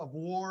idea of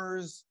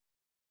wars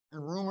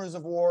and rumors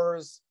of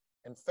wars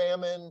and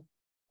famine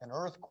and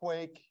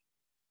earthquake.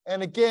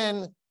 And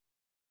again,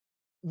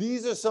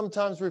 these are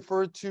sometimes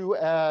referred to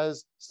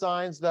as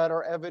signs that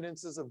are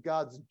evidences of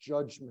God's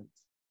judgment.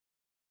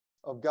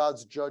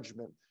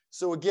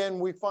 So again,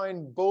 we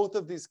find both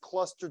of these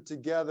clustered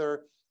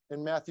together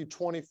in Matthew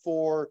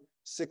 24,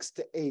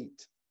 6-8.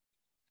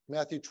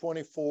 Matthew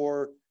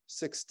 24,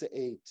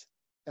 6-8.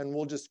 And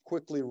we'll just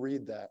quickly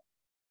read that.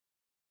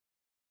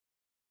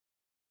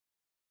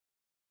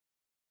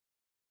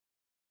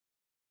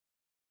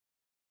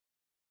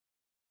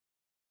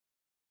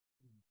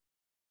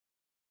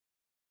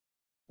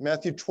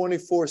 Matthew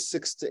 24,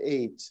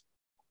 6-8.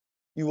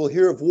 You will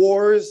hear of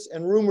wars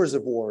and rumors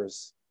of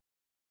wars,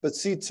 but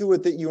see to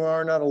it that you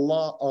are not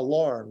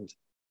alarmed.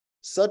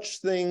 Such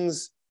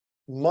things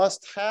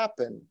must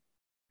happen,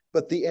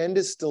 but the end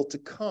is still to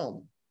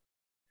come.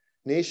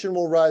 Nation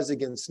will rise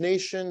against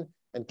nation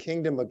and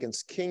kingdom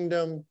against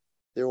kingdom.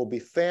 There will be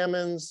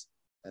famines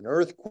and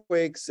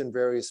earthquakes in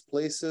various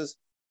places.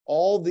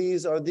 All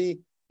these are the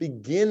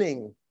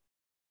beginning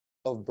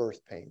of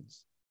birth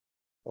pains.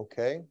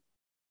 Okay?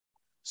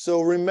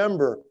 So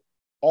remember,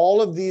 all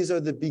of these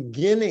are the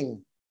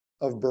beginning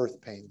of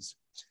birth pains.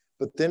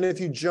 But then if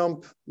you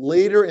jump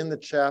later in the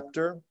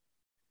chapter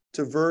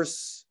to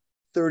verse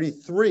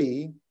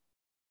 33,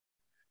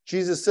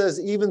 Jesus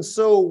says, even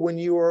so, when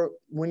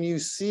you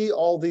see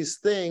all these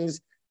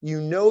things,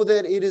 you know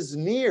that it is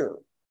near,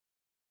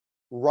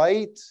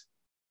 right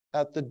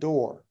at the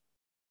door.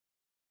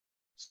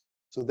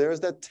 So there's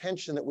that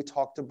tension that we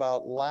talked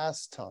about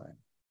last time.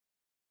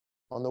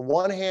 On the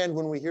one hand,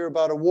 when we hear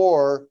about a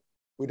war,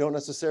 we don't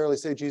necessarily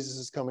say Jesus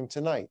is coming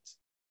tonight.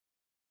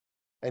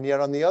 And yet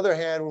on the other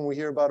hand, when we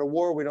hear about a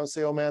war, we don't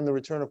say, oh man, the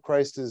return of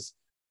Christ is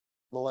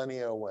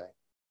millennia away.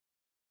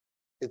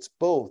 It's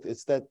both.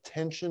 It's that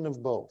tension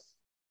of both.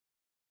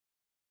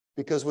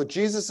 Because what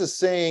Jesus is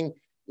saying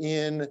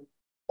in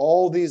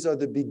all these are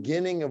the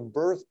beginning of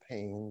birth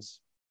pains,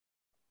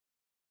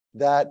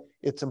 that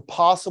it's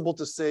impossible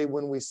to say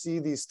when we see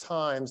these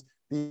times,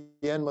 the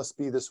end must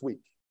be this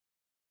week.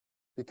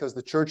 Because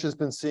the church has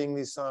been seeing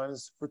these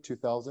signs for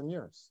 2,000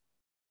 years.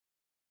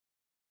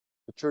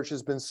 The church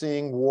has been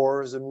seeing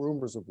wars and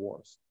rumors of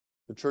wars.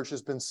 The church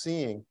has been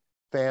seeing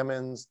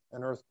famines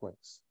and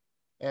earthquakes.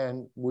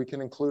 And we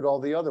can include all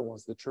the other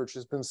ones. The church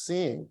has been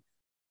seeing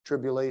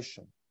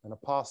tribulation and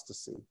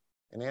apostasy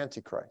and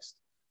antichrist.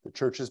 The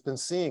church has been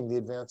seeing the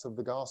advance of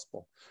the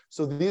gospel.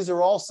 So these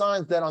are all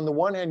signs that on the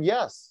one hand,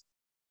 yes,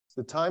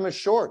 the time is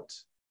short.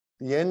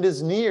 The end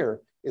is near.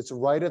 It's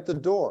right at the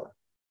door.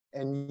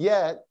 And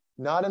yet,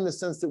 not in the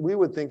sense that we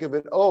would think of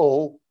it,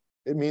 oh,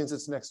 it means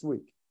it's next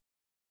week.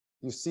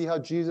 You see how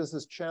Jesus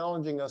is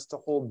challenging us to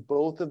hold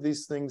both of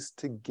these things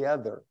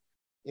together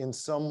in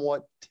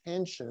somewhat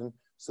tension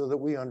so that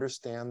we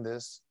understand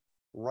this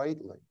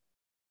rightly.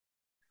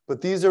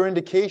 But these are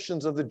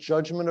indications of the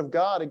judgment of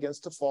God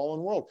against a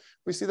fallen world.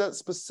 We see that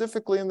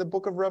specifically in the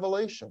book of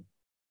Revelation.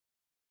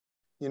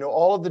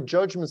 All of the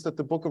judgments that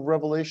the book of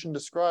Revelation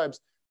describes,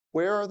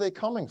 where are they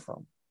coming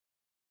from?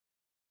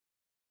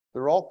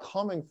 They're all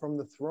coming from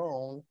the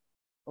throne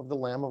of the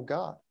Lamb of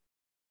God.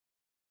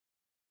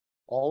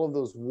 All of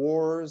those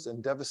wars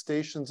and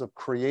devastations of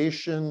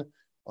creation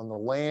on the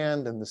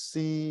land and the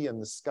sea and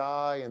the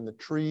sky and the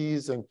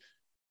trees and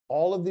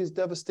all of these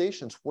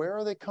devastations, where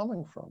are they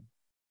coming from?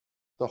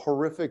 The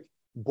horrific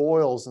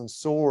boils and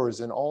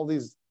sores and all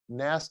these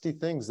nasty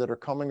things that are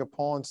coming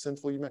upon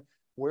sinful humanity,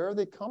 where are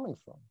they coming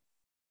from?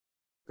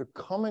 They're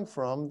coming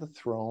from the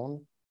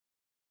throne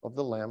of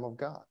the Lamb of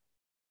God.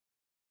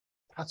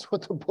 That's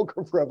what the book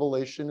of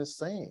Revelation is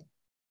saying.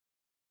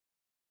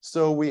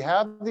 So we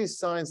have these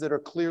signs that are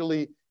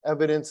clearly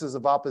evidences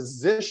of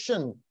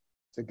opposition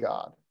to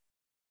God.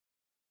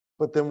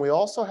 But then we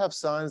also have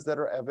signs that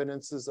are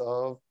evidences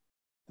of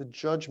the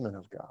judgment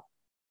of God.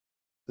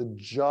 The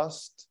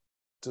just,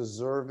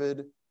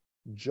 deserved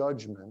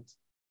judgment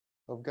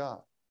of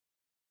God.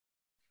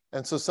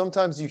 And so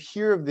sometimes you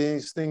hear of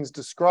these things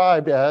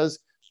described as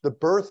the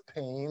birth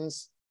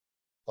pains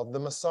of the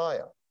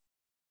Messiah.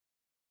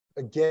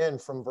 Again,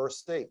 from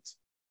verse 8.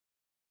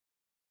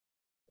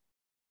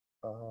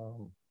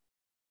 Or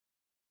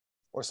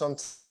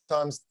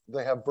sometimes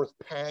they have birth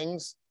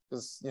pangs,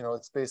 because,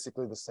 it's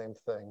basically the same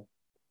thing.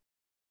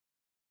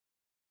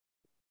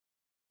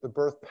 The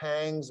birth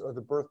pangs or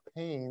the birth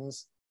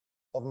pains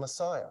of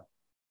Messiah.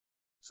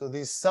 So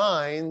these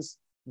signs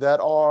that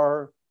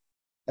are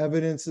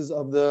evidences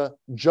of the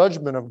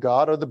judgment of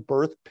God are the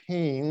birth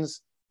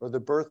pains or the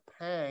birth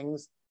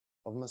pangs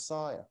of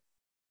Messiah.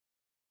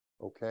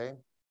 Okay?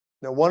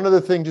 Now, one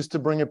other thing, just to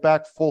bring it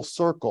back full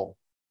circle.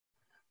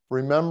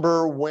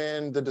 Remember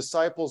when the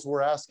disciples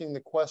were asking the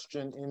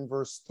question in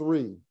verse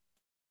 3,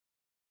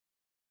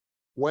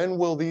 when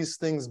will these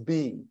things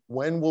be?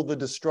 When will the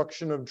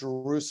destruction of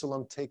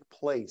Jerusalem take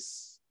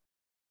place?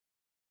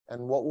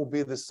 And what will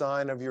be the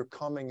sign of your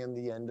coming in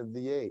the end of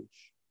the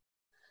age?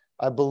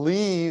 I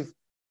believe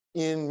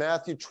in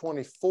Matthew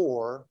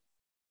 24,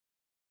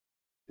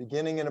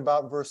 beginning in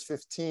about verse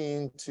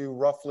 15 to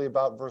roughly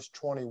about verse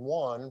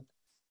 21,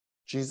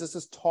 Jesus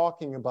is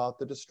talking about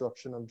the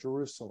destruction of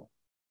Jerusalem.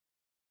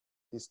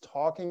 He's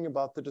talking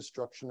about the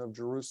destruction of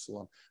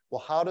Jerusalem.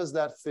 Well, how does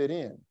that fit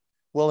in?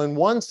 Well, in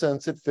one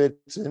sense, it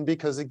fits in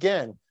because,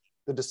 again,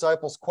 the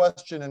disciples'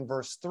 question in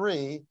verse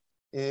 3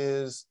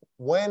 is,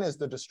 when is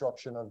the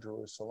destruction of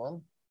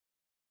Jerusalem?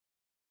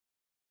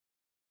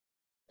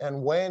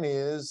 And when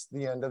is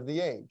the end of the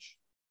age?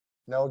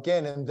 Now,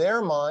 again, in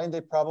their mind,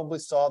 they probably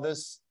saw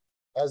this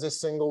as a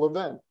single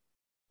event.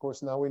 Of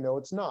course, now we know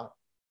it's not,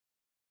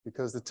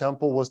 because the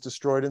temple was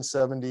destroyed in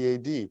 70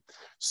 AD.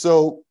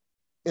 So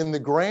in the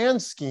grand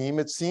scheme,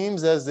 it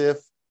seems as if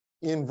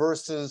in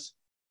verses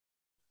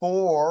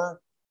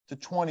 4 to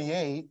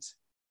 28,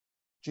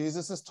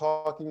 Jesus is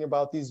talking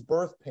about these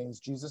birth pains.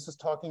 Jesus is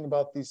talking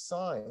about these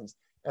signs.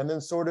 And then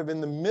sort of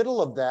in the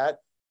middle of that,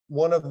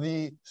 one of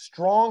the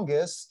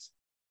strongest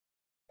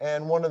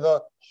and one of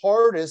the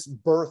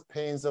hardest birth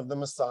pains of the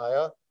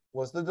Messiah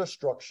was the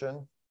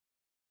destruction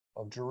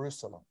of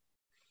Jerusalem.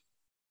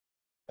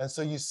 And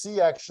so you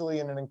see, actually,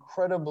 in an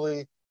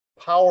incredibly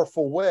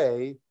powerful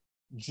way,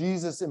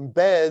 Jesus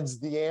embeds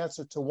the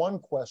answer to one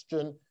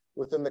question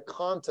within the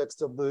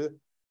context of the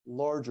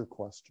larger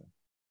question.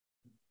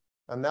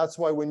 And that's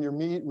why when you're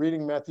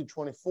reading Matthew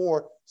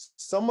 24,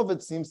 some of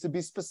it seems to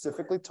be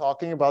specifically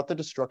talking about the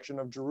destruction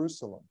of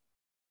Jerusalem.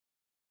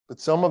 But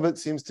some of it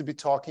seems to be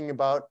talking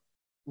about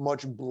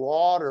much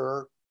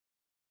broader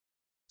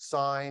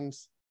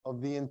signs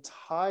of the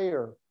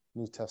entire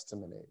New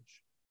Testament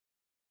age.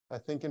 I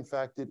think, in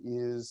fact, it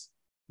is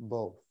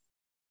both.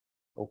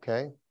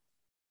 Okay?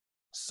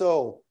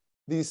 So,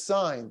 these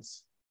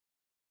signs,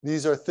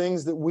 these are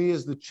things that we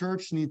as the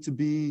church need to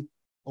be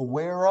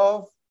aware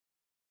of,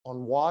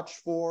 on watch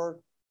for,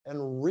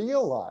 and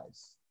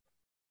realize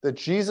that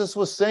Jesus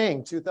was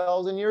saying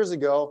 2,000 years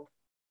ago,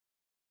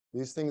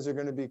 these things are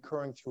going to be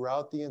occurring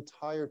throughout the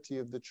entirety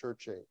of the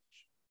church age.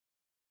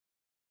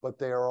 But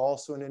they are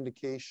also an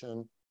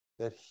indication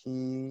that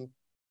he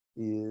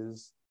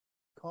is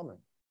coming.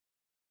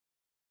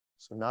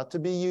 So not to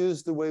be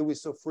used the way we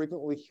so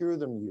frequently hear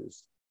them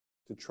used,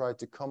 to try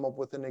to come up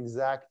with an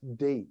exact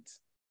date.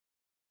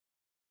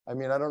 I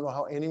mean, I don't know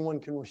how anyone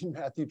can read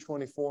Matthew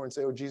 24 and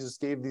say, oh, Jesus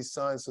gave these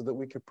signs so that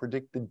we could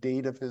predict the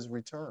date of his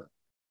return.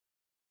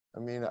 I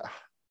mean,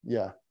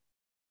 yeah.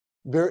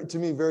 To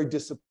me, very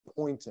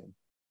disappointing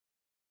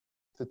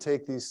to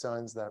take these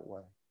signs that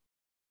way.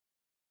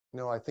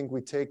 No, I think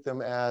we take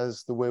them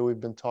as the way we've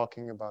been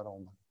talking about all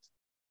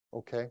night.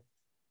 Okay?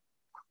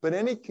 But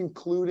any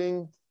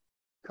concluding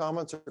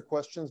comments or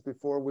questions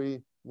before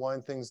we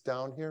wind things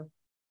down here?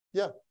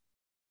 Yeah.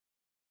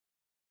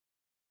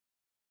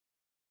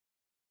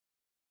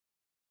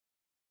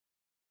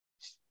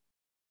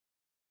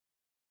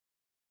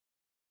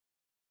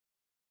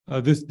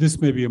 This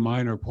may be a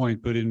minor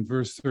point, but in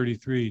verse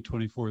 33,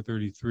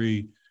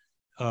 24:33,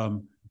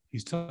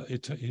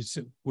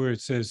 where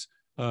it says,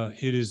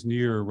 it is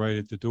near, right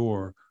at the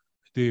door.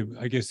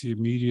 I guess the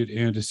immediate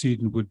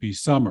antecedent would be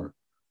summer,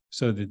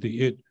 so that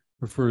the it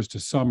refers to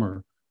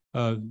summer.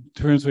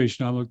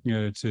 Translation I'm looking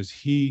at, it says,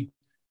 he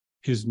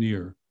is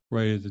near,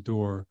 right at the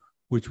door,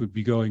 which would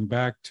be going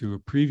back to a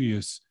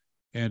previous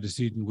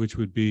antecedent, which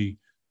would be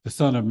the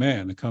Son of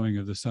Man, the coming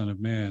of the Son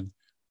of Man.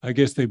 I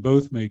guess they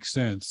both make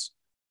sense.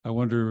 I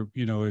wonder,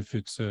 if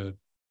it's a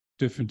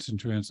difference in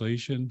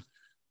translation.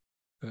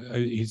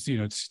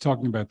 It's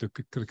talking about the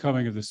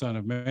coming of the Son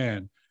of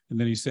Man, and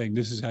then he's saying,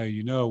 this is how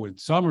you know when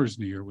summer's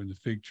near, when the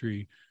fig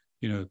tree,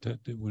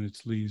 when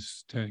its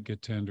leaves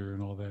get tender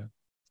and all that.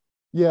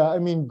 Yeah, I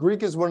mean,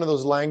 Greek is one of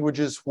those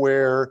languages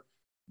where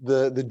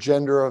the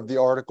gender of the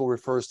article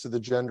refers to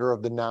the gender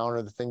of the noun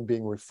or the thing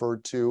being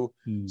referred to.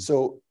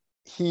 So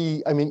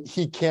he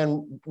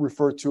can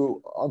refer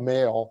to a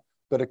male,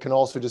 but it can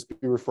also just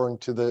be referring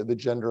to the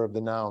gender of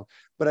the noun.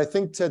 But I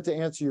think, Ted, to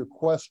answer your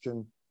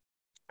question,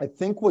 I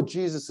think what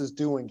Jesus is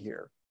doing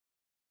here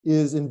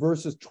is in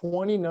verses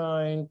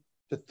 29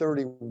 to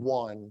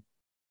 31,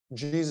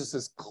 Jesus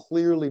is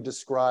clearly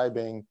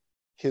describing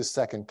his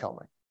second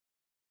coming.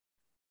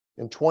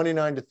 In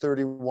 29 to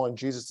 31,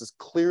 Jesus is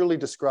clearly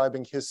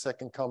describing his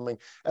second coming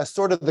as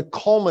sort of the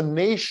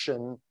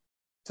culmination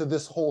to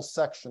this whole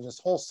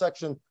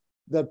section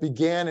that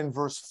began in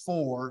verse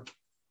 4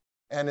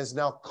 and is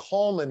now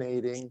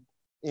culminating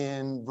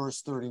in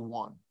verse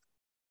 31.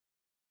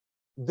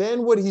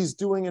 Then what he's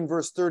doing in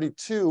verse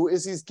 32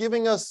 is he's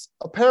giving us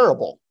a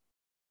parable.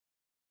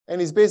 And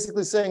he's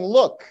basically saying,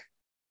 look,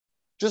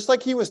 Just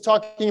like he was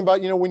talking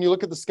about, when you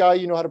look at the sky,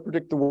 you know how to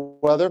predict the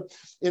weather.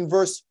 In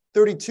verse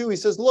 32, he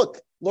says, look,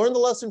 learn the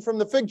lesson from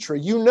the fig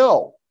tree.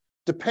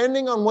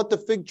 Depending on what the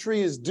fig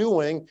tree is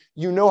doing,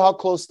 you know how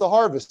close the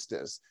harvest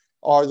is.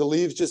 Are the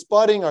leaves just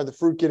budding? Are the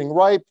fruit getting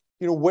ripe?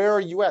 Where are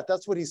you at?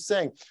 That's what he's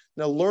saying.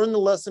 Now learn the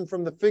lesson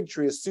from the fig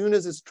tree. As soon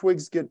as its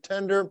twigs get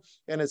tender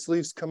and its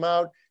leaves come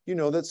out, you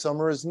know that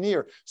summer is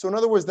near. So in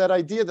other words, that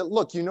idea that,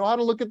 look, you know how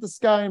to look at the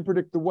sky and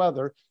predict the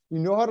weather. You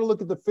know how to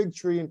look at the fig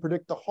tree and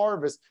predict the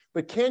harvest.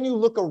 But can you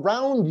look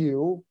around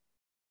you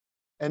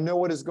and know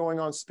what is going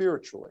on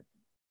spiritually?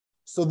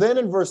 So then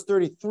in verse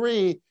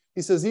 33,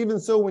 he says, even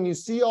so, when you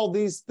see all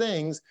these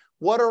things,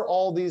 what are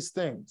all these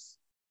things?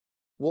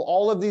 Well,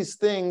 all of these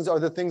things are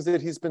the things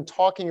that he's been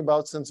talking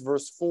about since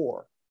verse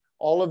 4.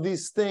 All of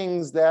these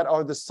things that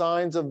are the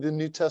signs of the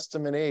New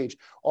Testament age.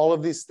 All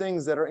of these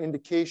things that are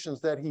indications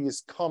that he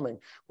is coming.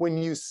 When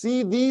you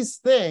see these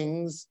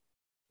things,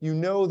 you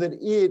know that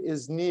it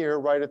is near,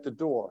 right at the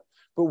door.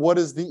 But what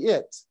is the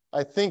it?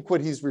 I think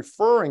what he's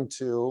referring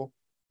to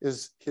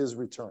is his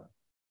return.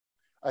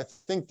 I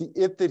think the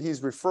it that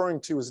he's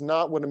referring to is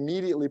not what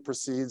immediately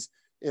precedes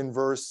in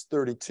verse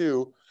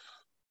 32.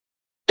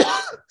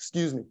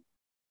 Excuse me.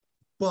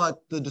 But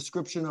the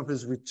description of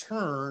his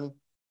return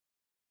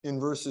in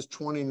verses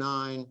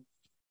 29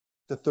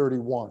 to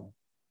 31.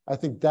 I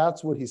think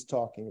that's what he's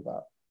talking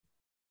about.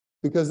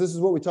 Because this is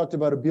what we talked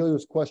about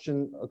Abelio's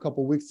question a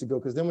couple weeks ago.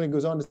 Because then when he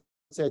goes on to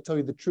say, I tell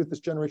you the truth, this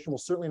generation will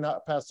certainly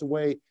not pass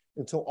away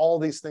until all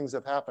these things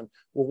have happened.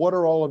 Well, what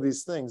are all of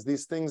these things?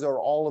 These things are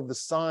all of the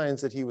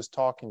signs that he was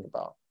talking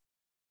about.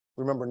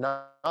 Remember,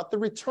 not the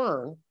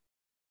return,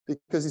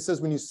 because he says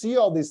when you see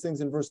all these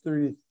things in verse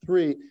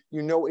 33,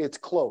 you know it's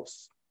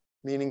close,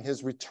 meaning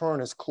his return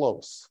is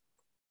close.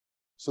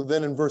 So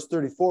then in verse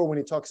 34, when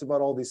he talks about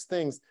all these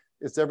things,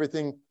 it's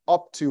everything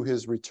up to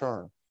his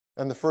return.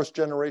 And the first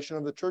generation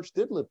of the church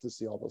did live to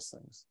see all those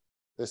things.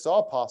 They saw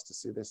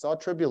apostasy, they saw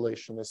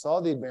tribulation, they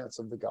saw the advance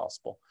of the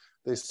gospel,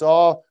 they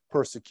saw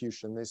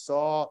persecution, they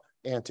saw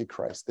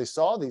Antichrist, they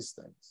saw these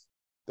things.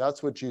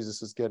 That's what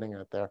Jesus is getting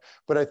at there.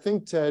 But I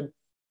think, Ted,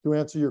 to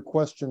answer your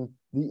question,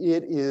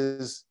 it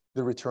is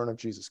the return of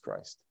Jesus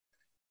Christ.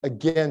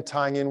 Again,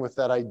 tying in with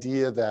that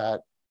idea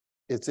that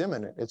it's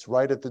imminent, it's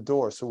right at the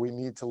door. So we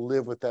need to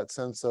live with that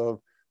sense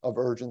of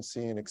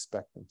urgency and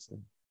expectancy.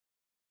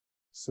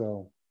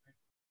 So,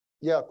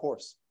 yeah, of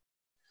course.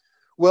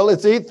 Well,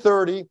 it's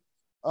 8:30.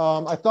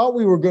 I thought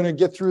we were going to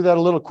get through that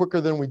a little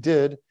quicker than we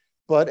did.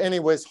 But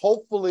anyways,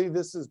 hopefully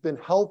this has been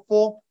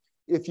helpful.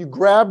 If you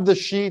grab the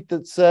sheet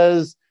that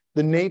says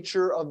the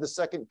nature of the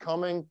second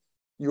coming,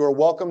 you are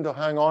welcome to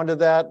hang on to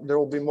that. There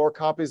will be more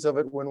copies of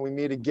it when we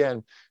meet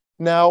again.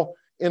 Now,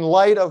 in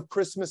light of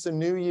Christmas and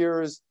New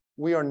Year's,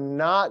 we are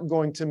not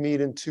going to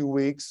meet in 2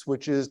 weeks,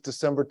 which is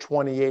December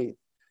 28th,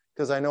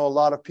 because I know a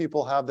lot of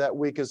people have that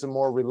week as a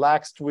more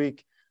relaxed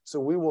week. So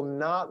we will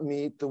not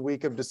meet the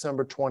week of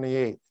December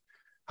 28th.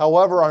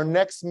 However, our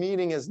next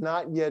meeting has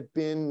not yet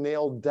been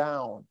nailed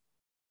down.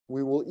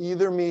 We will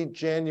either meet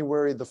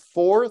January the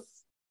 4th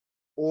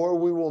or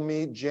we will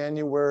meet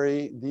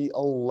January the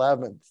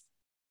 11th.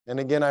 And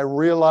again, I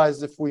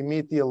realize if we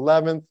meet the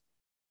 11th,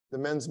 the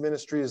men's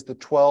ministry is the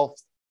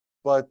 12th.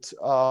 But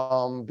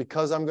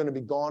because I'm going to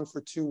be gone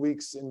for 2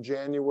 weeks in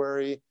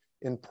January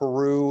in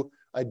Peru,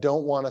 I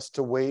don't want us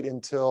to wait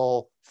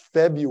until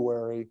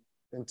February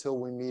until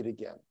we meet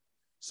again.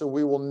 So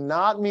we will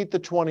not meet the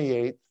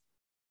 28th,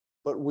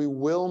 but we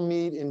will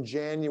meet in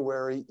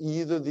January,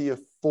 either the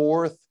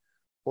 4th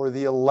or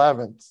the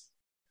 11th.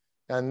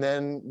 And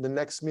then the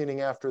next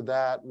meeting after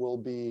that will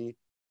be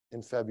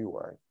in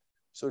February.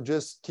 So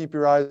just keep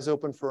your eyes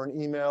open for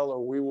an email,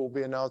 or we will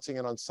be announcing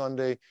it on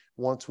Sunday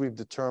once we've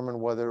determined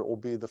whether it will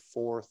be the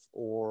 4th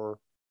or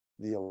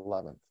the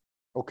 11th.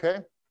 Okay?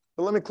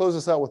 But let me close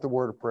this out with a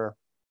word of prayer.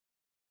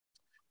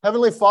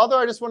 Heavenly Father,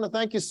 I just want to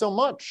thank you so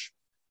much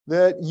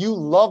that you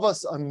love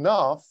us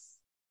enough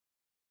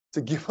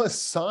to give us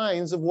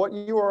signs of what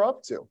you are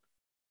up to.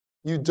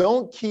 You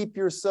don't keep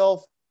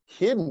yourself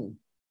hidden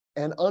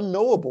and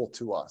unknowable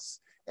to us.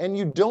 And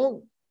you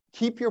don't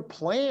keep your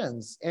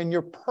plans and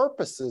your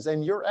purposes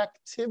and your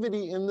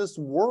activity in this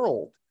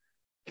world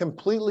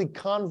completely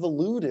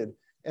convoluted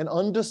and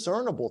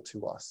undiscernible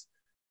to us.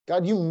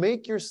 God, you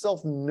make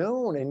yourself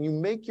known and you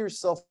make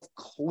yourself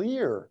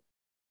clear.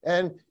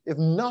 And if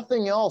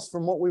nothing else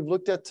from what we've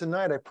looked at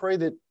tonight, I pray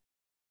that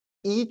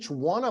each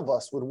one of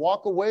us would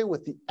walk away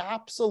with the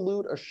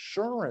absolute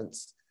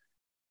assurance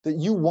that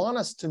you want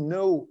us to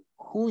know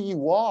who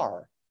you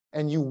are,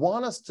 and you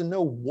want us to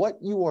know what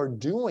you are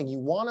doing. You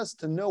want us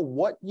to know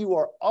what you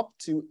are up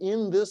to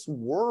in this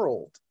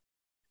world.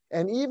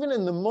 And even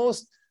in the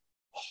most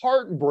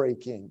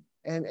heartbreaking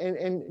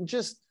and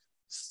just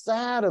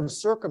sad of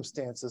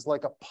circumstances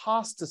like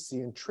apostasy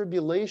and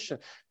tribulation,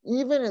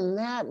 even in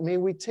that, may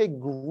we take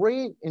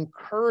great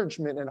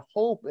encouragement and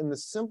hope in the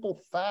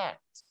simple fact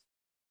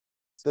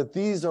that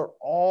these are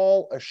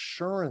all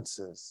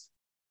assurances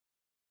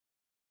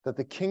that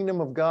the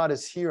kingdom of God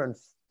is here and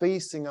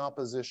facing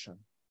opposition.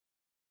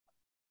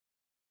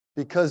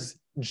 Because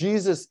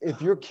Jesus,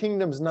 if your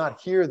kingdom's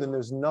not here, then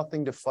there's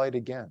nothing to fight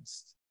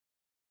against.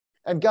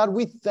 And God,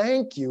 we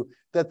thank you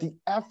that the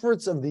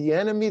efforts of the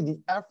enemy, the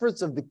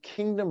efforts of the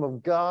kingdom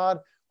of God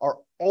are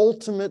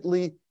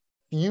ultimately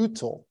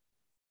futile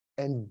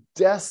and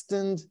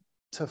destined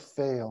to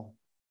fail.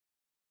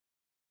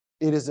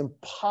 It is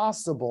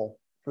impossible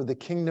for the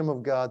kingdom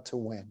of God to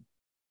win.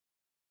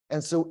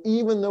 And so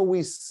even though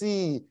we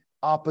see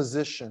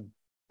opposition,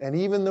 and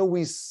even though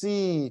we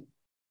see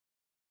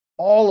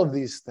all of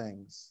these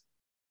things,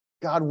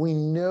 God, we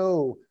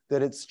know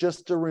that it's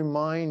just a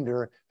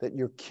reminder that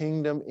your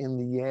kingdom in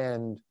the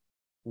end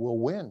will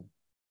win.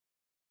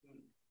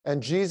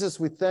 And Jesus,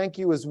 we thank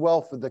you as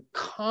well for the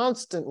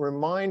constant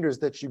reminders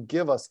that you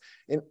give us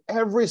in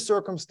every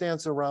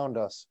circumstance around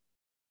us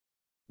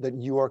that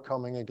you are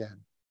coming again.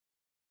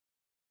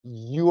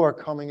 You are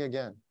coming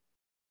again.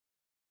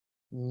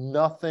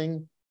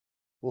 Nothing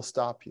will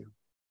stop you.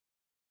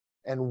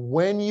 And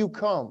when you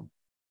come,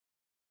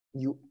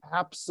 you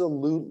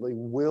absolutely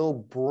will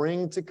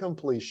bring to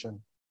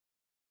completion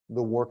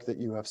the work that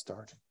you have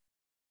started.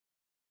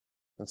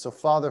 And so,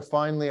 Father,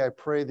 finally, I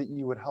pray that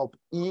you would help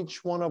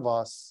each one of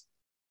us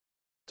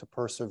to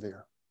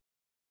persevere.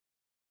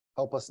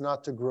 Help us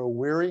not to grow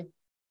weary.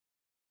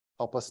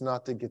 Help us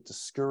not to get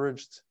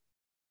discouraged.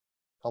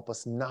 Help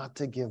us not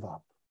to give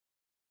up.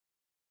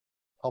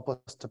 Help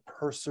us to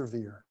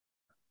persevere.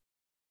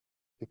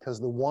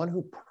 Because the one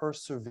who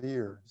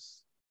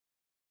perseveres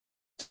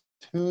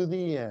to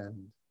the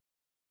end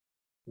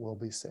will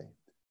be saved.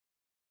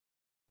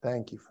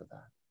 Thank you for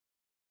that.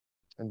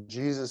 And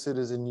Jesus, it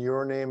is in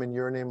your name and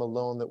your name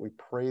alone that we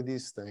pray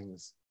these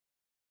things.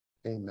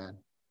 Amen.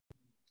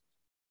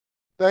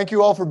 Thank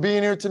you all for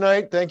being here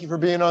tonight. Thank you for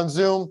being on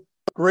Zoom.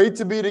 Great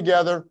to be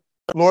together.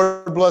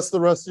 Lord bless the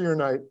rest of your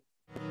night.